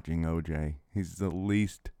love watching OJ. He's the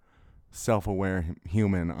least self-aware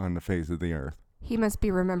human on the face of the earth. He must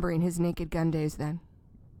be remembering his Naked Gun days then.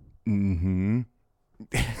 Mm-hmm.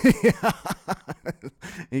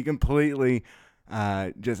 He completely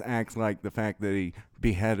just acts like the fact that he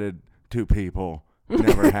beheaded 2 people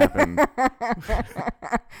never happened.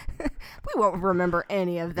 We won't remember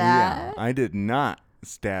any of that. Yeah, I did not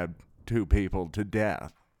stab 2 people to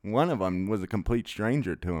death. One of them was a complete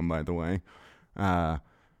stranger to him, by the way.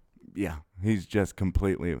 Yeah, he's just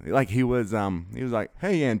completely he was like,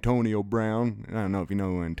 "Hey, Antonio Brown." I don't know if you know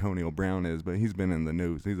who Antonio Brown is, but he's been in the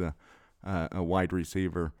news. He's a wide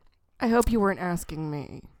receiver. I hope you weren't asking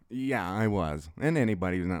me. Yeah, I was. And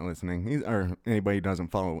anybody who's not listening, or anybody who doesn't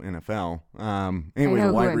follow NFL. I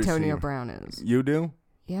know who Antonio Brown is. You do?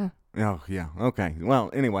 Yeah. Oh, yeah. Okay. Well,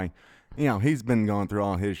 anyway, he's been going through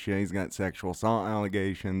all his shit. He's got sexual assault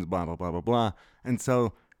allegations, blah, blah, blah, blah, blah. And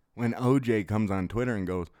so when OJ comes on Twitter and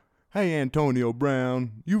goes, "Hey, Antonio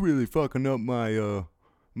Brown, you really fucking up my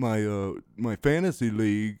fantasy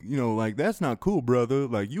league. That's not cool,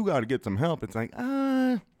 brother. You got to get some help." It's like,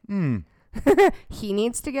 He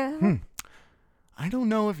needs to get help? I don't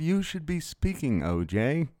know if you should be speaking,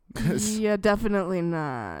 OJ. Yeah, definitely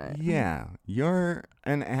not. Yeah, you're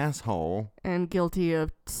an asshole. And guilty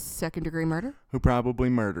of second-degree murder? Who probably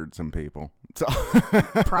murdered some people. So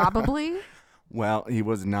Probably? Well, he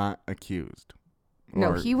was not accused.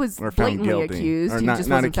 No, he was blatantly accused. He just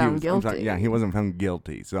wasn't found guilty. I'm sorry, yeah, he wasn't found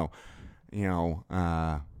guilty. So,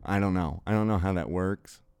 I don't know. I don't know how that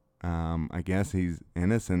works. I guess he's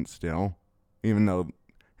innocent still, even though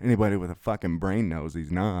anybody with a fucking brain knows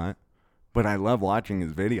he's not. But I love watching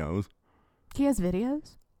his videos. He has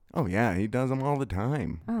videos? Oh, yeah, he does them all the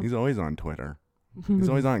time. Oh. He's always on Twitter. He's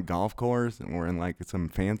always on a golf course or in some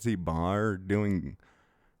fancy bar doing,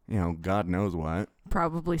 God knows what.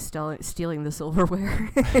 Probably stealing the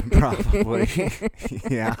silverware. Probably.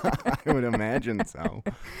 Yeah, I would imagine so.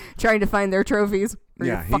 Trying to find their trophies. Where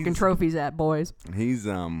Yeah, your fucking trophies at, boys? He's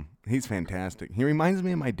fantastic. He reminds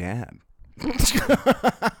me of my dad.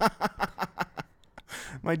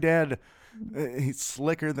 My dad, he's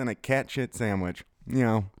slicker than a cat shit sandwich.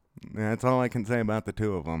 That's all I can say about the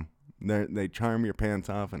 2 of them. They charm your pants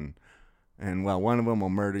off, and one of them will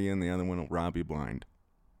murder you and the other one will rob you blind.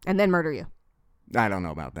 And then murder you. I don't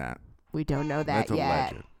know about that. We don't know that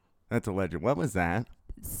yet. That's alleged. What was that?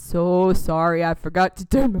 So sorry, I forgot to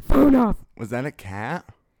turn my phone off. Was that a cat?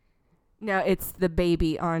 No, it's the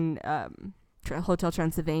baby on Hotel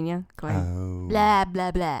Transylvania going, Oh. blah,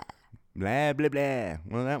 blah, blah. Blah, blah, blah.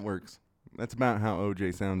 Well, that works. That's about how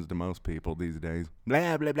OJ sounds to most people these days.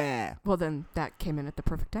 Blah, blah, blah. Well, then that came in at the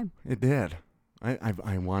perfect time. It did.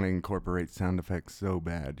 I want to incorporate sound effects so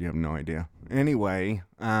bad. You have no idea. Anyway,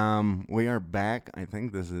 we are back. I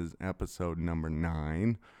think this is episode number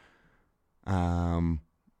 9.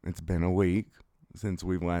 It's been a week since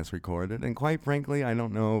we've last recorded. And quite frankly, I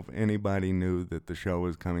don't know if anybody knew that the show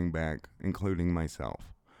was coming back, including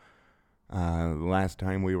myself. The last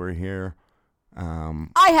time we were here,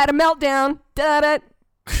 I had a meltdown. Da-da.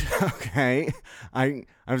 okay, I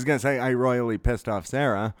was gonna say I royally pissed off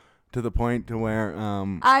Sarah to the point to where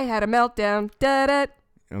I had a meltdown. Da-da.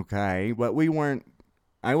 okay, but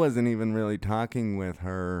I wasn't even really talking with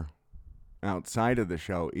her outside of the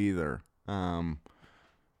show either.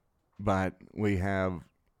 But we have,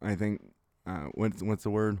 I think, what's the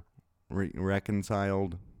word?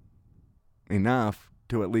 Reconciled enough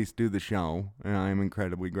to at least do the show, and I'm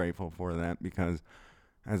incredibly grateful for that because,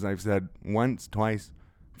 as I've said once, twice,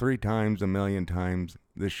 3 times, 1,000,000 times,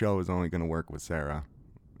 this show is only going to work with Sarah.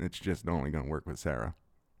 It's just only going to work with Sarah.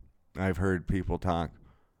 I've heard people talk.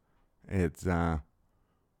 I've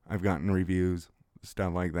gotten reviews,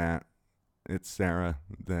 stuff like that. It's Sarah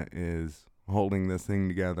that is holding this thing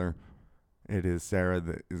together. It is Sarah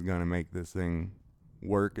that is going to make this thing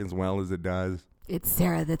work as well as it does. It's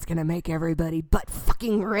Sarah that's gonna make everybody butt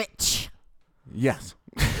fucking rich. Yes.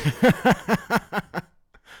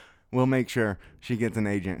 We'll make sure she gets an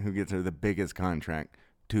agent who gets her the biggest contract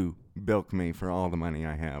to bilk me for all the money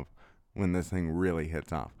I have when this thing really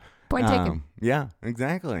hits off. Point taken. Yeah,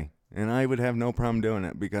 exactly. And I would have no problem doing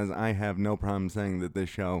it because I have no problem saying that this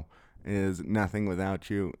show is nothing without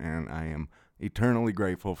you, and I am eternally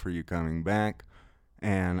grateful for you coming back.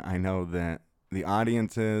 And I know that the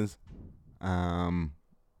audience is.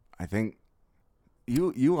 I think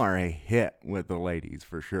you are a hit with the ladies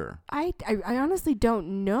for sure. I honestly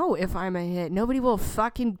don't know if I'm a hit. Nobody will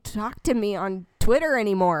fucking talk to me on Twitter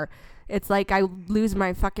anymore. It's like I lose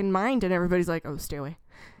my fucking mind and everybody's like, oh, stay away.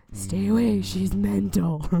 Stay away. She's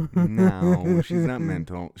mental. No, she's not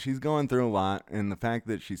mental. She's going through a lot, and the fact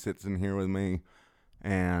that she sits in here with me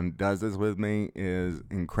and does this with me is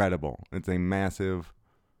incredible. It's a massive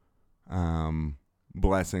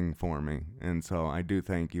blessing for me, and so I do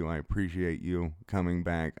thank you. I appreciate you coming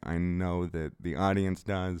back. I know that the audience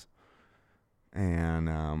does,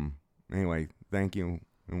 and anyway, thank you,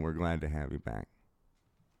 and we're glad to have you back.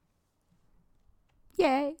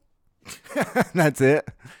 Yay. That's it.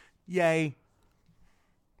 Yay.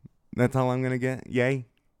 That's all I'm gonna get. Yay.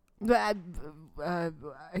 But I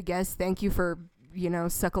guess thank you for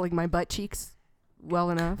suckling my butt cheeks well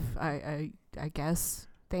enough. I guess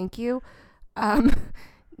thank you.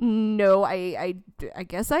 No, I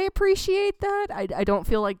guess I appreciate that. I don't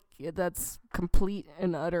feel like that's complete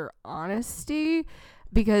and utter honesty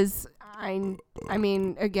because I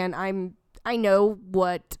mean, again, I know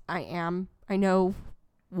what I am. I know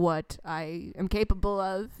what I am capable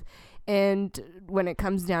of. And when it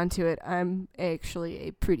comes down to it, I'm actually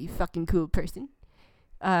a pretty fucking cool person.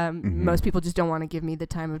 Most people just don't want to give me the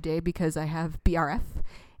time of day because I have BRF.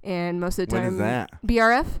 And most of the time... What is that?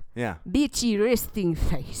 BRF? Yeah. Bitchy resting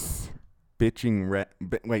face.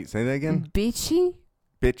 Wait, say that again? Bitchy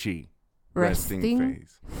resting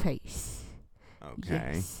face.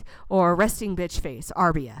 Okay. Yes. Or resting bitch face,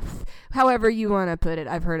 RBF. However you want to put it.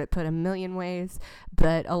 I've heard it put a million ways,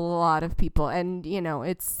 but a lot of people, and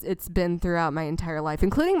it's been throughout my entire life,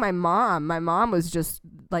 including my mom. My mom was just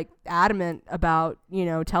like adamant about,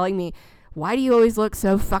 telling me, why do you always look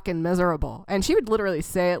so fucking miserable? And she would literally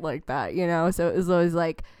say it like that, so it was always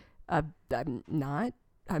like, I'm not.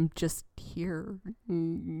 I'm just here.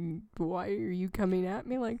 Why are you coming at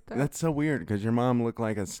me like that? That's so weird because your mom looked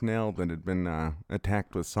like a snail that had been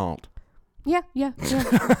attacked with salt. Yeah,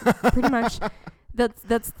 pretty much.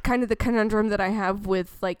 That's kind of the conundrum that I have with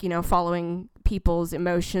following people's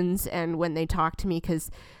emotions and when they talk to me, because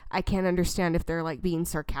I can't understand if they're like being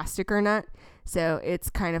sarcastic or not. So it's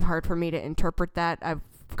kind of hard for me to interpret that. I've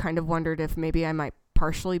kind of wondered if maybe I might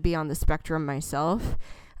partially be on the spectrum myself.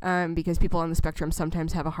 Because people on the spectrum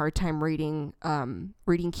sometimes have a hard time reading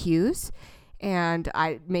cues, and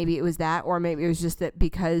maybe it was that, or maybe it was just that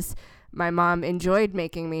because my mom enjoyed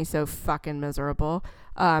making me so fucking miserable,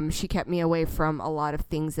 she kept me away from a lot of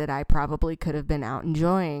things that I probably could have been out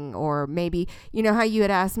enjoying. Or maybe, how you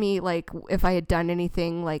had asked me like if I had done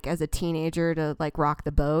anything like as a teenager to like rock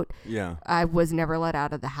the boat. Yeah. I was never let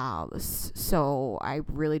out of the house, so I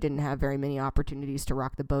really didn't have very many opportunities to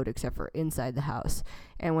rock the boat except for inside the house.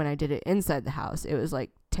 And when I did it inside the house, it was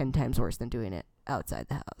like 10 times worse than doing it outside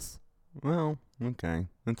the house. Well, okay.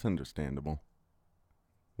 That's understandable.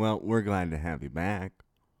 Well, we're glad to have you back.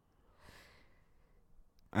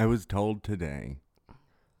 I was told today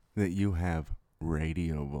that you have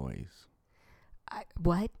radio voice.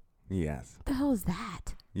 What? Yes. The hell is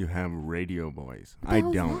that? You have radio voice. What the I hell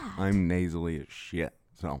is don't. that? I'm nasally as shit.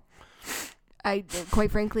 So.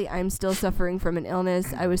 Quite frankly, I'm still suffering from an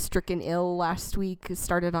illness. I was stricken ill last week. It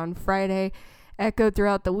started on Friday. echoed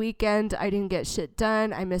throughout the weekend. I didn't get shit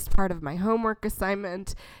done. I missed part of my homework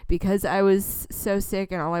assignment because I was so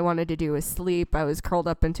sick and all I wanted to do was sleep. I was curled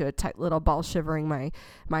up into a tight little ball, shivering my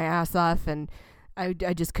ass off, and I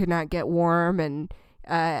just could not get warm. And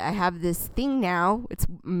I have this thing now. It's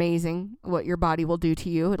amazing what your body will do to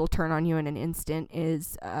you. It'll turn on you in an instant.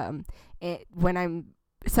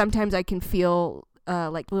 Sometimes I can feel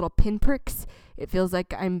like little pinpricks. It feels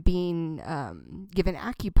like I'm being given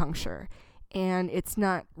acupuncture, and it's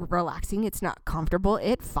not relaxing. It's not comfortable.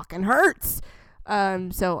 It fucking hurts.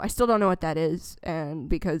 So I still don't know what that is, and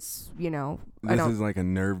because this is like a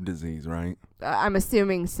nerve disease, right? I'm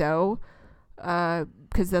assuming so,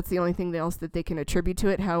 because that's the only thing else that they can attribute to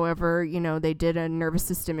it. However, they did a nervous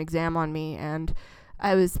system exam on me, and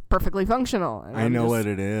I was perfectly functional. And I know what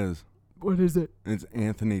it is. What is it? It's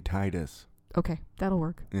Anthony-titis. Okay, that'll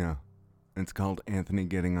work. Yeah. It's called Anthony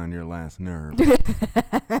getting on your last nerve.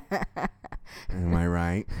 Am I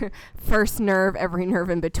right? First nerve, every nerve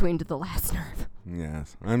in between to the last nerve.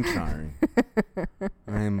 Yes. I'm sorry.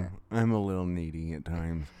 I'm a little needy at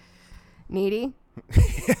times. Needy?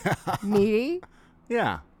 Yeah. Needy?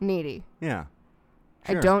 Yeah. Needy. Yeah.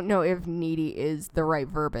 Sure. I don't know if needy is the right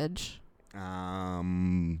verbiage. All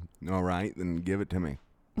right, then give it to me.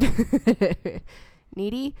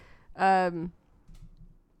 Needy?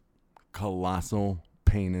 Colossal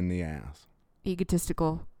pain in the ass.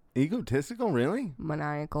 Egotistical. Egotistical, really?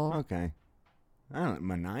 Maniacal. Okay. I don't know,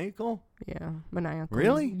 maniacal? Yeah, maniacal.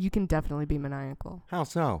 Really? You can definitely be maniacal. How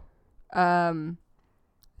so?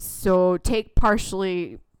 So take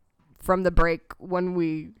partially from the break when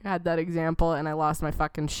we had that example and I lost my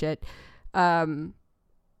fucking shit. There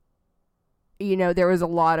was a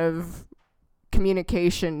lot of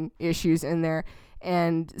communication issues in there.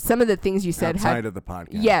 And some of the things you said outside of the podcast.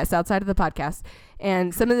 Yes, outside of the podcast.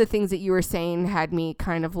 And some of the things that you were saying had me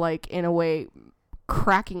kind of like, in a way,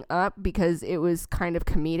 cracking up because it was kind of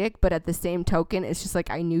comedic. But at the same token, it's just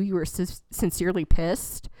like I knew you were sincerely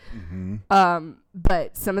pissed. Mm-hmm.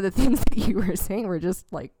 But some of the things that you were saying were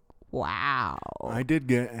just like, wow. I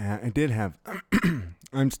did have,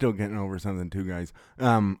 I'm still getting over something too, guys.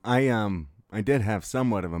 I did have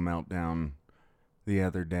somewhat of a meltdown the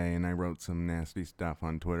other day, and I wrote some nasty stuff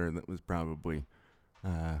on Twitter that was probably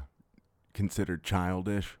considered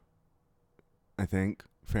childish. I think.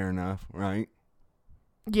 Fair enough, right?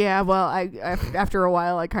 Yeah, well, I after a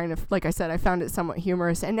while, I kind of, like I said, I found it somewhat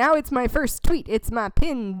humorous, and now it's my first tweet. It's my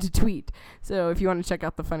pinned tweet. So if you want to check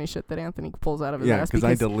out the funny shit that Anthony pulls out of his ass, because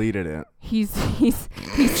I deleted it. He's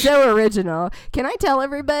so original. Can I tell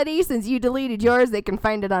everybody, since you deleted yours, they can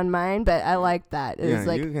find it on mine? But I like that. It's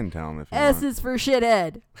like, you can tell them if you S want. is for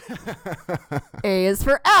shithead. A is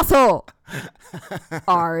for asshole.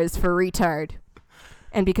 R is for retard.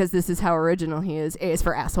 And because this is how original he is, A is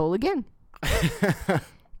for asshole again.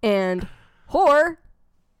 And whore,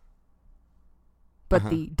 but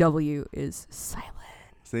the W is silent.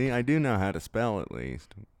 See, I do know how to spell at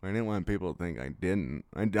least. I didn't want people to think I didn't.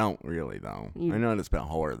 I don't really, though. I know how to spell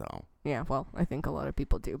whore, though. Yeah, well, I think a lot of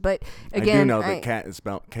people do. But again, I do know that cat is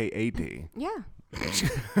spelled K-A-T. Yeah,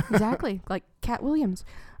 exactly, like Cat Williams.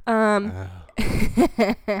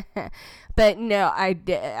 But no,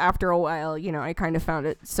 after a while, I kind of found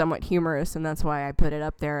it somewhat humorous, and that's why I put it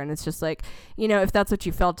up there. And it's just like, if that's what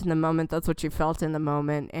you felt in the moment, that's what you felt in the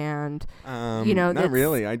moment. And, not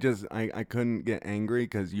really. I couldn't get angry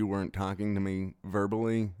because you weren't talking to me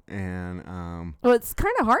verbally. And, well, it's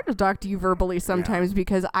kind of hard to talk to you verbally sometimes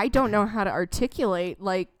because I don't know how to articulate,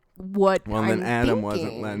 like, what I'm then Adam thinking.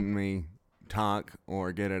 wasn't letting me talk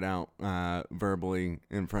or get it out verbally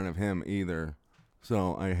in front of him either.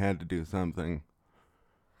 So I had to do something.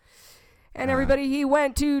 And everybody, he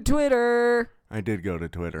went to Twitter. I did go to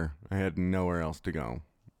Twitter. I had nowhere else to go.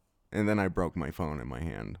 And then I broke my phone in my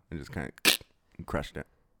hand. I just kind of crushed it.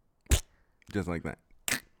 Just like that.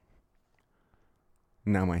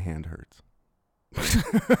 Now my hand hurts.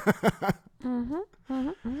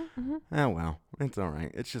 Oh, well. It's all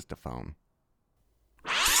right. It's just a phone.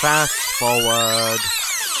 Fast forward.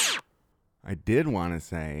 I did want to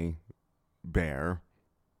say, Bear,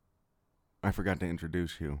 I forgot to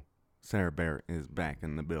introduce you. Sarah Bear is back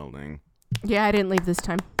in the building. Yeah, I didn't leave this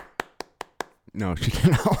time. No, she did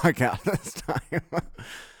not walk out this time.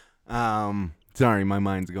 Sorry, my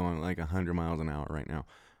mind's going like 100 miles an hour right now.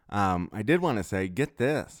 I did want to say, get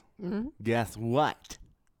this. Mm-hmm. Guess what?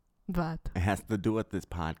 But. It has to do with this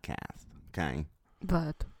podcast, okay?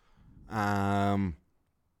 But.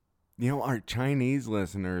 Our Chinese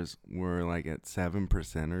listeners were like at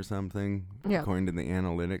 7% or something, according to the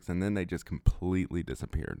analytics, and then they just completely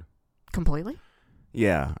disappeared. Completely?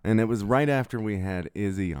 Yeah, and it was right after we had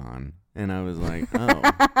Izzy on, And I was like, oh.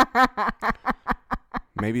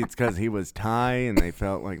 Maybe it's because he was Thai and they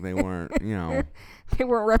felt like they weren't, They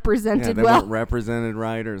weren't represented they well. weren't represented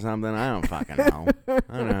right or something. I don't fucking know.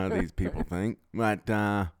 I don't know how these people think. But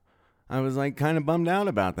I was like kind of bummed out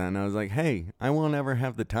about that. And I was like, hey, I won't ever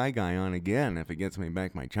have the Thai guy on again if it gets me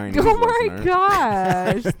back my Chinese Oh my listener.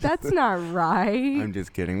 gosh, that's not right. I'm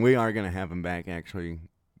just kidding. We are going to have him back actually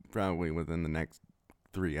probably within the next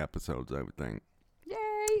 3 episodes, I would think. Yay,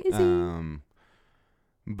 Izzy.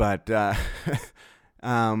 But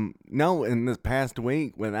no, in this past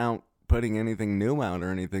week, without putting anything new out or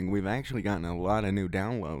anything, we've actually gotten a lot of new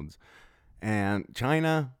downloads. And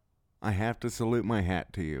China, I have to salute my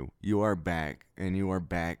hat to you. You are back, and you are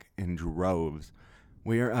back in droves.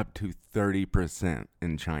 We are up to 30%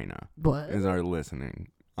 in China. What? Is our listening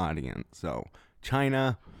audience. So,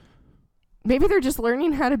 China. Maybe they're just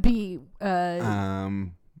learning how to be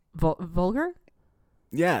vulgar?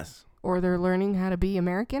 Yes. Or they're learning how to be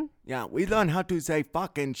American? Yeah, we learn how to say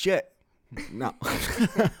fucking shit. No.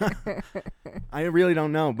 I really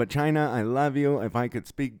don't know. But China, I love you. If I could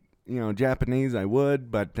speak, Japanese, I would.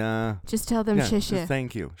 But just tell them yeah, she. just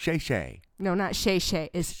thank you. She. No, not she.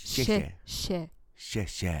 It's she. She.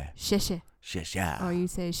 Oh, you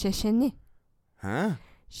say she ni. Huh?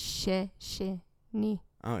 She ni.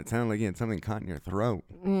 Oh, it sounded like you had something caught in your throat.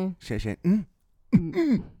 Mm. She.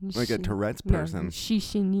 Like a Tourette's person. No, she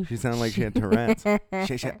ni. She sounded like she had Tourette's.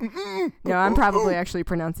 She. No, I'm probably actually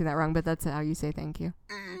pronouncing that wrong, but that's how you say thank you.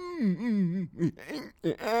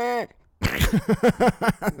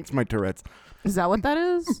 That's my Tourette's. Is that what that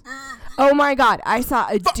is? Oh my God. I saw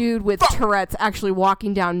a dude with Tourette's actually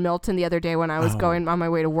walking down Milton the other day when I was going on my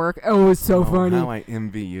way to work. Oh, it was so funny. How I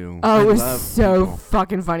envy you. Oh, I it was love so people.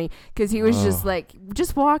 fucking funny. Because he was just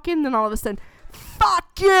walking, then all of a sudden,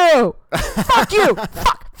 fuck you! Fuck you!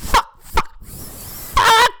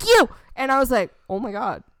 Fuck you! And I was like, oh my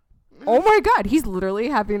God. Oh my God, he's literally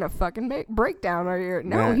having a fucking breakdown.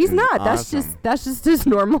 No, That he's is not. awesome. That's just his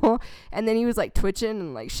normal. And then he was like twitching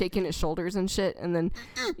and like shaking his shoulders and shit. And then,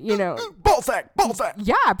 Ballsack.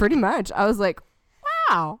 yeah, pretty much. I was like,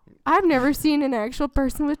 wow, I've never seen an actual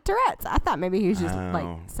person with Tourette's. I thought maybe he was just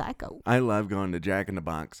like psycho. I love going to Jack in the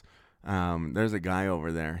Box. There's a guy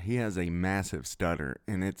over there. He has a massive stutter,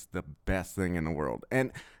 and it's the best thing in the world.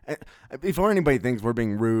 And before anybody thinks we're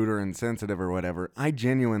being rude or insensitive or whatever, I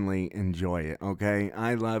genuinely enjoy it, okay?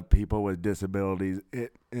 I love people with disabilities.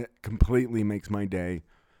 It completely makes my day.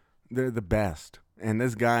 They're the best. And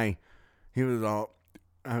this guy, I was all,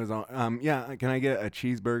 yeah, can I get a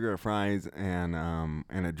cheeseburger, fries, and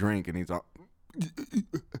a drink? And he's all...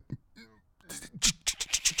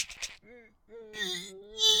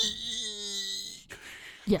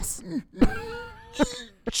 Yes.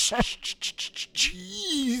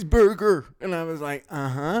 Cheeseburger. And I was like,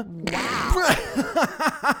 uh-huh. Wow.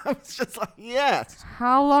 I was just like, yes.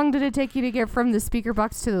 How long did it take you to get from the speaker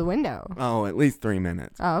box to the window? Oh, at least 3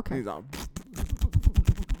 minutes. Oh, okay. He's all...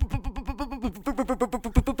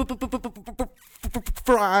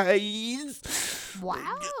 Fries.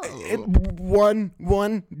 Wow. And one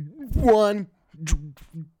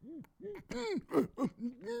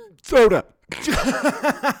soda.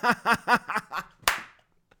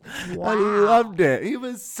 I loved it. He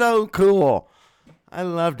was so cool. I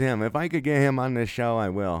loved him. If I could get him on this show, I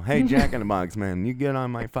will. Hey, Jack in the Box, man, you get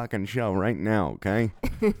on my fucking show right now, okay?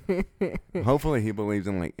 Hopefully he believes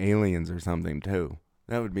in like aliens or something too.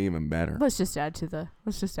 That would be even better. Let's just add to the.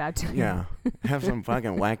 Yeah. Have some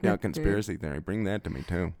fucking whacked out conspiracy theory. Bring that to me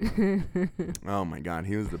too. Oh my God,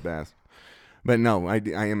 he was the best. But no, I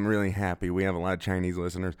am really happy. We have a lot of Chinese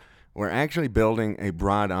listeners. We're actually building a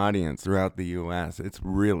broad audience throughout the U.S. It's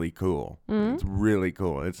really cool. Mm-hmm. It's really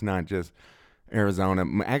cool. It's not just Arizona.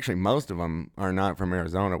 Actually, most of them are not from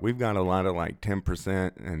Arizona. We've got a lot of like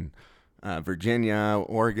 10% in Virginia,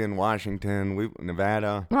 Oregon, Washington,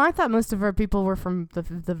 Nevada. Well, I thought most of our people were from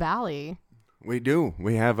the valley. We do.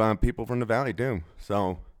 We have people from the valley too.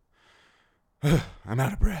 So I'm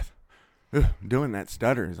out of breath. Doing that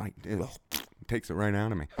stutter is like... takes it right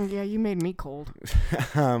out of me. Yeah, you made me cold.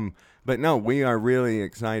 But no, we are really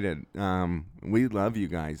excited. We love you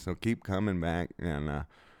guys, so keep coming back, and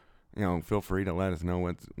feel free to let us know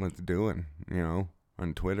what's doing,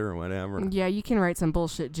 on Twitter or whatever. Yeah, you can write some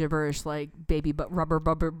bullshit gibberish like baby bubber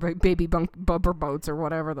boats or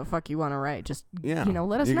whatever the fuck you want to write. Just let us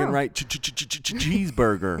know. You can write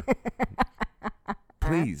cheeseburger.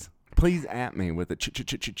 Please at me with a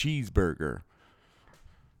cheeseburger.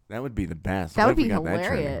 That would be the best. That would be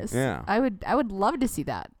hilarious. Yeah. I would love to see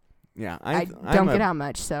that. Yeah. I don't get out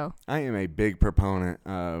much, so. I am a big proponent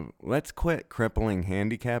of let's quit crippling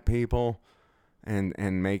handicapped people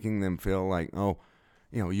and making them feel like, oh,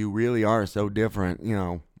 you really are so different.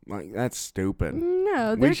 Like that's stupid.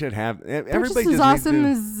 No, We should have they're everybody just as just awesome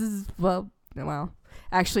needs as well.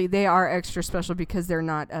 Actually, they are extra special because they're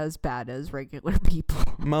not as bad as regular people.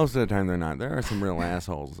 most of the time they're not. There are some real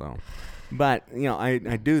assholes though. But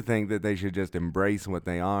I do think that they should just embrace what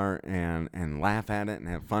they are and laugh at it and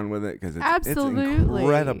have fun with it because it's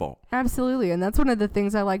incredible. Absolutely, and that's one of the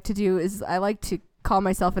things I like to do is I like to call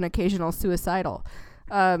myself an occasional suicidal.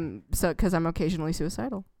 Because I'm occasionally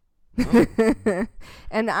suicidal.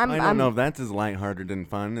 And I don't know if that's as lighthearted and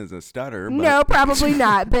fun as a stutter. But No, probably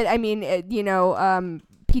not. But I mean,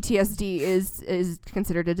 PTSD is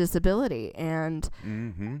considered a disability, and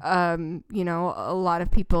a lot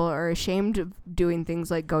of people are ashamed of doing things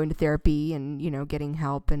like going to therapy and getting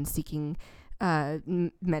help and seeking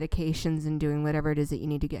medications and doing whatever it is that you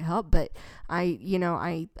need to get help. But I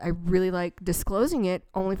really like disclosing it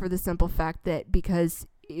only for the simple fact that because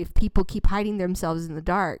if people keep hiding themselves in the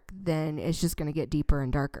dark, then it's just going to get deeper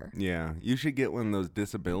and darker. Yeah, you should get one of those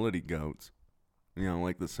disability goats,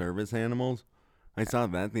 like the service animals. I saw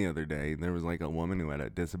that the other day. There was like a woman who had a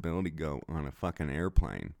disability goat on a fucking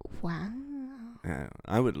airplane. Wow. Yeah,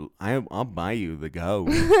 I'll buy you the goat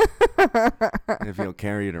if you'll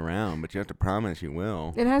carry it around, but you have to promise you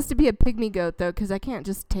will. It has to be a pygmy goat though, because I can't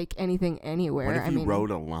just take anything anywhere. What if you rode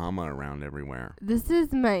a llama around everywhere? This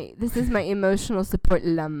is my emotional support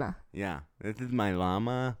llama. Yeah, this is my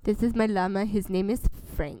llama. This is my llama. His name is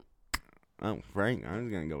Frank. Oh, Frank. I was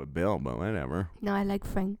gonna go with Bill, but whatever. No, I like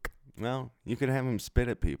Frank. Well, you could have him spit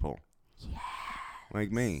at people. Yeah.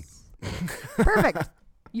 Like me. Perfect.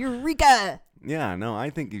 Eureka. Yeah, no,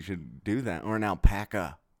 I think you should do that. Or an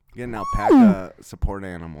alpaca. Get an alpaca support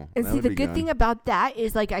animal. And see, the good thing about that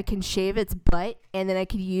is like I can shave its butt, and then I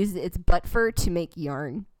could use its butt fur to make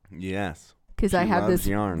yarn. Yes. Because I have this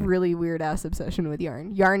yarn. really weird ass obsession with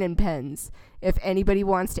yarn. Yarn and pens. If anybody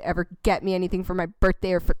wants to ever get me anything for my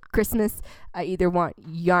birthday or for Christmas, I either want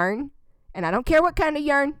yarn, and I don't care what kind of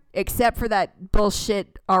yarn, except for that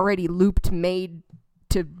bullshit already looped made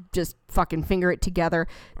to just fucking finger it together.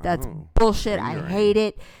 That's bullshit. Fingering. I hate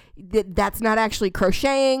it. That's not actually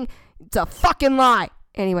crocheting. It's a fucking lie.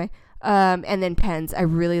 Anyway, and then pens. I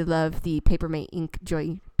really love the Papermate Ink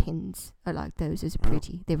Joy pins. I like those. Those are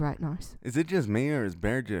pretty. They write nice. Is it just me, or is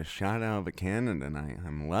Bear just shot out of a cannon tonight?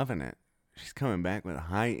 I'm loving it. She's coming back with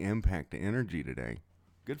high impact energy today.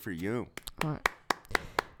 Good for you.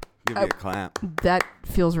 Give me a clap. That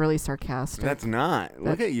feels really sarcastic. That's not.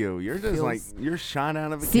 Look at you. You're just like, you're shot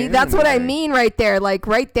out of a cannon. See, that's what I today. mean right there. Like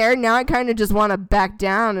right there, now I kind of just want to back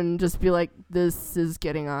down and just be like, this is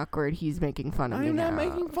getting awkward. He's making fun of me I'm not now.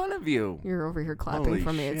 making fun of you. You're over here clapping Holy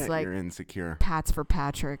for me. shit, It's like you're insecure. Pats for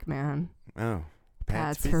Patrick, man. Oh.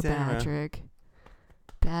 Pats for Sarah. Patrick.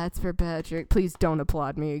 Pats for Patrick. Please don't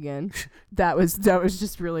applaud me again. That was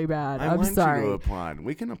just really bad. I I'm want sorry. you to applaud.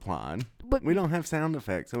 We can applaud. But We don't have sound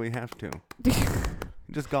effects, so we have to.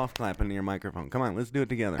 Just golf clap into your microphone. Come on, let's do it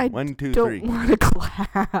together. I 1, 2, don't 3. want to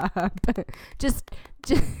clap. just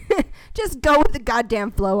go with the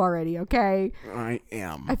goddamn flow already, okay? I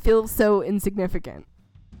am. I feel so insignificant.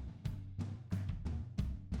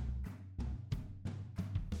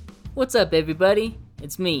 What's up, everybody?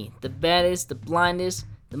 It's me, the baddest, the blindest,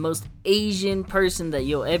 the most Asian person that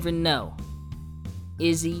you'll ever know.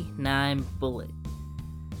 Izzy 9 Bullet.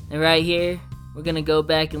 And right here, we're gonna go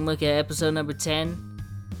back and look at episode number 10,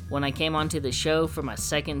 when I came onto the show for my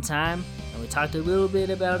second time, and we talked a little bit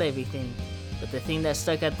about everything. But the thing that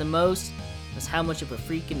stuck out the most was how much of a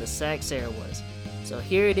freak in the sack Sarah was. So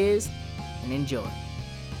here it is, and enjoy.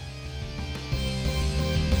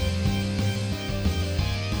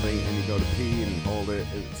 And you go to pee and you hold it,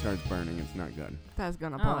 it starts burning. It's not good. That's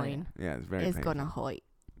gonna Oh, burn. Yeah, it's very It's painful. gonna hurt.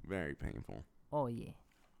 Very painful. Oh yeah.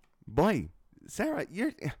 Boy, Sarah,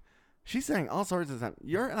 she's saying all sorts of stuff.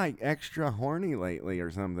 You're like extra horny lately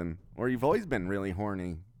or something. Or you've always been really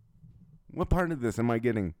horny. What part of this am I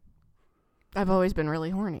getting? I've always been really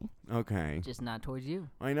horny. Okay. Just not towards you.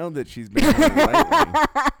 I know that she's been horny lately.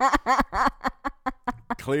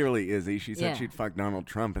 Clearly, Izzy. She said Yeah. she'd fuck Donald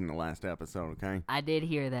Trump in the last episode, okay? I did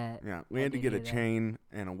hear that. Yeah, we I had to did get a hear that. chain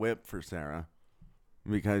and a whip for Sarah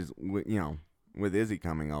because, with Izzy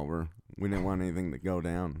coming over, we didn't want anything to go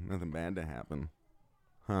down. Nothing bad to happen.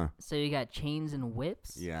 Huh. So you got chains and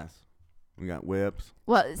whips? Yes. We got whips.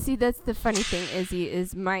 Well, see, that's the funny thing, Izzy,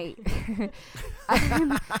 is my...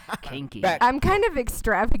 Kinky. I'm kind of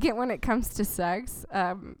extravagant when it comes to sex.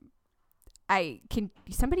 Can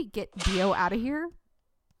somebody get Dio out of here?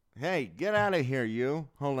 Hey, get out of here, you.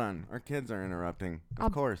 Hold on. Our kids are interrupting.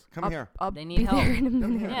 Of course. Come here. I'll They be need help. there in a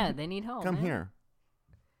minute. Yeah, they need help. Come man. here.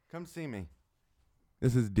 Come see me.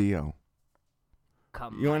 This is Dio.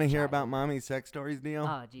 Come You on, want to hear child. about mommy's sex stories, Dio?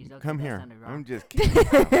 Oh, jeez. Okay, Come that here. sounded wrong. I'm just kidding.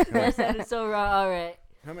 That sounded so wrong. All right.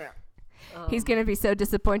 Come here. He's going to be so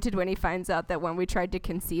disappointed when he finds out that when we tried to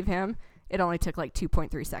conceive him, it only took like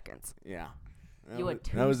 2.3 seconds. Yeah. You a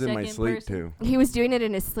That was in my 2-second sleep, person? too. He was doing it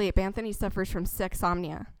in his sleep. Anthony suffers from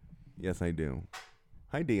sexomnia. Yes, I do.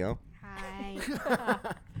 Hi, Dio. Hi.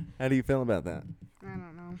 How do you feel about that? I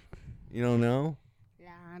don't know. You don't know? Yeah,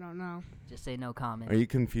 I don't know. Just say no comment. Are you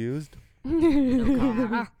confused? No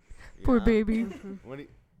comment. Poor Yeah. baby.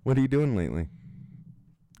 What are you doing lately?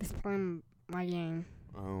 Just playing my game.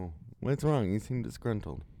 Oh, what's wrong? You seem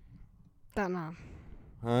disgruntled. Don't know.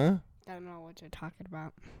 Huh? Don't know what you're talking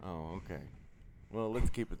about. Oh, okay. Well, let's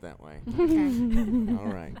keep it that way. Okay. All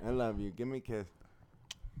right. I love you. Give me a kiss.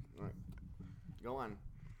 All right. Go on.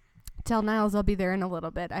 Tell Niles I'll be there in a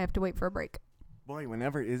little bit. I have to wait for a break. Boy,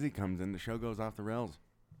 whenever Izzy comes in, the show goes off the rails.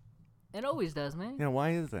 It always does, man. Yeah, why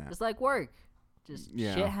is that? It's like work. Just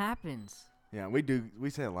Yeah. shit happens. Yeah, we do. We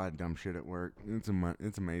say a lot of dumb shit at work. It's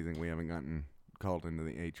amazing we haven't gotten called into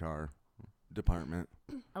the HR department.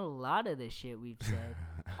 A lot of the shit we've said.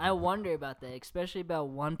 I wonder about that, especially about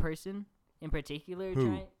one person in particular.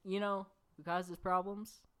 Who? Who causes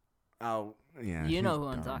problems. Oh, yeah. You know she's who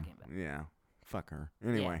I'm dumb. talking about. Yeah. Fuck her.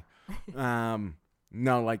 Anyway.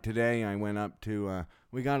 No, like today I went up to,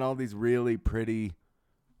 we got all these really pretty,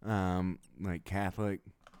 like Catholic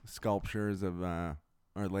sculptures of, Our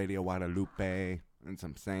Lady of Guadalupe and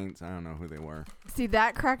some saints. I don't know who they were. See,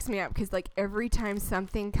 that cracks me up because, like, every time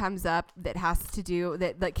something comes up that has to do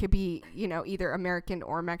that could be, either American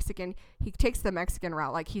or Mexican, he takes the Mexican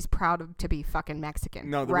route. Like, he's proud to be fucking Mexican.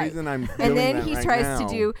 No, the right. reason I'm doing And then that he right tries now,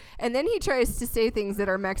 to say things that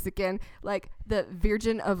are Mexican, like the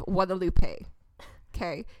Virgin of Guadalupe.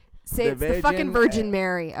 Okay, say The it's the fucking Virgin- Virgin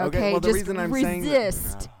Mary. Okay, Okay, well, the just reason I'm saying that-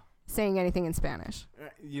 resist saying anything in Spanish.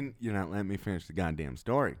 you're not letting me finish the goddamn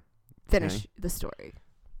story. Finish Okay. the story.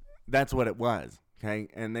 That's what it was. Okay.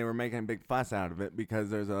 And they were making a big fuss out of it because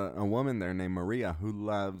there's a woman there named Maria who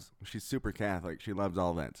she's super Catholic. She loves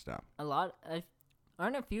all that stuff.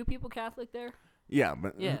 Aren't a few people Catholic there? Yeah,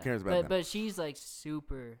 but Yeah. who cares about but, that? But she's like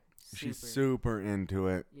super. She's super into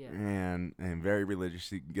it. Yeah. And very religious.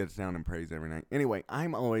 She gets down and prays every night. Anyway,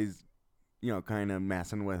 I'm always, kind of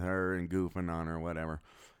messing with her and goofing on her or whatever.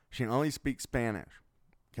 She only speaks Spanish.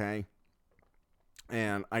 Okay.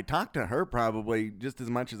 And I talk to her probably just as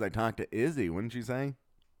much as I talk to Izzy, wouldn't you say?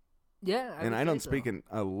 Yeah. And I don't speak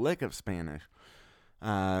a lick of Spanish.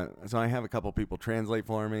 So I have a couple people translate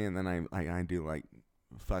for me, and then I do like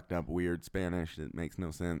fucked up weird Spanish that makes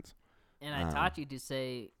no sense. And I taught you to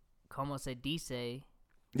say, como se dice,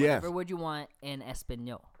 Yes. whatever word you want in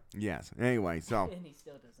Espanol. Yes. Anyway, so And he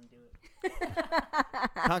still doesn't do it.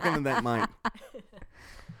 talking to that mic.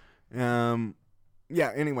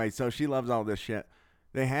 Yeah, anyway, so she loves all this shit.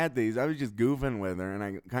 They had these. I was just goofing with her, and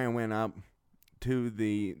I kind of went up to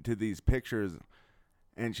these pictures,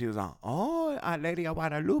 and she was all, "Oh, Our Lady of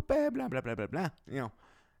Guadalupe, blah, blah, blah, blah, blah,"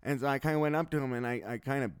 And so I kind of went up to him, and I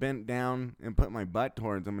kind of bent down and put my butt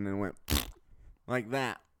towards him, and then went like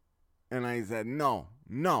that. And I said, no,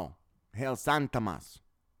 Hail Santamas,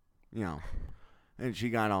 And she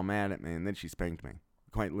got all mad at me, and then she spanked me.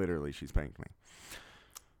 Quite literally, she spanked me.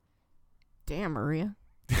 Damn, Maria.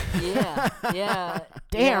 Yeah.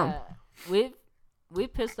 Damn. Yeah.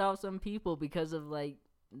 We've pissed off some people because of like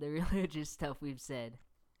the religious stuff we've said.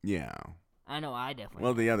 Yeah. I know I definitely.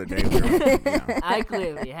 Well, the other day we were, I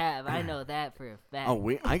clearly have. I know that for a fact.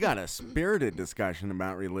 I got a spirited discussion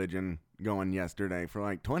about religion going yesterday for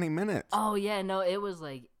like 20 minutes. Oh yeah, no, it was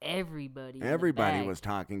like everybody. in the Everybody back. was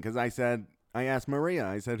talking because I asked Maria,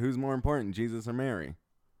 I said, who's more important, Jesus or Mary?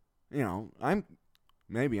 I'm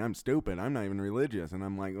stupid. I'm not even religious. And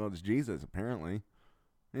I'm like, well, it's Jesus, apparently.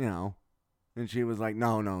 And she was like,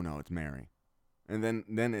 no, it's Mary. And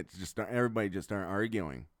then it's just, everybody just started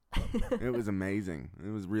arguing. It was amazing. It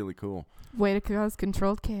was really cool. Way to cause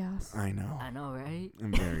controlled chaos. I know. I know, right?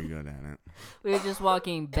 I'm very good at it. We were just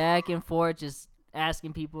walking back and forth, just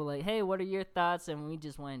asking people like, "Hey, what are your thoughts?" And we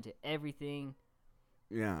just went into everything.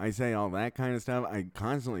 Yeah, I say all that kind of stuff. I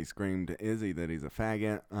constantly scream to Izzy that he's a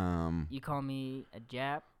faggot. You call me a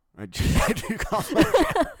Jap? I do call him a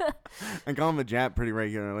Jap. I call him a Jap pretty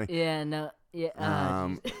regularly. Yeah, no,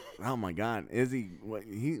 yeah. Oh my God, Izzy,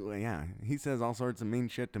 he says all sorts of mean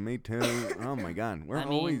shit to me too. Oh my God, we're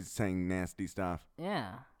always saying nasty stuff.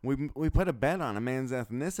 Yeah. We put a bet on a man's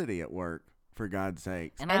ethnicity at work, for God's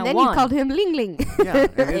sakes. And then won. you called him Ling Ling. Yeah,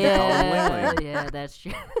 and Izzy called him Ling Ling. Yeah, that's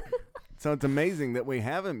true. So it's amazing that we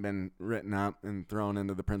haven't been written up and thrown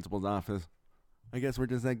into the principal's office. I guess we're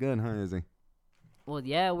just that good, huh, Izzy? Well,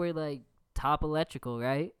 yeah, we're like top electrical,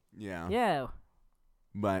 right? Yeah. Yeah.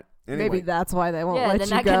 But anyway, Maybe that's why they won't Yeah, let then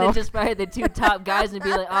you I could go. have just fired the 2 top guys and be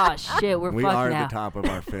like, oh, shit, we're we fucked are now. the top of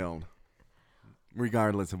our field,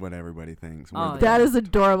 regardless of what everybody thinks. We're Oh, the yeah. That top. is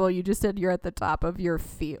adorable. You just said you're at the top of your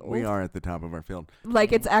field. We are at the top of our field.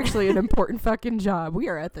 Like it's actually an important fucking job. We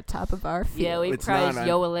are at the top of our field. Yeah, we It's prize not,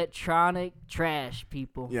 yo electronic trash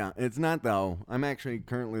people. Yeah, it's not though. I'm actually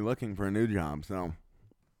currently looking for a new job. So,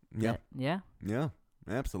 yeah, Yeah. yeah,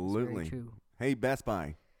 That's absolutely. very true. Hey, Best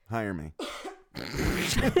Buy, hire me.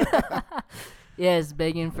 Yes,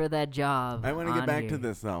 begging for that job. I want to get on back to here.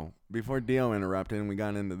 this though. Before Dio interrupted and we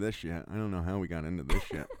got into this shit. I don't know how we got into this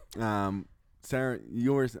shit. Sarah, we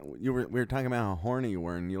were talking about how horny you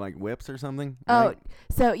were and you like whips or something. Oh, right?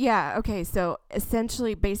 so yeah, okay. So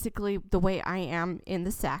essentially, basically, the way I am in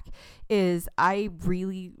the sack is I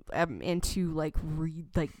really am into like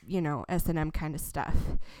S&M kind of stuff,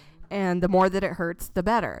 and the more that it hurts, the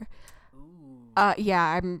better. Yeah,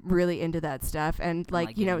 I'm really into that stuff, and like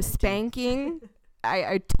like getting there, too. spanking.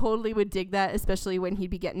 I totally would dig that, especially when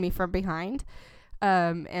he'd be getting me from behind.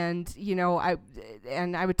 And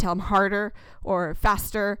I would tell him harder or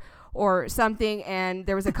faster or something. And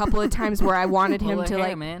there was a couple of times where I wanted him Pull to her hair,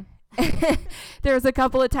 like. man. There was a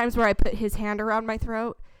couple of times where I put his hand around my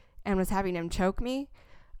throat and was having him choke me.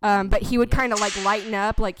 But he would kind of like lighten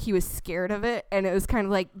up, like he was scared of it, and it was kind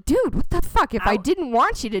of like, dude, what the fuck? If I didn't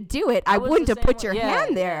want you to do it, I was wouldn't the have put same your way. Yeah, hand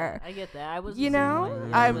yeah, there. I get that. I was. You the same know,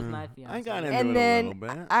 way. I- with my fiance. I got into And it then a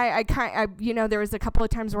little bit. I there was a couple of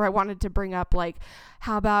times where I wanted to bring up like,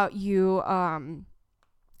 how about you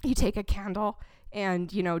take a candle and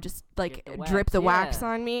just like Get the drip wax, the wax yeah.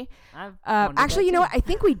 on me. I've wanted that Actually, you know too. what? I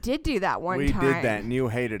think we did do that one we time. did that and you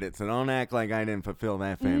hated it, so don't act like I didn't fulfill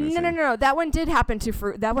that fantasy. No. That one did happen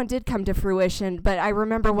that one did come to fruition, but I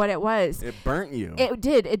remember what it was. It burnt you.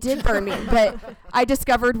 It did burn me, but I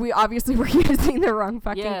discovered we obviously were using the wrong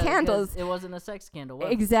fucking Yeah, candles. because it wasn't a sex candle. Was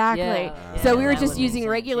it? Exactly. Yeah, So yeah, we were that just would make using sense,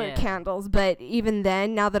 regular yeah. candles, but even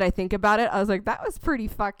then, now that I think about it, I was like, that was pretty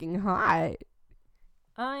fucking hot.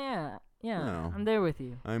 Oh yeah, yeah. No. I'm there with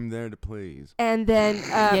you. I'm there to please. And then,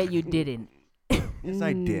 Yeah, you didn't. Yes,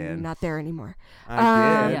 I did. Not there anymore.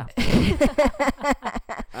 I did. Yeah.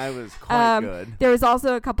 I was quite good. There was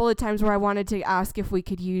also a couple of times where I wanted to ask if we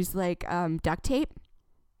could use like duct tape,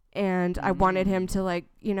 and I wanted him to like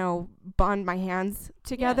bond my hands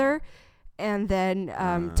together, and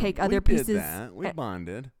then take other we pieces. Did that. We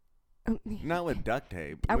bonded. Not with duct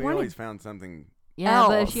tape. I We wanted- always found something. Yeah,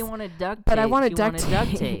 but if else. she wanted duct tape, But I wanted she duct wanted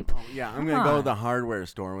tape. tape. Oh, yeah, I'm going to go to the hardware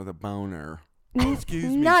store with a boner. Excuse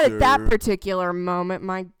me, Not at that sir. particular moment.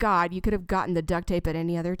 My God, you could have gotten the duct tape at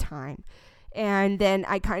any other time. And then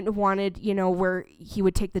I kind of wanted, where he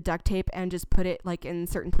would take the duct tape and just put it like in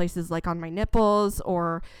certain places, like on my nipples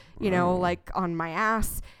or, like on my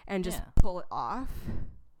ass, and just Yeah. pull it off.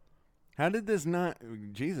 How did this not?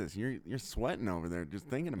 Jesus, you're sweating over there just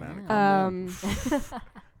thinking about it.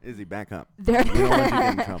 Izzy, back up. There, We don't want you to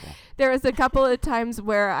get in trouble. there was a couple of times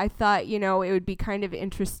where I thought, it would be kind of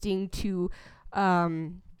interesting to,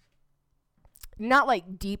 not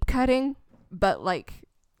like deep cutting, but like,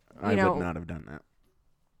 I know- would not have done that.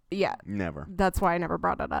 yeah, Never. that's why I never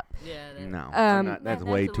brought it up. Yeah. No. Um, that's That's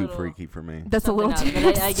way a too little- freaky for me. That's a little too But I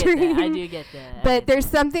get that. I extreme. do get that. I But get there's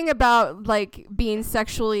something about like being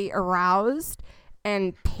sexually aroused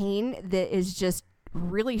and pain that is just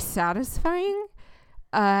really satisfying.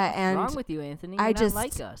 What's And wrong with you, Anthony? I You're just- not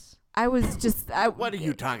like us. I was just, What are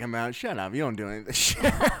you talking about? Shut up. You don't do any of this shit.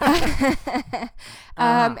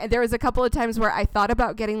 and there was a couple of times where I thought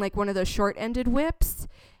about getting like one of those short-ended whips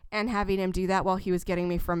and having him do that while he was getting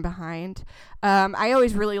me from behind. I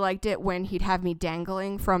always really liked it when he'd have me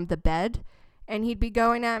dangling from the bed and he'd be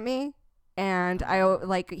going at me. And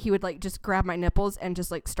he would like just grab my nipples and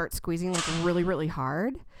just like start squeezing like really, really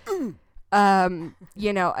hard.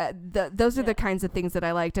 Those are the kinds of things that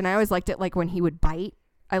I liked. And I always liked it like when he would bite.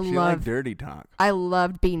 She liked dirty talk. I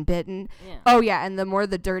loved being bitten. Yeah. Oh yeah, and the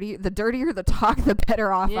dirtier the talk, the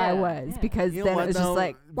better off I Yeah, was yeah. because You know then what, it was though? just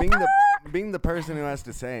like being the person who has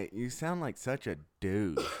to say it, you sound like such a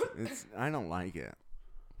douche. I don't like it.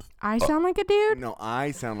 I sound like a dude. No,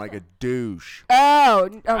 I sound like a douche.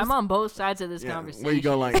 I'm on both sides of this Yeah, conversation. where you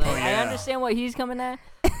go like, So oh, I yeah. understand what he's coming at,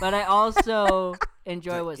 but I also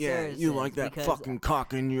enjoy what Yeah, Sarah you says like that because fucking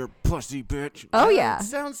cock in your pussy, bitch. Oh, That yeah.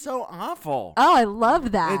 sounds so awful. Oh, I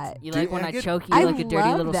love that. You like Dude, when I I get- choke you I like a dirty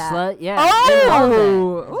love little that. slut? Yeah. I love that.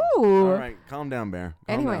 Oh, ooh. All right, calm down, Bear.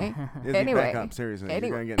 Calm Anyway, down. Izzy, anyway, back up. Seriously, anyway.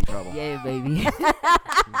 you're gonna get in trouble. Yeah, baby.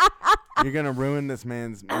 You're gonna ruin this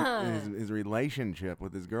man's his relationship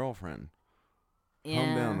with his girlfriend. Calm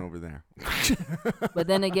Yeah. down over there. But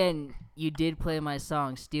then again, you did play my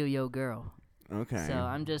song "Steal Your Girl." Okay. So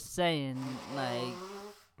I'm just saying, like,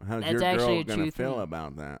 how's that's your actually girl a gonna true feel thing.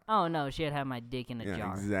 about that? oh no, she'd have my dick in a Yeah,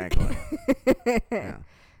 jar. exactly. Yeah.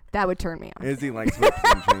 That would turn me on. Izzy likes whips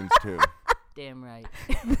and chains too. Damn right.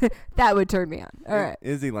 That would turn me on. All right.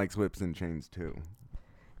 Izzy likes whips and chains too.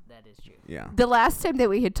 That is true. Yeah. The last time that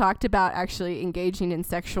we had talked about actually engaging in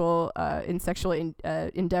sexual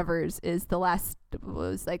endeavors is the last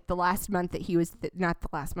month that he was not the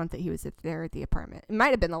last month that he was there at the apartment. It might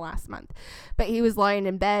have been the last month, but he was lying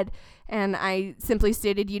in bed, and I simply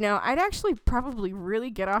stated, I'd actually probably really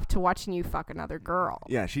get off to watching you fuck another girl.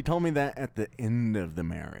 Yeah, she told me that at the end of the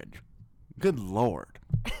marriage. Good Lord.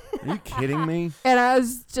 Are you kidding me? And I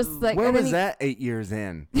was just like, Where and then was that 8 years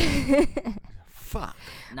in? Fuck.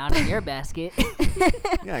 Not in your basket.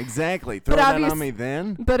 Yeah, exactly. Throw But that on me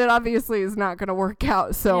then. But it obviously is not going to work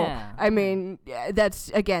out. So, Yeah. I mean,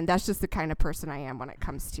 that's just the kind of person I am when it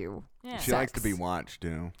comes to. Yeah. She likes to sex. be watched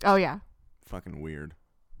too. Oh, yeah. Fucking weird.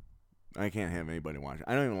 I can't have anybody watch.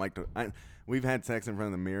 I don't even like to. We've had sex in front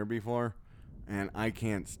of the mirror before, and I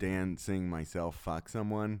can't stand seeing myself fuck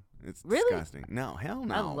someone. It's Really? disgusting. No, hell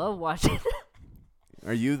no. I love watching.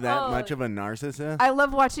 Are you that Oh. much of a narcissist? I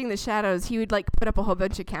love watching the shadows. He would like put up a whole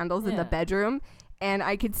bunch of candles in the Yeah. bedroom, and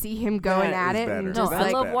I could see him going That at is it better. and No, just That's I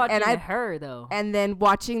love better. watching and I- her though. and then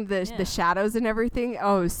watching the Yeah. shadows and everything.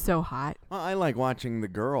 Oh, it was so hot. Well, I like watching the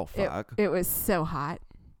girl fuck. It was so hot.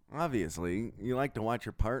 Obviously, you like to watch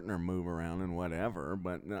your partner move around and whatever,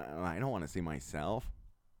 but I don't want to see myself.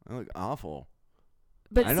 I look awful.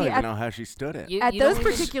 But I don't see, even know how she stood it. You- at you those don't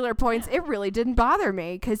even- particular points, it really didn't bother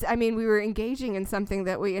me because I mean we were engaging in something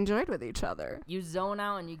that we enjoyed with each other. You zone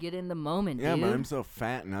out and you get in the moment, Yeah, dude. but I'm so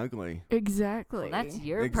fat and ugly. Exactly. Well, that's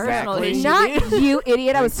your Exactly. personal issue. Not you,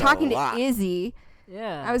 idiot. I was Thanks a talking to lot. Izzy.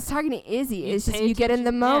 Yeah. I was talking to Izzy. It's just pay you get in the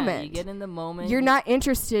attention- yeah, moment. you get in the moment. You're not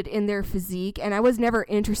interested in their physique, and I was never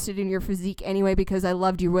interested in your physique anyway because I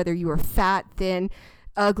loved you whether you were fat, thin,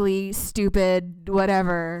 ugly, stupid,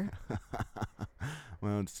 whatever.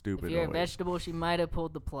 Well, it's stupid. If you're a always. vegetable, she might have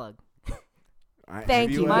pulled the plug. Thank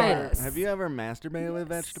have you, Ever, yes. have you ever masturbated with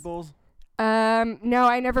vegetables? No,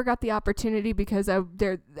 I never got the opportunity because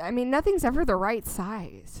nothing's ever the right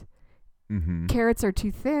size. Mm-hmm. Carrots are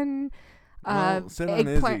too thin. Well, sit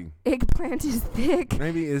on Eggplant is thick.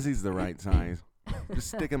 Maybe Izzy's the right size. Just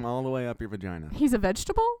stick him all the way up your vagina. He's a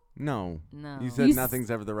vegetable? No. No. You said You s- nothing's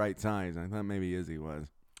ever the right size. I thought maybe Izzy was.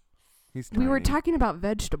 He's We were tiny. talking about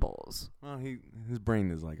vegetables. Well, his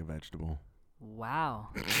brain is like a vegetable. Wow.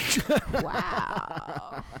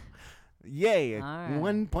 Wow. Yay! All right.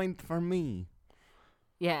 1 point for me.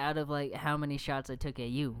 Yeah, out of like how many shots I took at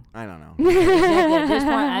you. I don't know. Exactly. At this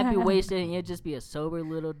point, I'd be wasted and you'd just be a sober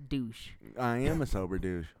little douche. I am a sober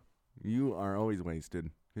douche. You are always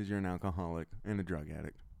wasted because you're an alcoholic and a drug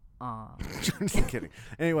addict. Aw. I'm just kidding.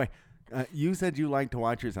 Anyway, you said you like to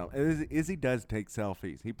watch yourself. Izzy does take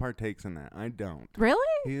selfies. He partakes in that. I don't. Really?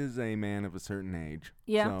 He is a man of a certain age.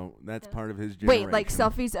 Yeah. So that's part of his generation. Wait, like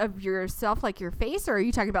selfies of yourself, like your face, or are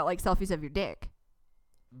you talking about like selfies of your dick?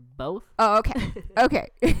 Both. Oh, okay. Okay.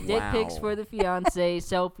 Dick pics Wow. for the fiance,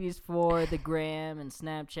 selfies for the gram and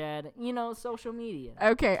Snapchat. You know, social media.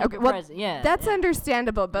 Okay. Keep Okay. it Well, present. Yeah. that's yeah.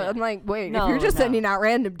 understandable, but Yeah. I'm like, wait, No, if you're just no. sending out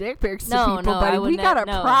random dick pics to No, people, no, buddy, I would we got a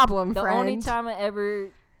no. problem, The friend. only time I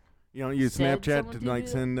ever, You don't use said Snapchat someone to to like do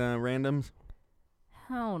it? send randoms?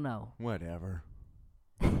 hell no. Whatever.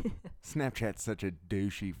 Snapchat's such a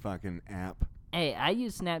douchey fucking app. Hey, I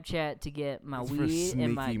used Snapchat to get my It's for weed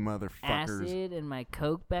and my sneaky motherfuckers. acid and my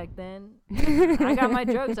coke back then. I got my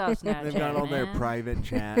drugs off Snapchat. They've got all their man. private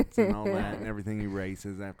chats and all that, and everything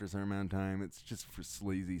erases after a certain amount of time. It's just for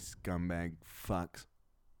sleazy scumbag fucks,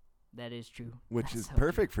 That is true. which That's is so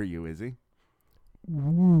perfect for you, Izzy.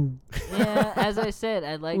 Yeah, as I said,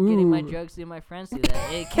 I like getting my drugs through my friends do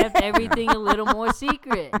that. It kept everything a little more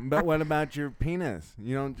secret. But what about your penis?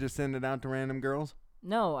 You don't just send it out to random girls?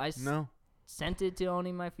 No, I No? sent it to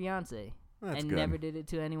only my fiance. That's I good. never did it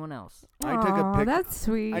to anyone else. I took a Aw, pic- that's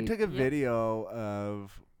sweet. I took a video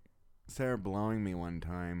of Sarah blowing me one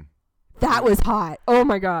time. that was hot. Oh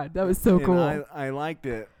my god, that was so and cool. I liked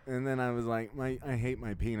it, and then I was like, I hate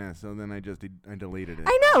my penis, so then I deleted it.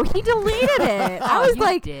 I know, he deleted it. I Oh, was you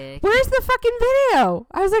like, dick. where's the fucking video?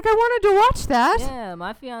 I was like, I wanted to watch that. Yeah,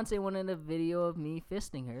 my fiance wanted a video of me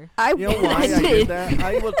fisting her. I, You know why I did that?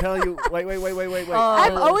 I will tell you. Wait. Oh,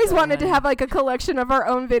 I've that's always so wanted to nice. have like a collection of our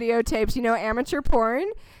own videotapes, you know, amateur porn.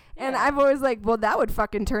 And Yeah. I've always like, well, that would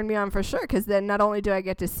fucking turn me on for sure. Because then not only do I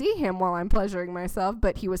get to see him while I'm pleasuring myself,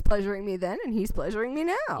 but he was pleasuring me then and he's pleasuring me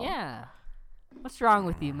now. Yeah. What's wrong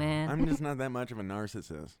with you, man? I'm just not that much of a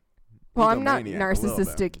narcissist. Well, I'm not egomaniac a little bit.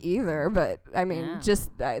 narcissistic either, but I mean, Yeah. just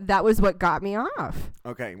that was what got me off.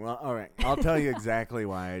 Okay, well, all right. I'll tell you exactly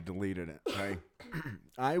why I deleted it, okay?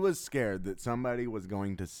 I was scared that somebody was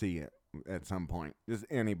going to see it at some point, just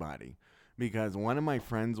anybody, because one of my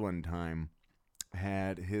friends one time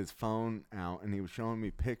had his phone out, and he was showing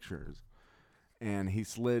me pictures, and he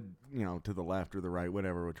slid, to the left or the right,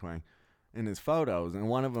 whatever, which way, in his photos, and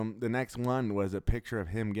one of them, the next one was a picture of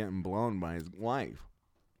him getting blown by his wife.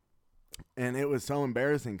 And it was so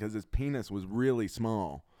embarrassing because his penis was really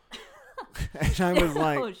small. And I was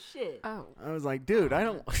like, oh shit. Oh, I was like, dude, I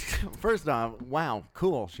don't. First off, wow,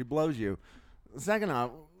 cool. She blows you. Second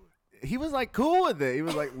off, he was like cool with it. He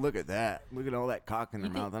was like, look at that. Look at all that cock in her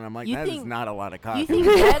mouth. And I'm like, you that is think- not a lot of cock. You think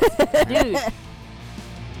that's dude?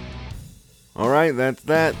 All right, that's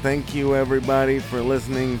that. Thank you, everybody, for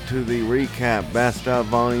listening to the recap Best of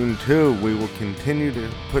Volume 2. We will continue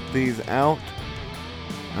to put these out.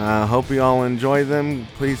 Hope you all enjoy them.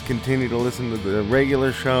 Please continue to listen to the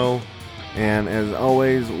regular show. And as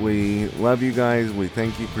always, we love you guys. We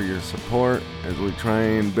thank you for your support as we try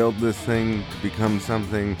and build this thing to become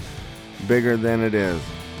something bigger than it is.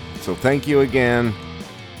 So thank you again,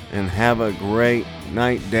 and have a great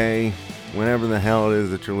night, day, whenever the hell it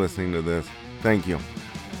is that you're listening to this. Thank you.